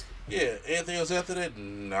Awakens. Yeah, anything else after that,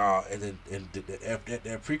 nah. And then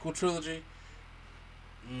that prequel trilogy,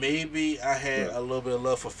 maybe I had a little bit of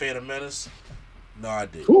love for Phantom Menace. No, I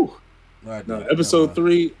didn't. Whew. No, I didn't. No, episode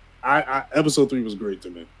 3. Episode 3 was great to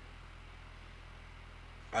me.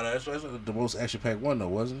 I know that's the most action-packed one, though,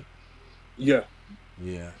 wasn't it? Yeah.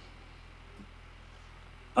 Yeah.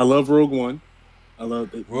 I love Rogue One. I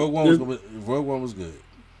love it. Rogue One was good.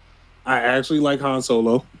 I actually like Han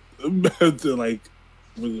Solo. Like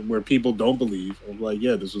where people don't believe. I'm like,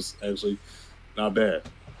 yeah, this was actually not bad.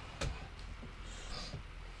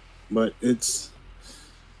 But it's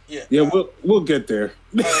yeah, we'll get there.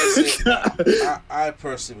 I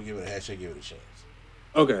personally would give it a hashtag, give it a chance.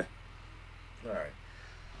 Okay. All right.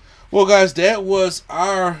 Well, guys, that was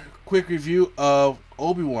our quick review of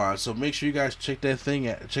Obi-Wan. So make sure you guys check that thing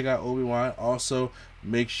out. Check out Obi-Wan. Also,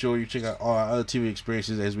 make sure you check out all our other TV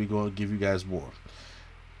experiences as we go and give you guys more.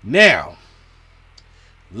 Now,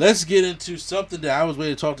 let's get into something that I was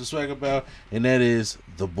waiting to talk to Swag about, and that is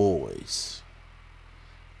The Boys.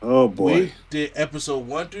 Oh boy! We did episode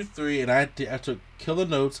 1 through 3, and I took killer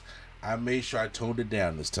notes. I made sure I toned it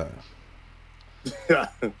down this time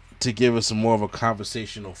to give us some more of a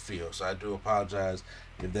conversational feel. So I do apologize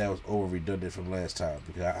if that was over redundant from last time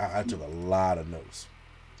because I took a lot of notes.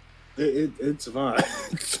 It's fine.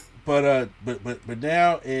 But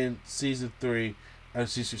now in season 3,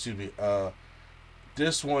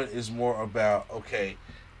 this one is more about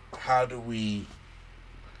how do we.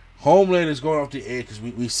 Homeland is going off the edge because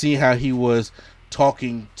we see how he was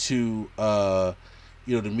talking to the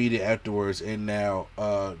media afterwards, and now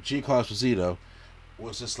Giancarlo Esposito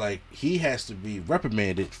was just like he has to be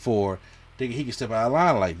reprimanded for thinking he can step out of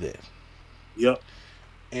line like that. Yep.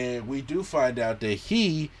 And we do find out that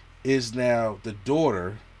he is now the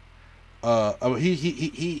daughter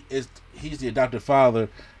he's the adopted father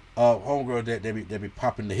of homegirl that be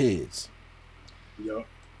popping the heads. Yep.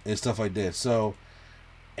 And stuff like that. So,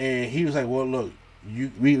 and he was like, "Well, look,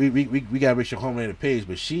 we gotta make sure Homelander pays."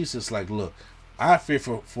 But she's just like, "Look, I fear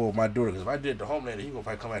for my daughter, because if I did the Homelander, he gonna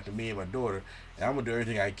probably come after me and my daughter, and I'm gonna do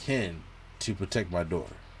everything I can to protect my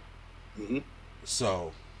daughter." Mm-hmm.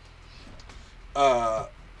 So,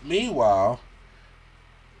 meanwhile,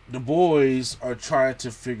 the boys are trying to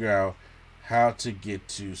figure out how to get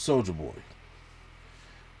to Soldier Boy.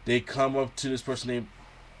 They come up to this person named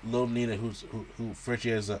Lil Nina, who Frenchie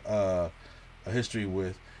has a history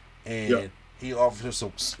with, and he offers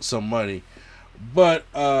her some money, but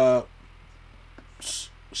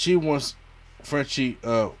she wants Frenchie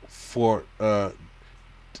for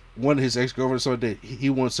one of his ex-girlfriends, so that he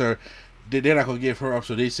wants her. They're not gonna give her up,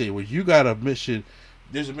 so they say, "Well, you got a mission.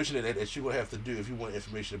 There's a mission that you're gonna have to do if you want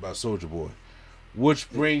information about Soldier Boy," which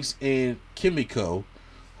brings in Kimiko,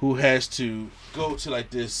 who has to go to like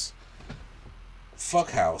this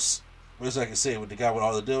fuck house, as I can say, with the guy with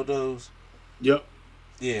all the dildos. Yep.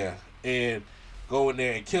 Yeah, and go in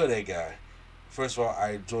there and kill that guy. First of all,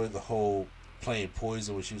 I enjoyed the whole playing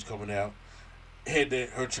poison when she was coming out, and then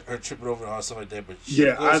her tripping over and all stuff like that. But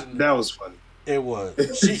that was funny. It was.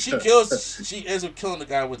 She ends up killing the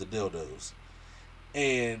guy with the dildos,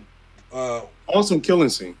 and awesome killing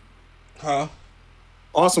scene. Huh?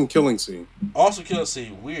 Awesome killing scene. Awesome killing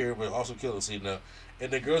scene. Weird, but awesome killing scene. Now,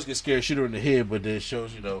 and the girls get scared, shoot her in the head, but then it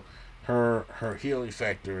shows her healing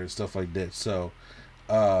factor and stuff like that. So,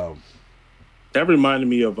 that reminded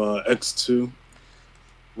me of X2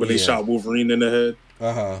 when they shot Wolverine in the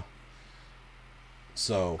head.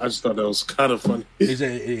 So I just thought that was kind of funny.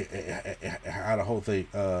 How the whole thing,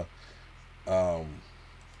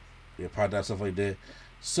 probably stuff like that.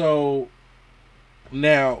 So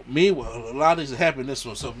now, meanwhile, a lot of things have happened in this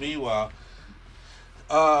one. So meanwhile,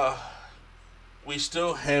 we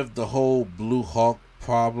still have the whole Blue Hawk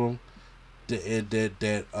problem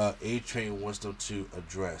that A-Train wants them to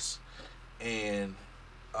address, and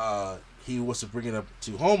he wants to bring it up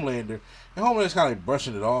to Homelander, and Homelander's kind of like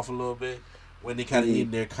brushing it off a little bit when they kind of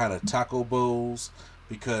eating their kind of taco bowls,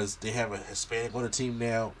 because they have a Hispanic on the team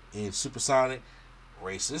now in Supersonic.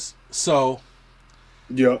 Racist. So,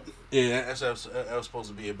 yeah, that's what that was supposed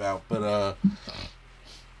to be about. But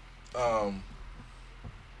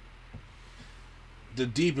the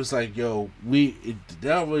Deep is like, yo, they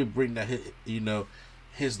don't really bring that,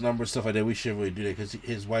 his number stuff like that. We shouldn't really do that, because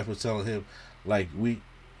his wife was telling him like we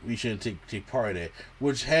shouldn't take part of that,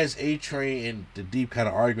 which has A-Train and the Deep kind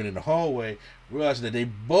of arguing in the hallway, realizing that they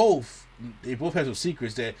both have some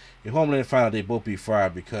secrets that if Homeland found out, they both be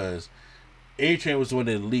fired, because A-Train was the one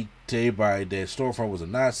that leaked to everybody that Stormfront was a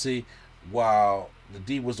Nazi, while the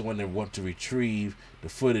Deep was the one that wanted to retrieve the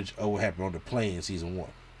footage of what happened on the plane in season 1.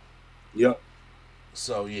 Yep.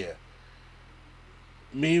 So yeah.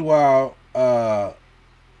 Meanwhile,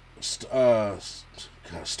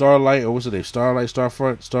 Starlight, or what's it name? Starlight,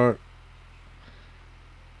 Starfront, Starlight,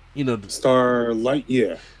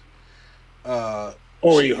 yeah.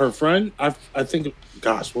 Her friend? I think,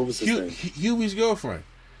 gosh, what was his name? Huey's girlfriend.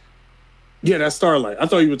 Yeah, that's Starlight. I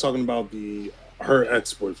thought you were talking about her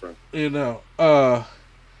ex-boyfriend.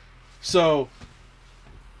 So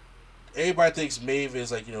everybody thinks Maeve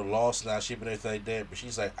is like, lost now, ship and everything like that, but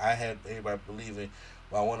she's like, I have everybody believing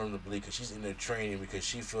what I want them to believe, because she's in there training, because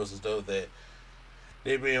she feels as though that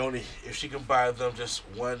they may only, if she can buy them just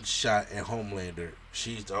one shot at Homelander,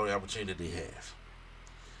 she's the only opportunity they have.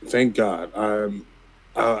 Thank God.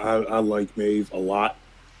 I like Maeve a lot,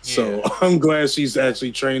 so I'm glad she's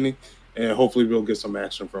actually training, and hopefully we'll get some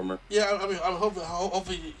action from her. Yeah, I mean, I'm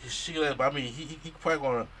hopefully she. But I mean, he probably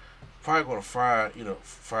gonna fry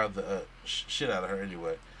the shit out of her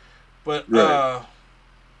anyway. But right.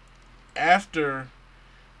 After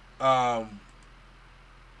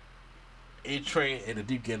A-Train and the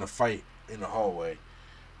Deep get in a fight in the hallway,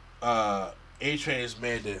 A-Train is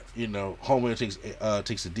mad that Homelander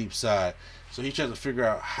takes the Deep side, so he tries to figure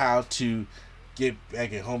out how to get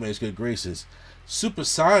back in Homelander's good graces.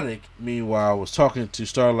 Supersonic, meanwhile, was talking to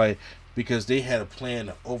Starlight because they had a plan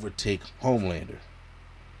to overtake Homelander.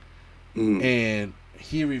 And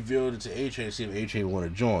he revealed it to A-Train to see if A-Train want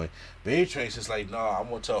to join. But A-Train's just like, nah, I'm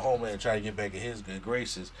going to tell Homelander and try to get back in his good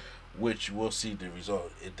graces, which we'll see the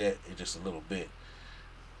result in just a little bit.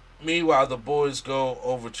 Meanwhile, the boys go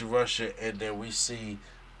over to Russia, and then we see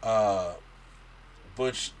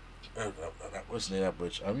Butch. What's the name of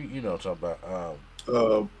Butch? You know what I'm talking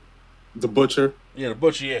about. The Butcher. Yeah, the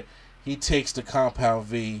Butcher, yeah. He takes the Compound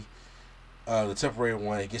V, the temporary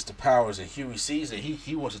one, and gets the powers, and Huey sees it.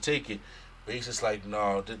 He wants to take it, But he's just like,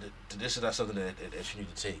 no, this is not something that you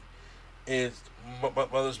need to take. And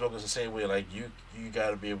Mother's Milk is the same way. Like you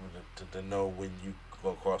got to be able to know when you go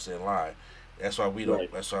across that line. That's why we don't.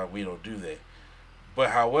 Right. That's why we don't do that.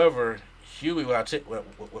 But however, Huey,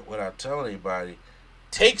 without telling anybody,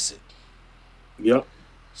 takes it. Yep.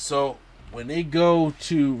 So when they go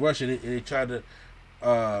to Russia and they try to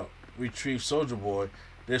retrieve Soldier Boy,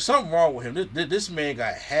 there's something wrong with him. This man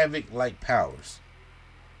got Havoc-like powers.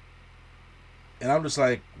 And I'm just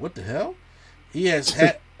like, what the hell? He has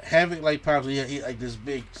Havoc-like powers. He like this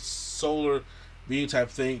big solar beam type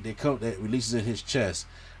thing that releases in his chest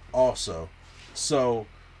also. So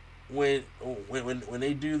when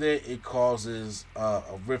they do that, it causes a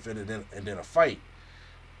rift and then a fight.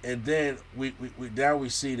 And then we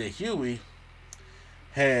see that Huey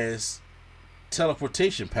has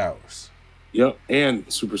teleportation powers. Yep,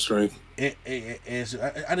 and super strength. And so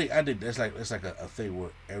I think that's like a thing where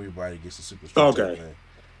everybody gets a super strength. Okay.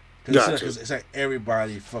 Because it's like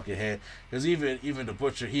everybody fucking had. Because even the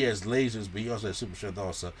Butcher, he has lasers, but he also has super strength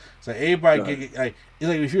also. It's like everybody get like, it's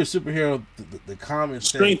like if you're a superhero, the common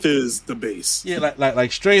strength thing, is the base. Yeah,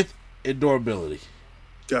 like strength and durability.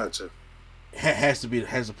 Gotcha. Has to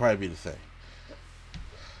probably be the thing.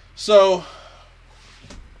 So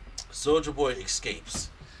Soldier Boy escapes,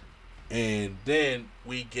 and then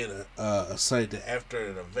we get a sight that after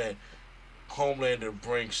an event, Homelander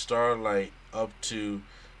brings Starlight up to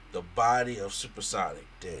the body of Supersonic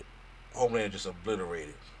that Homelander just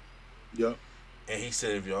obliterated. Yep. And he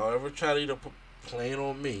said, if y'all ever try to put playing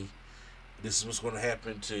on me, this is what's going to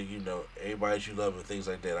happen to everybody that you love and things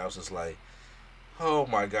like that. I was just like, oh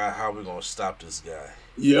my God, how are we gonna stop this guy?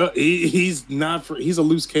 Yeah, he's a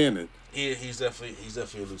loose cannon. He's definitely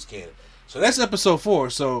a loose cannon. So that's episode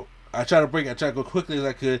 4. So I try to go quickly as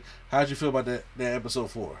I could. How'd you feel about that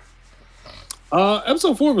episode 4?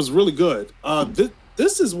 Episode 4 was really good.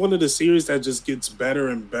 This is one of the series that just gets better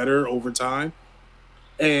and better over time,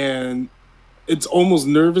 and it's almost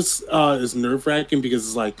nervous. It's nerve-wracking because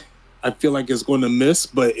it's like I feel like it's going to miss,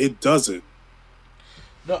 but it doesn't.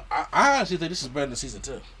 No, I honestly think this is better than season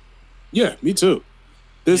 2. Yeah, me too.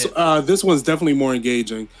 This one's definitely more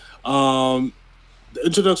engaging. The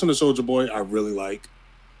introduction to Soldier Boy, I really like.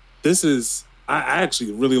 I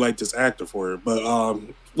actually really like this actor for it, but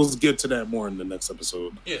we'll get to that more in the next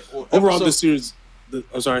episode. Yeah. Well, overall, this series.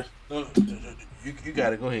 I'm sorry. No, you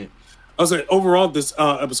got it. Go ahead. I was saying overall, this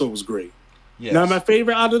episode was great. Yes. Not my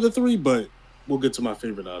favorite out of the 3, but we'll get to my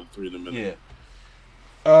favorite out of the 3 in a minute.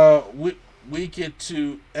 Yeah. We get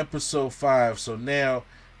to episode 5, so now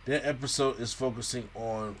that episode is focusing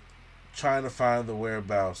on trying to find the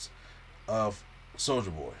whereabouts of Soldier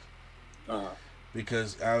Boy,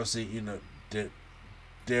 because obviously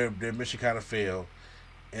their mission kind of failed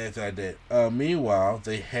and anything like that. Meanwhile,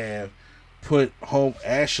 they have put home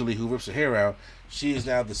Ashley, who rips her hair out. She is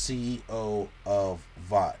now the CEO of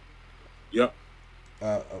Vought. Yep.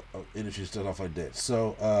 Industry stuff like that.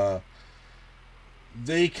 So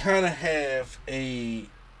they kind of have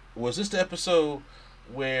was this the episode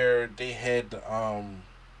where they had the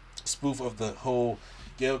spoof of the whole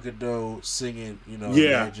Gal Gadot singing,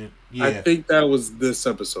 Imagine? Yeah. I think that was this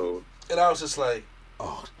episode. And I was just like,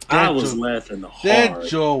 oh, I was laughing hard. That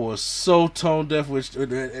Joe was so tone deaf, which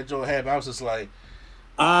that Joe had. I was just like,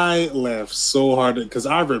 I laughed so hard because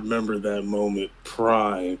I remember that moment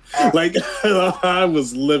prime. Like I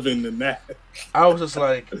was living in that. I was just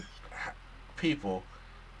like, people,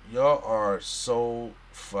 y'all are so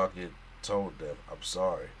fucking tone deaf. I'm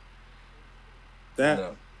sorry.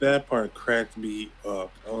 That part cracked me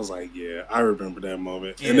up. I was like, yeah, I remember that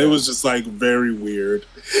moment. Yeah. And it was just like very weird.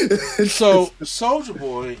 So Soldier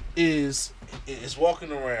Boy is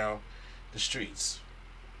walking around the streets.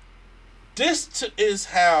 This is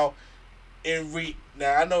how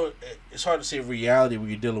now I know it's hard to say reality when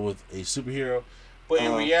you're dealing with a superhero, but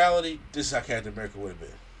in reality, this is how Captain America would have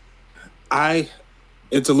been.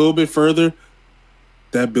 It's a little bit further.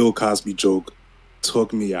 That Bill Cosby joke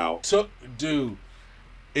took me out.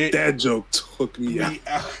 That joke took me out.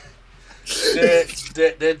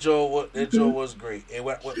 That joke was great. And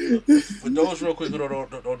for those real quick who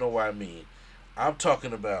don't know what I mean, I'm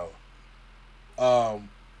talking about.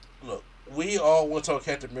 Look, we all want to talk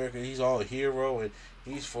Captain America. He's all a hero and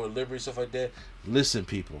he's for liberty, stuff like that. Listen,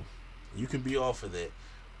 people, you can be all for that,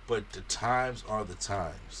 but the times are the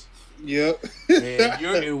times. Yep. And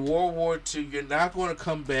you're in World War II. You're not going to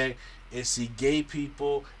come back and see gay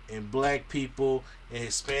people and black people and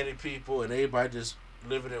Hispanic people and everybody just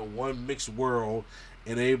living in one mixed world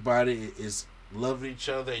and everybody is loving each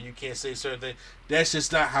other and you can't say certain things. That's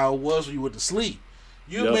just not how it was when you went to sleep.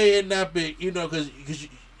 You may not be, because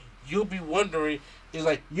you'll be wondering, is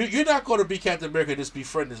like you're not going to be Captain America and just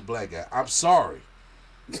befriend this black guy. I'm sorry.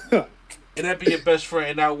 And that be your best friend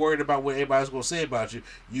and not worried about what everybody's going to say about you.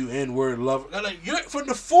 You N-word lover. Like, you're from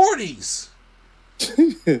the 40s.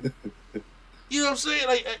 You know what I'm saying?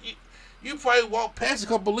 Like, you probably walked past a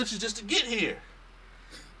couple lynches just to get here.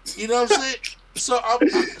 You know what I'm saying?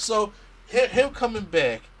 So him coming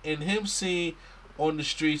back and him seeing on the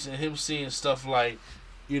streets and him seeing stuff like,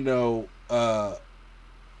 you know,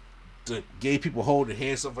 the gay people holding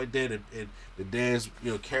hands, stuff like that, and the dads,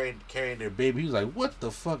 you know, carrying their baby. He was like, "What the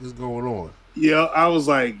fuck is going on?" Yeah, I was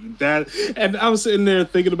like that, and I was sitting there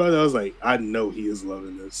thinking about it. I was like, I know he is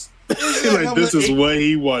loving this. Like this is what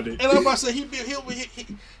he wanted. And I'm about to say he'll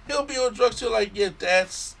be on drugs too. Like, yeah,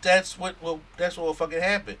 that's what will fucking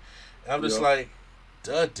happen. And I'm just like,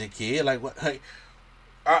 duh, dickhead. Like, what? Like,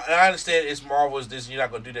 I understand it's Marvel, it's Disney. You're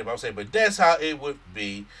not gonna do that. But I'm saying, but that's how it would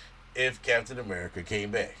be if Captain America came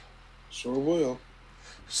back. Sure will.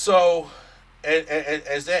 So, and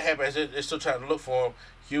as that happens, they're still trying to look for him.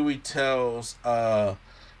 Huey tells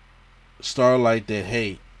Starlight that,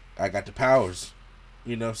 hey, I got the powers.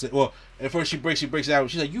 You know what I'm saying? Well, at first she breaks out.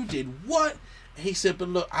 She's like, you did what? And he said, but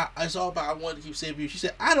look, it's all about I wanted to keep saving you. She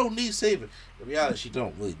said, I don't need saving. In reality, she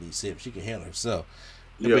don't really need saving. She can handle herself.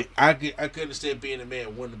 Yeah. I could understand being a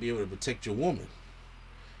man wanting to be able to protect your woman.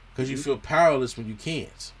 Because you feel powerless when you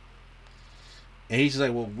can't. And he's just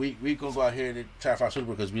like, well, we gonna go out here and try to find Soldier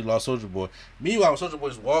Boy because we lost Soldier Boy. Meanwhile, Soldier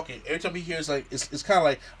Boy's walking. Every time he hears, like, it's kind of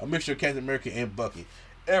like a mixture of Captain America and Bucky.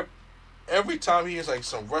 Every time he hears like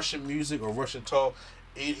some Russian music or Russian talk,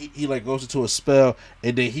 he like goes into a spell,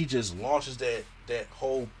 and then he just launches that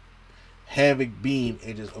whole havoc beam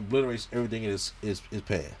and just obliterates everything in his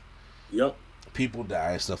path. Yep. People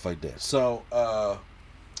die and stuff like that. So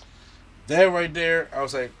that right there, I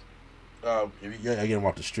was like, I get him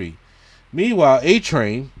off the street. Meanwhile,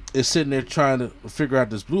 A-Train is sitting there trying to figure out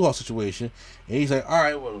this Blue Hawk situation, and he's like, all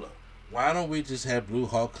right, well, look, why don't we just have Blue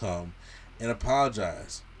Hawk come and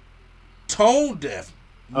apologize? Tone deaf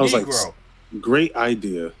I was Negro. Like, great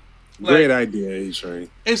idea. Great idea, A-Train.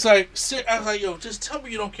 It's like, I was like, yo, just tell me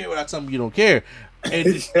you don't care without telling me you don't care. And,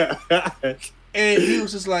 and he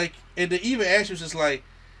was just like, and the even Ashley was just like,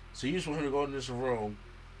 so you just want him to go in this room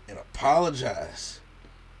and apologize?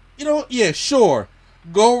 You know, yeah, sure.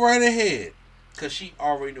 Go right ahead. Because she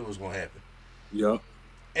already knew it was going to happen. Yep.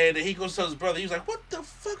 And then he goes to tell his brother, he was like, what the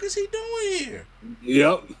fuck is he doing here?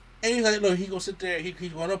 Yep. And he's like, look, he's going to sit there, he's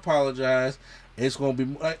going to apologize. And it's going to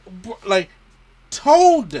be like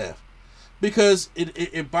tone deaf. Because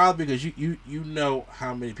it bothers me because you know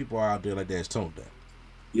how many people are out there like that is tone deaf.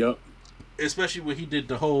 Yep. Especially when he did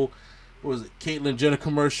the whole, what was it, Caitlyn Jenner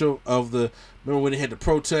commercial of the, remember when they had the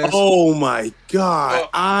protest? Oh my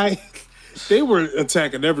God. They were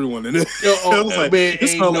attacking everyone in it. Man,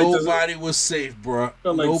 ain't nobody was safe, bro.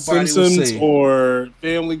 Like nobody Simpsons was safe. Or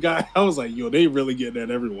Family Guy. I was like, yo, they really getting at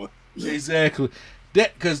everyone. Exactly.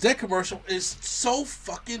 Because that commercial is so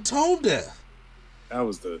fucking tone deaf. That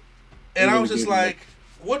was the. And I was just like,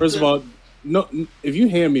 what? First of all, no. If you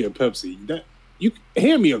hand me a Pepsi, you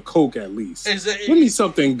hand me a Coke at least. Give me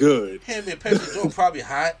something good. Hand me a Pepsi, doing probably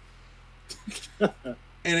hot.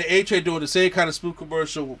 And then A-Train doing the same kind of spook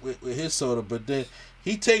commercial with his soda, but then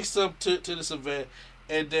he takes them to this event,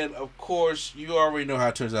 and then of course you already know how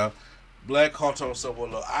it turns out. Black Hawk told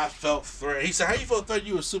someone, "Look, I felt threatened." He said, "How you felt threatened?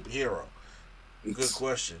 You a superhero?" Good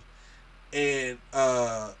question. And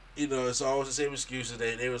you know, it's always the same excuses.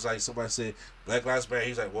 They was like, somebody said Black Lives Matter.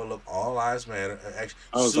 He's like, well, look, all lives matter.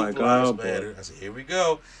 Actually, super lives matter. I said, here we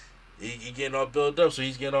go. He getting all built up, so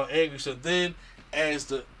he's getting all angry. So then, as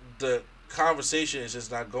the conversation is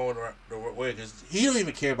just not going the right way, because he don't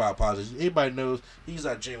even care about apologies. Everybody knows he's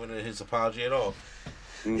not genuine in his apology at all.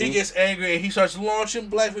 Mm-hmm. He gets angry and he starts launching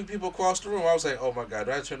black people across the room. I was like, oh my God,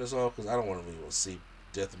 do I turn this off? Because I don't want to really see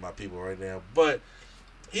death of my people right now. But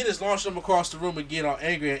he just launched them across the room and get all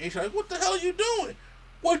angry, and he's like, what the hell are you doing?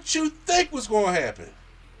 What you think was going to happen?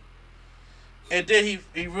 And then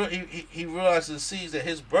he realizes and sees that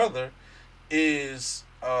his brother is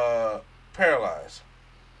paralyzed.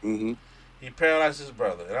 Mm-hmm. He paralyzed his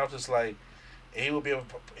brother, and I was just like, and he will be able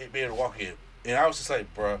to walk in. And I was just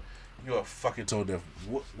like, bro, you are fucking tone deaf.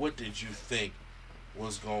 What did you think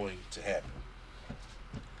was going to happen?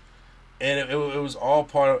 And it was all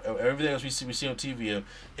part of everything else we see on TV. Of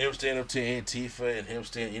him standing up to Antifa and him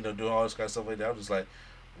standing, doing all this kind of stuff like that. I was just like,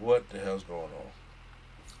 what the hell's going on?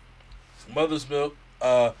 Mother's Milk.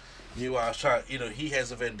 I was trying. He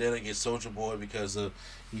has a vendetta against Soulja Boy because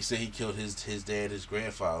he said he killed his dad, his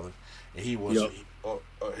grandfather. And he was,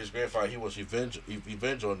 his grandfather, he was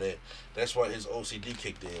revenge on that. That's why his OCD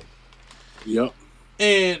kicked in. Yep.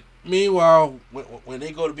 And Meanwhile, when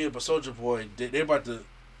they go to beat up a Soldier Boy, they're about to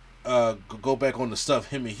go back on the stuff.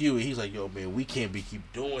 Him and Huey, he's like, "Yo, man, we can't keep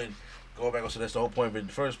going back on." So that's the whole point of it in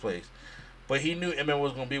the first place. But he knew MM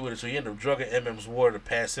was gonna be with it, so he ended up drugging MM's water to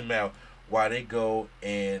pass him out while they go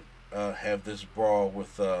and have this brawl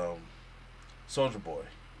with Soldier Boy.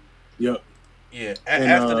 Yep. Yeah. And,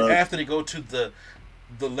 after they go to the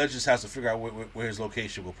Legend's house to figure out where his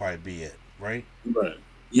location will probably be at, right? Right.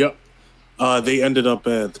 Yep. They ended up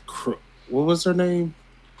at what was her name?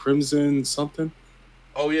 Crimson something.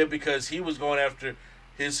 Oh yeah, because he was going after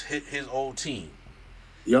his old team.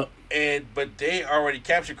 Yep. But they already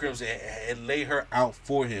captured Crimson and lay her out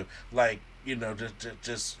for him. Like,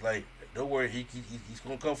 just like, don't worry, he's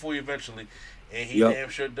gonna come for you eventually, and he damn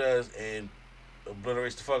sure does, and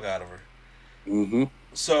obliterates the fuck out of her. Mm-hmm.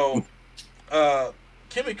 So,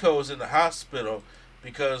 Kimiko's in the hospital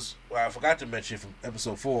because I forgot to mention from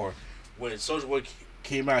episode 4 when Soldier Boy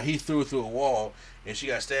came out, he threw her through a wall and she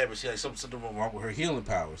got stabbed, and she had something wrong with her healing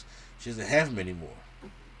powers. She doesn't have them anymore.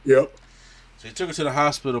 Yep. So he took her to the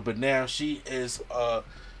hospital, but now she is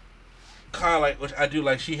kind of like, which I do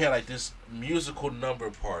like, she had like this musical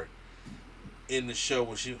number part in the show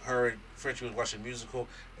where her and Frenchie was watching a musical,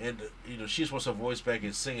 and she just wants her voice back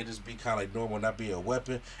and sing it, just be kind of like normal, not be a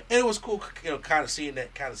weapon. And it was cool, kind of seeing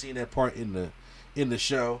that part in the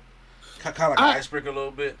show, kind of like an icebreaker a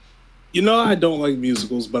little bit. I don't like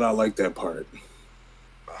musicals, but I like that part.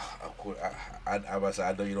 Of course, I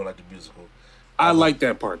know you don't like the musical. I like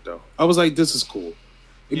that part though. I was like, this is cool.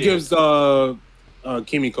 It gives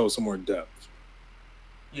Kimiko some more depth.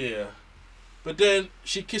 Yeah. But then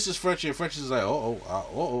she kisses Frenchie, and Frenchie's like, I don't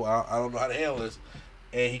know how to handle this.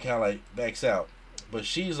 And he kind of like backs out. But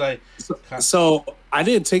she's like... So I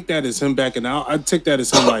didn't take that as him backing out. I took that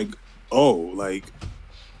as him like,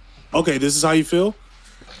 okay, this is how you feel?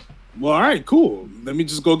 Well, all right, cool. Let me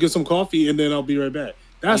just go get some coffee, and then I'll be right back.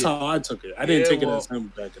 That's how I took it. I didn't take it as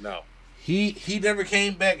him backing out. He never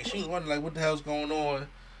came back, and she was wondering, like, what the hell's going on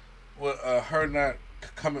with her not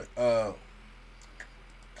coming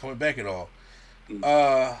back at all.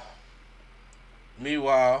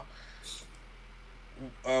 Meanwhile,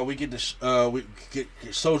 we get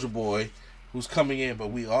Soldier Boy, who's coming in,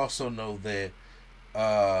 but we also know that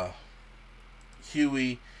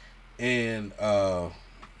Huey and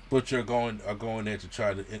Butcher are going there to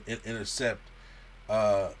try to intercept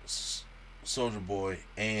Soldier Boy,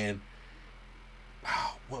 and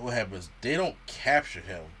what happens? They don't capture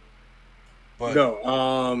him. But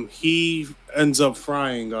no, he ends up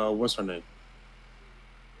frying. What's her name?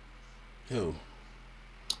 Who?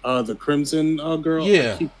 The Crimson girl.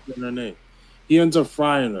 Yeah, I keep forgetting her name. He ends up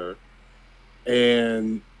frying her,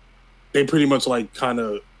 and they pretty much kind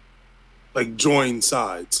of join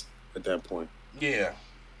sides at that point. Yeah.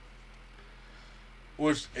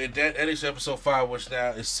 Which that is episode 5, which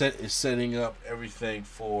now is setting up everything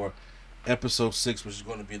for episode 6, which is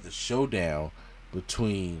going to be the showdown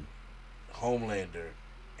between Homelander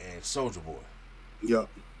and Soldier Boy. Yep.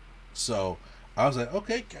 So I was like,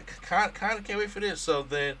 okay, kind of can't wait for this. So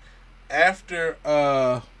then after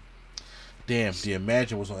the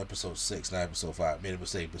Imagine was on episode 6, not episode 5. Made a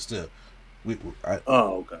mistake, but still,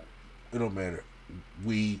 okay. It don't matter.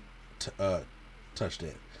 We touched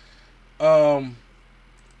that.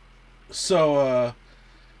 So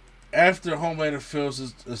after Homelander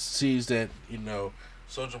sees that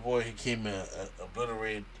Soldier Boy, he came and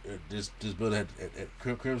obliterated this building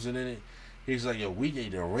had Crimson in it. He's like, yo, we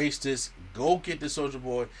need to erase this. Go get this Soldier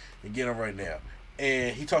Boy and get him right now.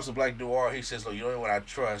 And he talks to Black Noir. He says, look, you know what I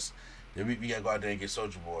trust? Then we gotta go out there and get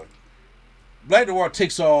Soldier Boy. Black Noir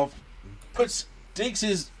takes off, digs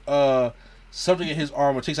his something in his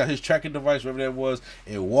armor, takes out his tracking device, whatever that was,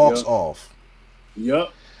 and walks off.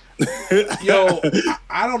 Yep. Yo,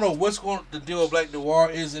 I don't know what's going to deal with Black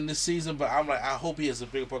Noir is in this season, but I'm like, I hope he has a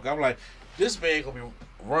big part. I'm like, this man gonna be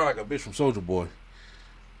run like a bitch from Soldier Boy.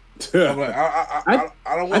 I'm like, I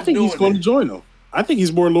don't want. I think he's going to join them. I think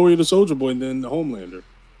he's more loyal to Soldier Boy than the Homelander.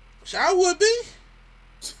 I would be.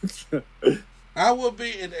 I would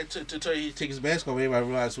be, and to tell you, he take his mask off, everybody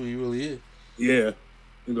realize who he really is. Yeah.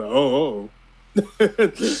 He's like, oh.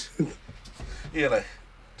 Yeah, like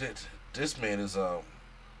this man is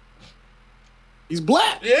he's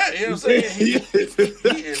black. Yeah, you know what I'm saying?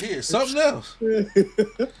 He is something else.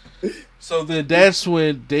 So then that's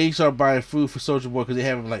when they start buying food for Soldier Boy because they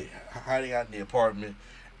have him hiding out in the apartment.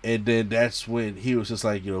 And then that's when he was just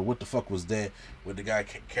like, what the fuck was that? When the guy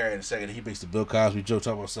carrying the second, he makes the Bill Cosby joke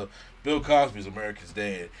talking about stuff. Bill Cosby's America's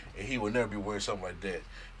dad, and he would never be wearing something like that.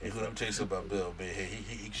 And let me tell you something about Bill, man.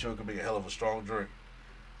 He sure could make a hell of a strong drink.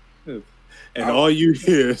 And all you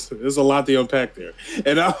hear is there's a lot to unpack there.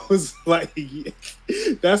 And I was like,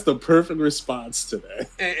 that's the perfect response to that.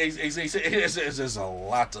 There's a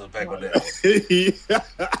lot to unpack on that.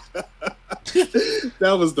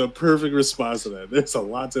 That was the perfect response to that. There's a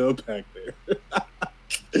lot to unpack there.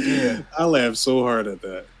 Yeah. I laughed so hard at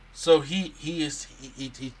that. So he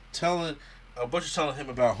telling Butcher's telling him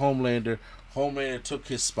about Homelander. Homelander took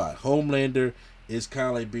his spot. Homelander is kind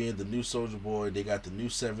of like being the new Soldier Boy. They got the new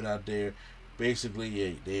 7 out there. Basically,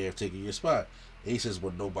 yeah, they have taken your spot. And he says,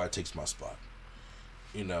 "Well, nobody takes my spot,"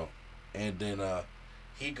 you know. And then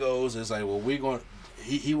he goes and it's like, "Well, we're going."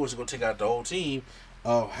 He wants to go take out the whole team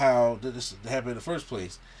of how this happened in the first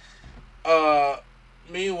place.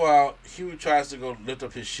 Meanwhile, Huey tries to go lift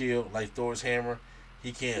up his shield like Thor's hammer.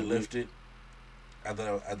 He can't lift it. I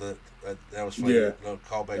thought that was funny. Yeah.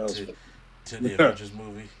 Call back to the Avengers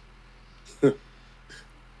movie.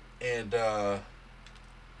 And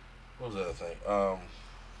what was the other thing?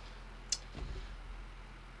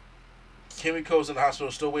 Kimiko's in the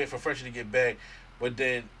hospital, still waiting for Frenchie to get back, but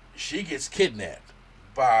then she gets kidnapped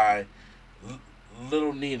by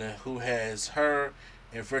little Nina, who has her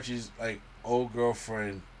and Frenchie's like old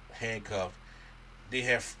girlfriend handcuffed. They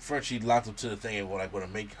have Frenchie locked up to the thing and want to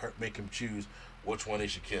make him choose which one they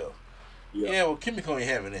should kill. Yeah, well, Kimiko ain't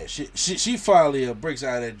having that. She finally breaks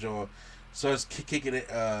out of that jaw, starts kicking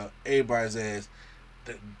everybody's ass.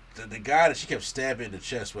 The guy that she kept stabbing in the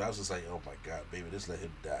chest with, I was just like, oh my god, baby, just let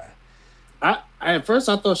him die. I at first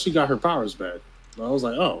I thought she got her powers back. But I was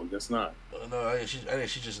like, oh, guess not. No, I think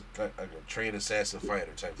she's just like a trained assassin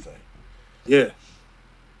fighter type thing. Yeah.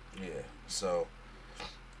 Yeah. So,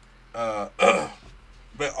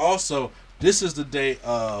 but also this is the day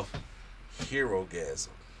of Herogasm,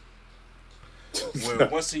 where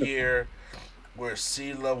once a year, where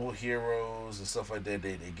sea-level heroes and stuff like that,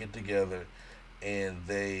 they get together and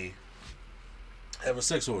they have a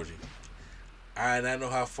sex orgy. I did not know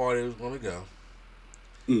how far they was going to go,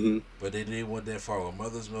 but they didn't want that far. When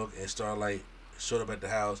Mother's Milk and Starlight showed up at the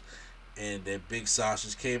house, and that big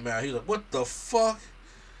sausage came out, he was like, "What the fuck?"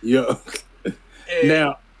 Yeah.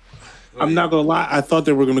 Now, I'm not gonna lie. I thought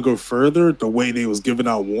they were gonna go further. The way they was giving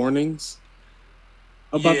out warnings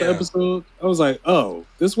about the episode, I was like, "Oh,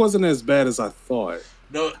 this wasn't as bad as I thought."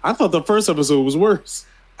 No, I thought the first episode was worse.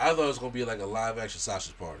 I thought it was gonna be like a live action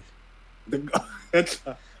sausage party.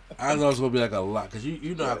 I thought it was gonna be like a lot because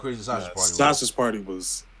you know how crazy the sausage party was. Sausage party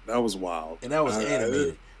was wild, and that was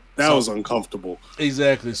animated. That was uncomfortable.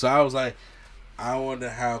 Exactly. So I was like, I wonder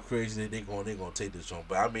how crazy they gonna take this on.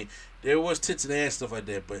 But I mean, there was tits and ass stuff like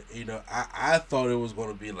that. But you know, I thought it was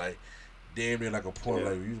gonna be like damn near like a porn,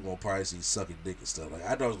 like you was gonna probably see sucking dick and stuff. Like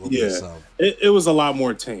I thought it was gonna be something. It was a lot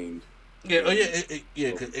more tamed. Yeah. Oh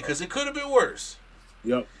yeah. Because it could have been worse.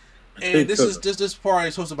 Yep. And this party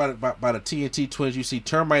is hosted by the TNT twins. You see,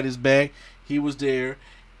 Termite is back. He was there,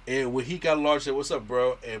 and when he got large, said, "What's up,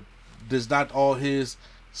 bro?" And does not all his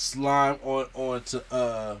slime on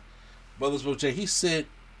to Brothers Milk J. He said,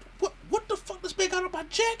 "What the fuck? This man got on my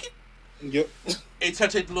jacket?" Yep. And he tried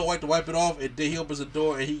to take the little wipe to wipe it off, and then he opens the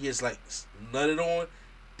door and he gets like nutted on.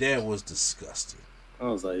 That was disgusting. I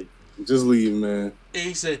was like, "Just leave, man." And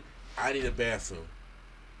he said, "I need a bathroom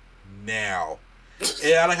now."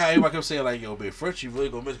 And I like how everybody kept saying like, "Yo, man, Frenchie really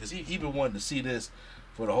gonna miss," because he been wanting to see this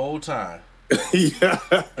for the whole time. Yeah.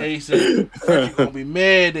 And he said Frenchie gonna be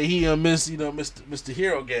mad that he missed Mr.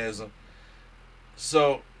 Herogasm.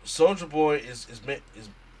 So Soldier Boy is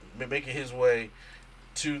making his way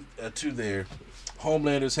to there.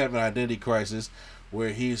 Homelander's having an identity crisis where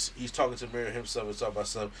he's talking to Mary himself and talking about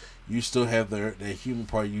stuff. You still have the human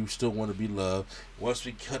part. You still want to be loved. Once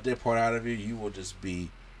we cut that part out of you, you will just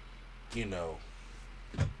be, you know,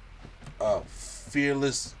 a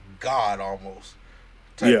fearless god almost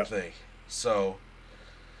type thing. So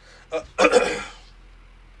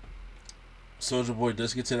Soldier Boy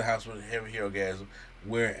does get to the house with a heavy Herogasm,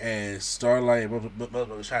 whereas Starlight and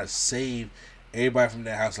Mother was trying to save everybody from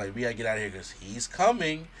that house. Like, we gotta get out of here because he's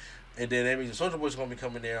coming, and then that means the Soldier Boy's gonna be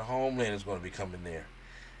coming there. Homelander's gonna be coming there.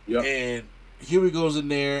 Yep. And Huey goes in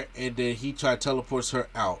there, and then he teleports her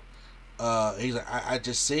out. He's like, I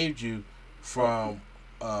just saved you from.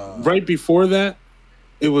 Right before that,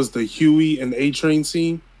 it was the Huey and A-Train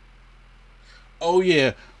scene. Oh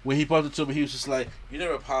yeah, when he bumped into him, he was just like, "You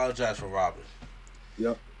never apologized for Robin."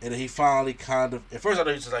 Yep. And then he finally kind of. At first, I thought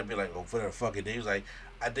he was just like, "Be like, oh, whatever, fuck it." Then he was like,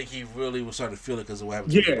 "I think he really was starting to feel it because of what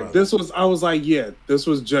happened." Yeah, this was. I was like, "Yeah, this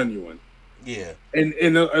was genuine." Yeah. And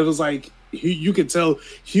it was like you could tell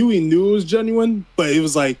Huey knew it was genuine, but it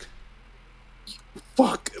was like,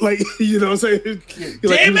 "Fuck!" Like, you know what I'm saying?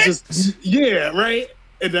 Damn it! Just, yeah, right.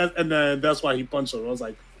 And that's why he punched him. I was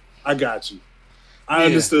like, I got you. I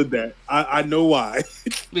understood that. I know why.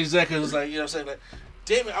 Exactly. It was like, you know what I'm saying? Like,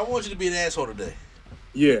 damn it, I want you to be an asshole today.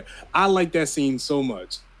 Yeah, I like that scene so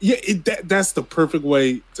much. Yeah, that's the perfect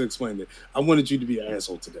way to explain it. I wanted you to be an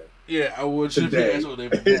asshole today. Yeah, I want you to be an asshole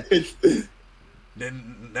today. But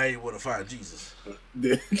then now you want to find Jesus.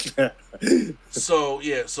 So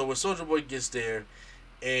when Soulja Boy gets there,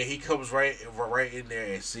 and he comes right in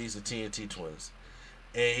there and sees the TNT Twins,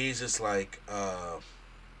 and he's just like,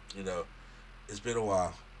 you know, it's been a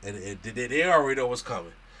while, and they already know what's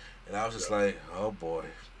coming, and I was just like, oh boy.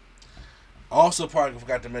 Also, part I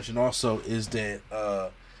forgot to mention also is that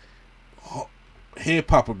Head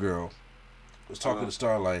Papa Girl was talking to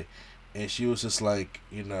Starlight, and she was just like,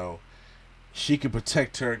 you know, she could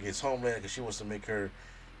protect her against Homelander because she wants to make her,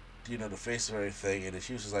 you know, the face of everything, and then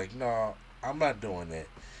she was just like, no, I'm not doing that.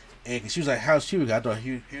 And she was like, how's she? I thought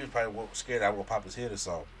he was probably scared I was going to pop his head or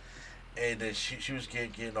something. And then she was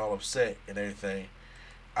getting all upset and everything.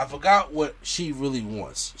 I forgot what she really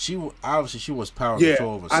wants. She wants power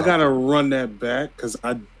control over something. I gotta run that back because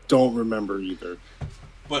I don't remember either.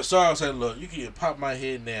 But Sarah said, "Look, you can either pop my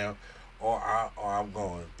head now, or I'm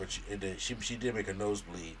going." But she did make a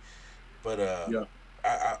nosebleed. But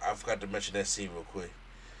I forgot to mention that scene real quick.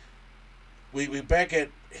 We back at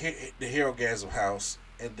the Herogasm house,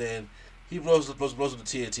 and then he blows up the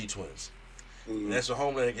TNT Twins. Mm-hmm. And that's when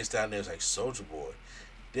Homelander gets down there. It's like Soulja Boy.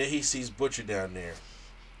 Then he sees Butcher down there.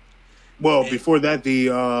 Well, before that, the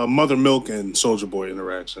Mother Milk and Soulja Boy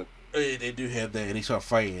interaction. They do have that, and they start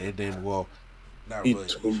fighting, and then, well, not really.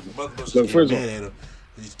 Mother Milk's first mad at him.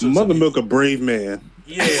 Mother Milk a brave man.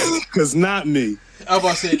 Yeah. Because not me. I was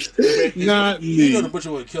about to say, not me. You know the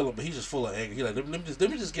Butcher would kill him, but he's just full of anger. He's like,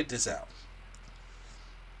 let me just get this out.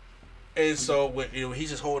 And so,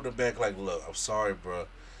 he's just holding him back like, look, I'm sorry, bro.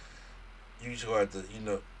 You just going to have to, you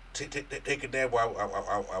know, take a nap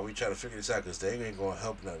while we try to figure this out, because they ain't going to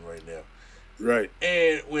help nothing right now. Right.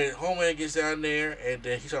 And when Homelander gets down there and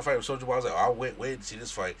then he started fighting with Soulja Boy, I was like, I'll wait to see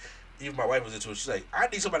this fight. Even my wife was into it. She's like, I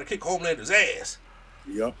need somebody to kick Homelander's ass.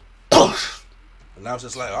 Yep. And I was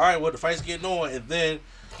just like, all right, well, the fight's getting on. And then,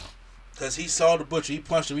 because he saw the Butcher, he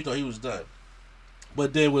punched him, he thought he was done.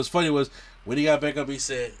 But then what's funny was, when he got back up, he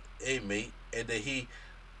said, hey, mate. And then he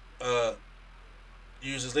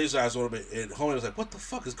used his laser eyes on him, and Homelander was like, what the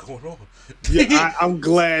fuck is going on? Yeah, I'm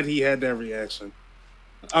glad he had that reaction.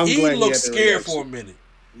 He looked scared for a minute.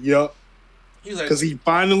 Yep. He's like, because he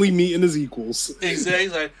finally meeting his equals. Exactly.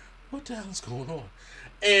 He's like, what the hell is going on?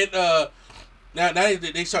 And now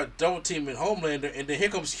they start double teaming Homelander, and then here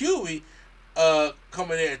comes Huey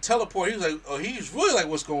coming in and teleport. He was like, oh, he's really like,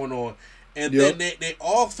 what's going on? And then they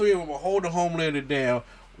all three of them are holding Homelander down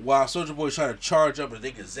while Soulja Boy is trying to charge up, and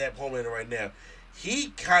they can zap Homelander right now. He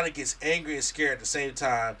kind of gets angry and scared at the same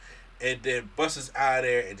time, and then busts out of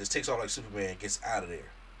there and just takes off like Superman and gets out of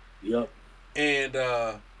there. Yep. And,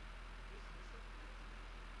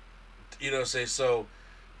 you know what I'm saying? So,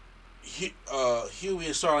 Huey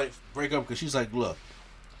and Starlight break up because she's like, look,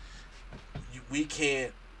 we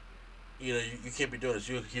can't, you know, you can't be doing this.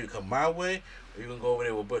 You can come my way, or you're going to go over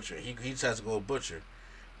there with Butcher. He decides to go with Butcher.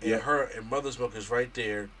 And her and Mother's Milk is right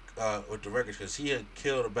there with the records, because he had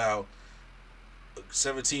killed about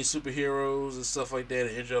 17 superheroes and stuff like that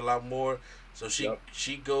and injured a lot more. So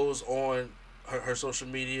she goes on her social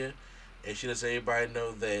media and she lets everybody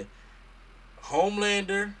know that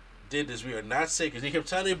Homelander did this. We are not safe, because they kept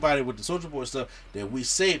telling everybody with the Soulja Boy stuff that we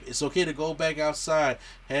safe. It's okay to go back outside,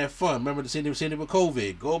 have fun. Remember the same thing with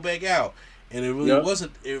COVID. Go back out, and it really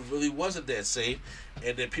wasn't. It really wasn't that safe,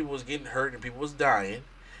 and then people was getting hurt and people was dying.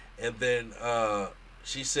 And then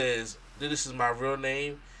she says, "This is my real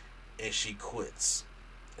name." And she quits,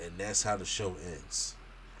 and that's how the show ends.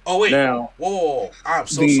 Oh wait, now, whoa! I'm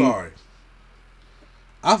so sorry.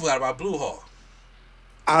 I forgot about Blue Hawk.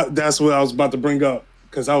 That's what I was about to bring up,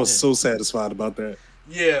 because I was so satisfied about that.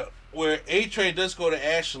 Yeah, where A-Train does go to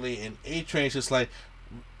Ashley, and A-Train's just like,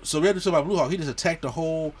 so we have to talk about Blue Hawk. He just attacked the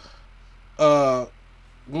whole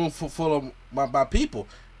room full of my people,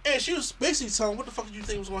 and she was basically telling him, what the fuck did you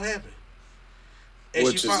think was going to happen? And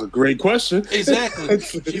which is a great question. Exactly.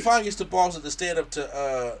 She finally gets the balls to stand up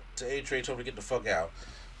to A-Train, told him to get the fuck out.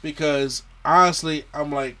 Because, honestly, I'm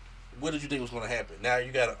like, what did you think was going to happen? Now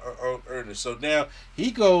you got to earn it. So now he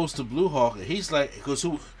goes to Blue Hawk, and he's like, because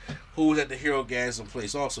who was at the Herogasm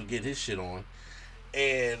place also getting his shit on.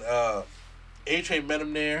 And A-Train met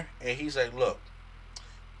him there, and he's like, look,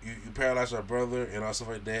 you paralyzed our brother and all stuff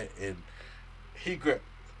like that. And he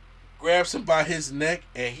grabs him by his neck,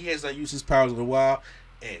 and he has not used his powers in a while,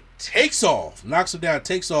 and takes off, knocks him down,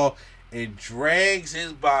 takes off, and drags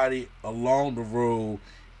his body along the road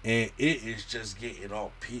and it is just getting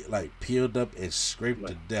all peeled up and scraped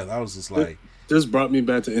to death. I was just like, this brought me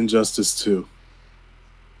back to Injustice 2.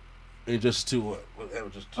 Injustice 2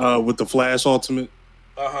 what? With the Flash Ultimate.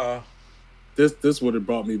 This what it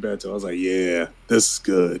brought me back to. I was like, yeah, this is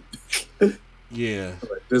good. Yeah.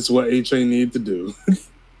 Like, this is what A-Train needed to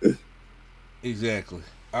do. Exactly.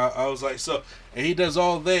 I was like, so, and he does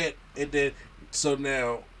all that, and then, so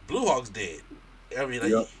now, Blue Hawk's dead. I mean,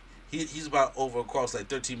 like, he's about over across like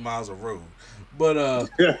 13 miles of road. But,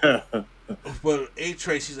 but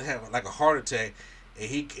A-Train, she's having like a heart attack, and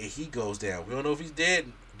he goes down. We don't know if he's dead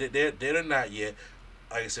or not yet.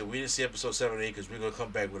 Like I said, we didn't see episode 7 and 8 because we're going to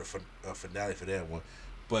come back with a finale for that one.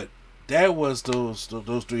 But that was those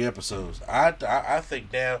 3 episodes. I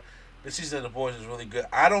think now, this season of The Boys is really good.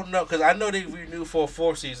 I don't know, because I know they renewed for a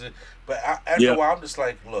 4th season, but after a while, I'm just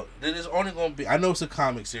like, look, there's only going to be, I know it's a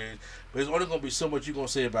comic series, but there's only going to be so much you're going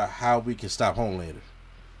to say about how we can stop Homelander.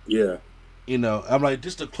 Yeah. You know, I'm like,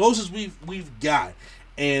 this is the closest we've got.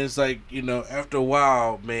 And it's like, you know, after a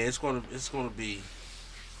while, man, it's going to be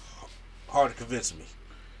hard to convince me.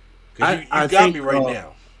 Because you got me right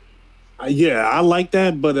now. Yeah, I like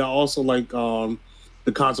that, but I also like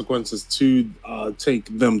the consequences to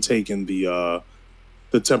taking the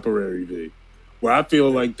temporary V, where I feel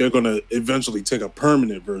like they're going to eventually take a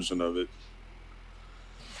permanent version of it,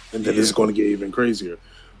 and then it's going to get even crazier.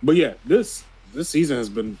 But yeah, this season has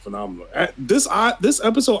been phenomenal. This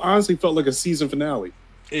episode honestly felt like a season finale.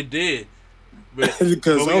 It did,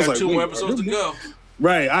 because I was like, 2 more episodes to go.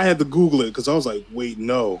 Right, I had to Google it because I was like, wait,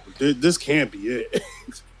 no, this can't be it.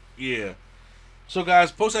 Yeah. So,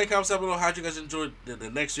 guys, post that comment below how you guys enjoyed the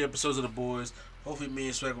next 3 episodes of The Boys. Hopefully, me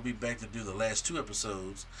and Swag will be back to do the last 2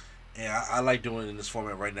 episodes. And I like doing it in this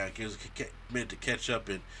format right now. It gives a minute to catch up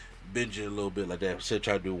and binge it a little bit like that. Instead of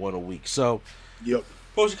trying to do 1 a week. So,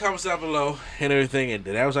 post your comments down below and everything. And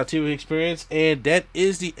that was our TV experience. And that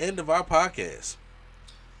is the end of our podcast.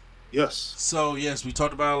 Yes. So, yes, we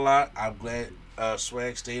talked about a lot. I'm glad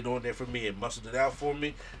Swag stayed on there for me and muscled it out for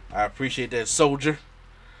me. I appreciate that, soldier.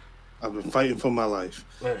 I've been fighting for my life.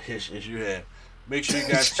 Yes, you have. Make sure you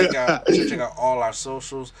guys check out all our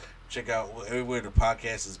socials. Check out everywhere the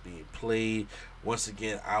podcast is being played. Once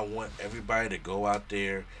again, I want everybody to go out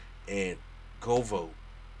there and go vote.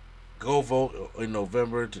 Go vote in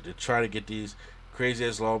November to try to get these crazy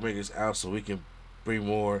ass lawmakers out so we can bring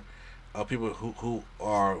more people who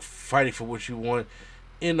are fighting for what you want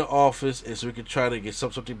in the office, and so we can try to get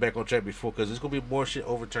something back on track before, because there's going to be more shit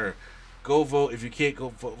overturned. Go vote. If you can't go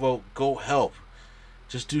vote, go help.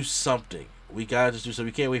 Just do something. We got to just do something.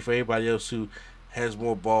 We can't wait for everybody else who has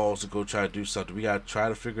more balls to go try to do something. We got to try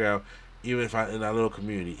to figure out, even if in our little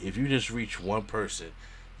community, if you just reach one person,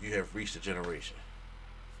 you have reached a generation.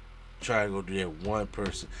 Try to go do that one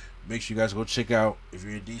person. Make sure you guys go check out, if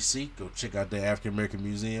you're in DC, go check out the African American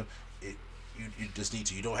Museum. You just need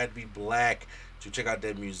to. You don't have to be black to check out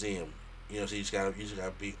that museum. You know, so you just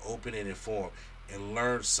gotta be open and informed and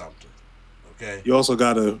learn something. Okay. You also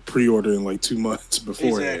gotta pre-order in like 2 months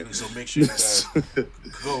before. Exactly. So make sure you guys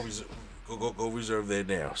go reserve that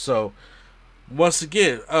now. So once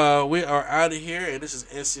again, we are out of here, and this is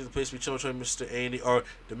NC, the place we chill with Mr. Andy, or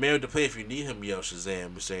the man with the play if you need him, yell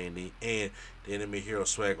Shazam, Mr. Andy, and the enemy hero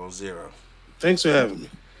Swag on Zero. Thanks for having me.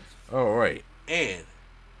 All right, and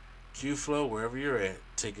Q-Flow, wherever you're at,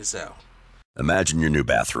 take us out. Imagine your new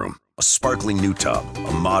bathroom. A sparkling new tub,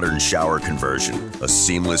 a modern shower conversion, a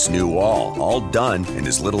seamless new wall, all done in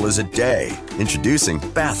as little as a day. Introducing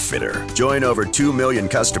Bath Fitter. Join over 2 million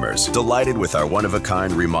customers delighted with our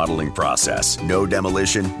one-of-a-kind remodeling process. No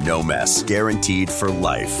demolition, no mess. Guaranteed for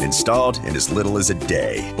life. Installed in as little as a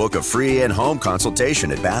day. Book a free in-home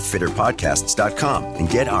consultation at bathfitterpodcasts.com and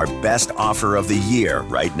get our best offer of the year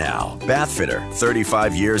right now. Bath Fitter,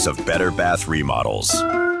 35 years of better bath remodels.